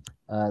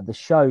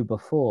show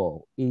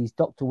before is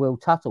Dr. Will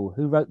Tuttle,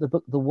 who wrote the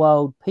book The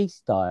World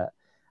Peace Diet.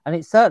 And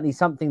it's certainly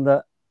something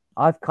that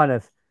I've kind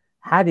of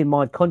had in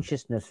my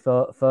consciousness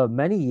for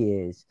many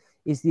years,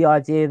 is the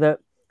idea that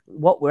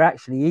what we're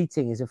actually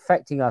eating is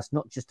affecting us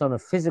not just on a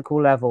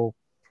physical level,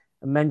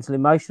 a mental,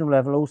 emotional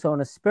level, also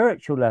on a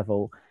spiritual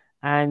level.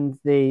 And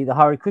the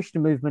Hare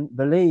Krishna movement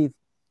believe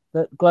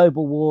that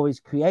global war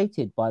is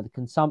created by the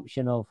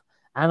consumption of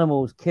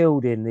animals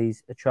killed in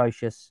these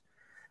atrocious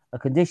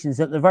conditions,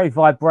 that the very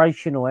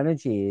vibrational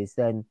energy is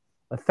then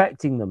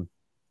affecting them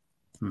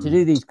to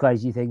do these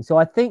crazy things. So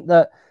I think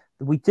that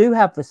we do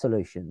have the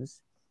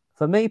solutions.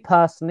 For me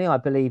personally, I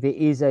believe it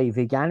is a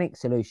veganic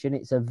solution.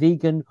 It's a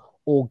vegan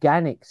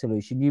organic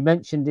solution. You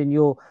mentioned in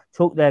your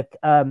talk there,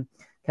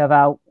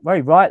 Keval,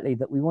 very rightly,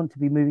 that we want to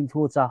be moving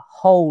towards a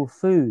whole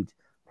food,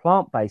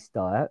 plant-based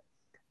diet.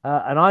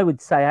 And I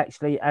would say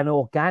actually an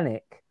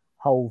organic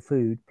whole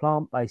food,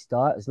 plant-based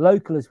diet, as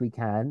local as we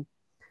can.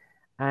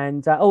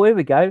 And, here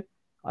we go.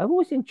 I've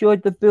always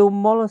enjoyed the Bill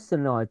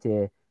Mollison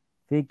idea.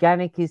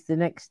 Veganic is the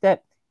next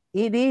step.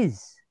 It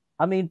is.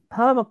 I mean,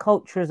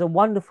 permaculture is a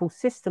wonderful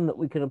system that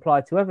we can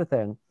apply to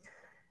everything.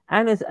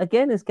 And as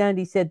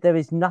Gandhi said, there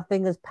is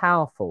nothing as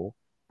powerful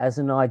as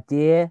an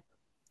idea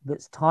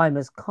that's time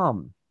has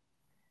come.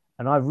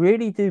 And I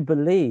really do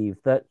believe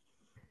that,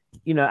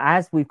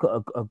 as we've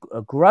got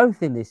a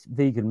growth in this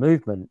vegan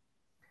movement,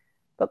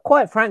 but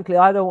quite frankly,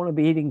 I don't want to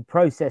be eating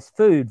processed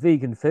food,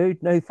 vegan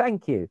food. No,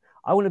 thank you.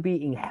 I want to be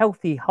eating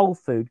healthy, whole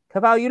food.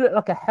 Keval, you look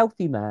like a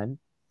healthy man.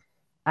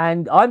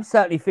 And I'm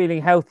certainly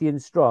feeling healthy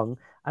and strong.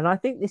 And I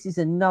think this is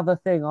another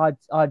thing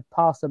I'd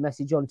pass a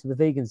message on to the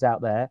vegans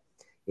out there.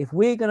 If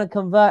we're going to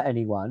convert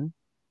anyone,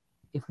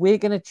 if we're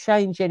going to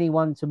change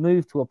anyone to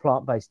move to a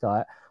plant-based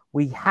diet,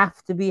 we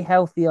have to be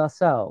healthy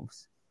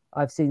ourselves.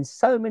 I've seen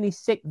so many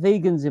sick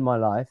vegans in my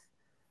life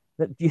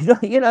that,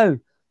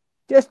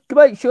 just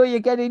make sure you're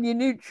getting your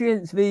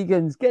nutrients,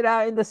 vegans. Get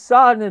out in the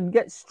sun and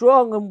get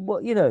strong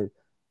and,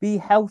 be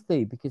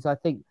healthy, because I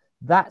think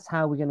that's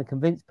how we're going to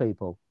convince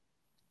people.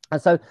 And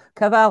so,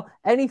 Keval,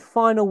 any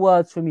final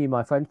words from you,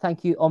 my friend?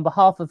 Thank you. On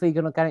behalf of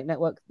Vegan Organic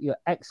Network, your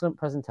excellent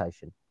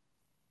presentation.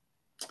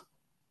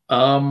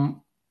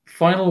 Final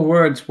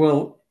words.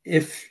 Well,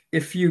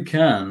 if you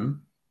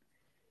can,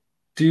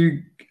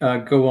 do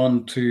go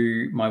on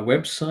to my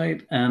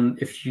website. And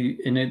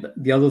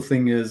the other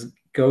thing is,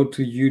 go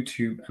to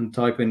YouTube and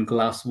type in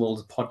Glass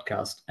Walls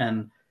Podcast.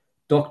 And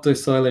Dr.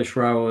 Sailesh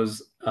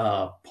Rao's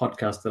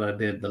podcast that I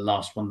did, the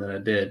last one that I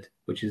did,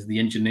 which is the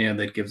engineer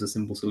that gives a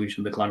simple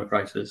solution to the climate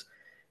crisis.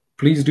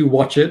 Please do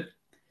watch it,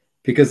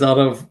 because out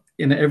of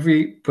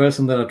every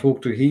person that I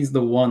talk to, he's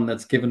the one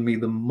that's given me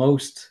the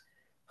most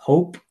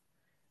hope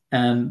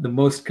and the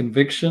most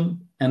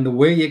conviction. And the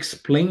way he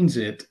explains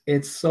it,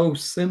 it's so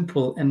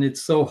simple and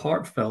it's so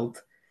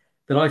heartfelt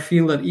that I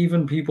feel that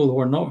even people who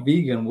are not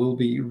vegan will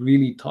be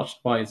really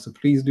touched by it. So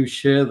please do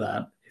share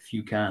that if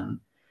you can.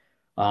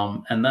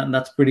 And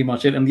that's pretty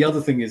much it. And the other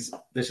thing is,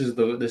 this is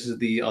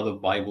the other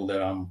Bible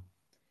that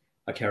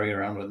I carry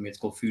around with me. It's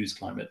called Food is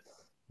Climate.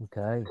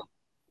 Okay.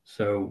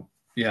 So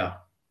yeah,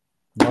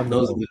 Wonderful.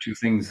 Those are the two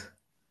things.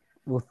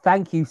 Well,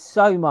 thank you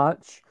so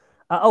much.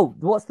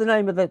 What's the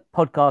name of the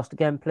podcast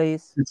again,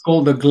 please? It's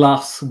called the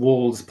Glass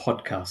Walls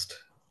Podcast.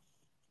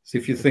 So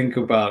if you think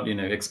about,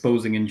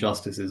 exposing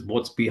injustices,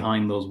 what's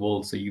behind those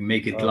walls? So you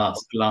make it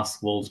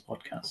Glass Walls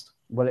Podcast.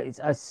 Well, it's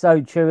so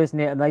true, isn't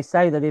it? And they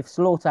say that if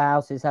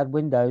slaughterhouses had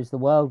windows, the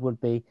world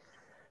would be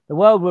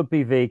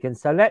vegan.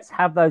 So let's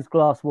have those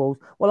glass walls.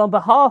 Well, on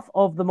behalf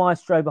of the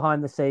maestro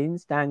behind the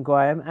scenes, Dan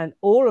Graham, and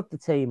all of the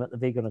team at the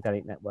Vegan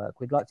Organic Network,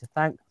 we'd like to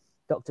thank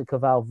Dr.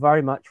 Keval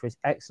very much for his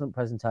excellent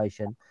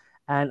presentation.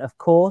 And of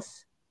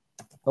course,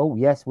 Oh,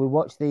 yes, we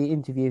watched the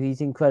interview.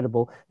 He's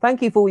incredible.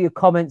 Thank you for all your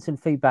comments and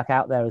feedback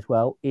out there as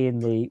well in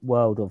the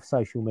world of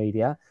social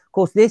media. Of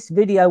course, this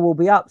video will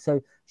be up,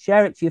 so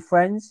share it to your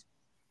friends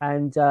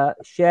and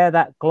share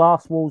that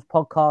Glass Walls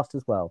podcast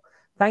as well.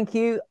 Thank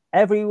you,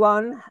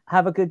 everyone.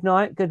 Have a good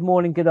night, good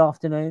morning, good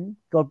afternoon.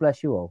 God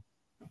bless you all.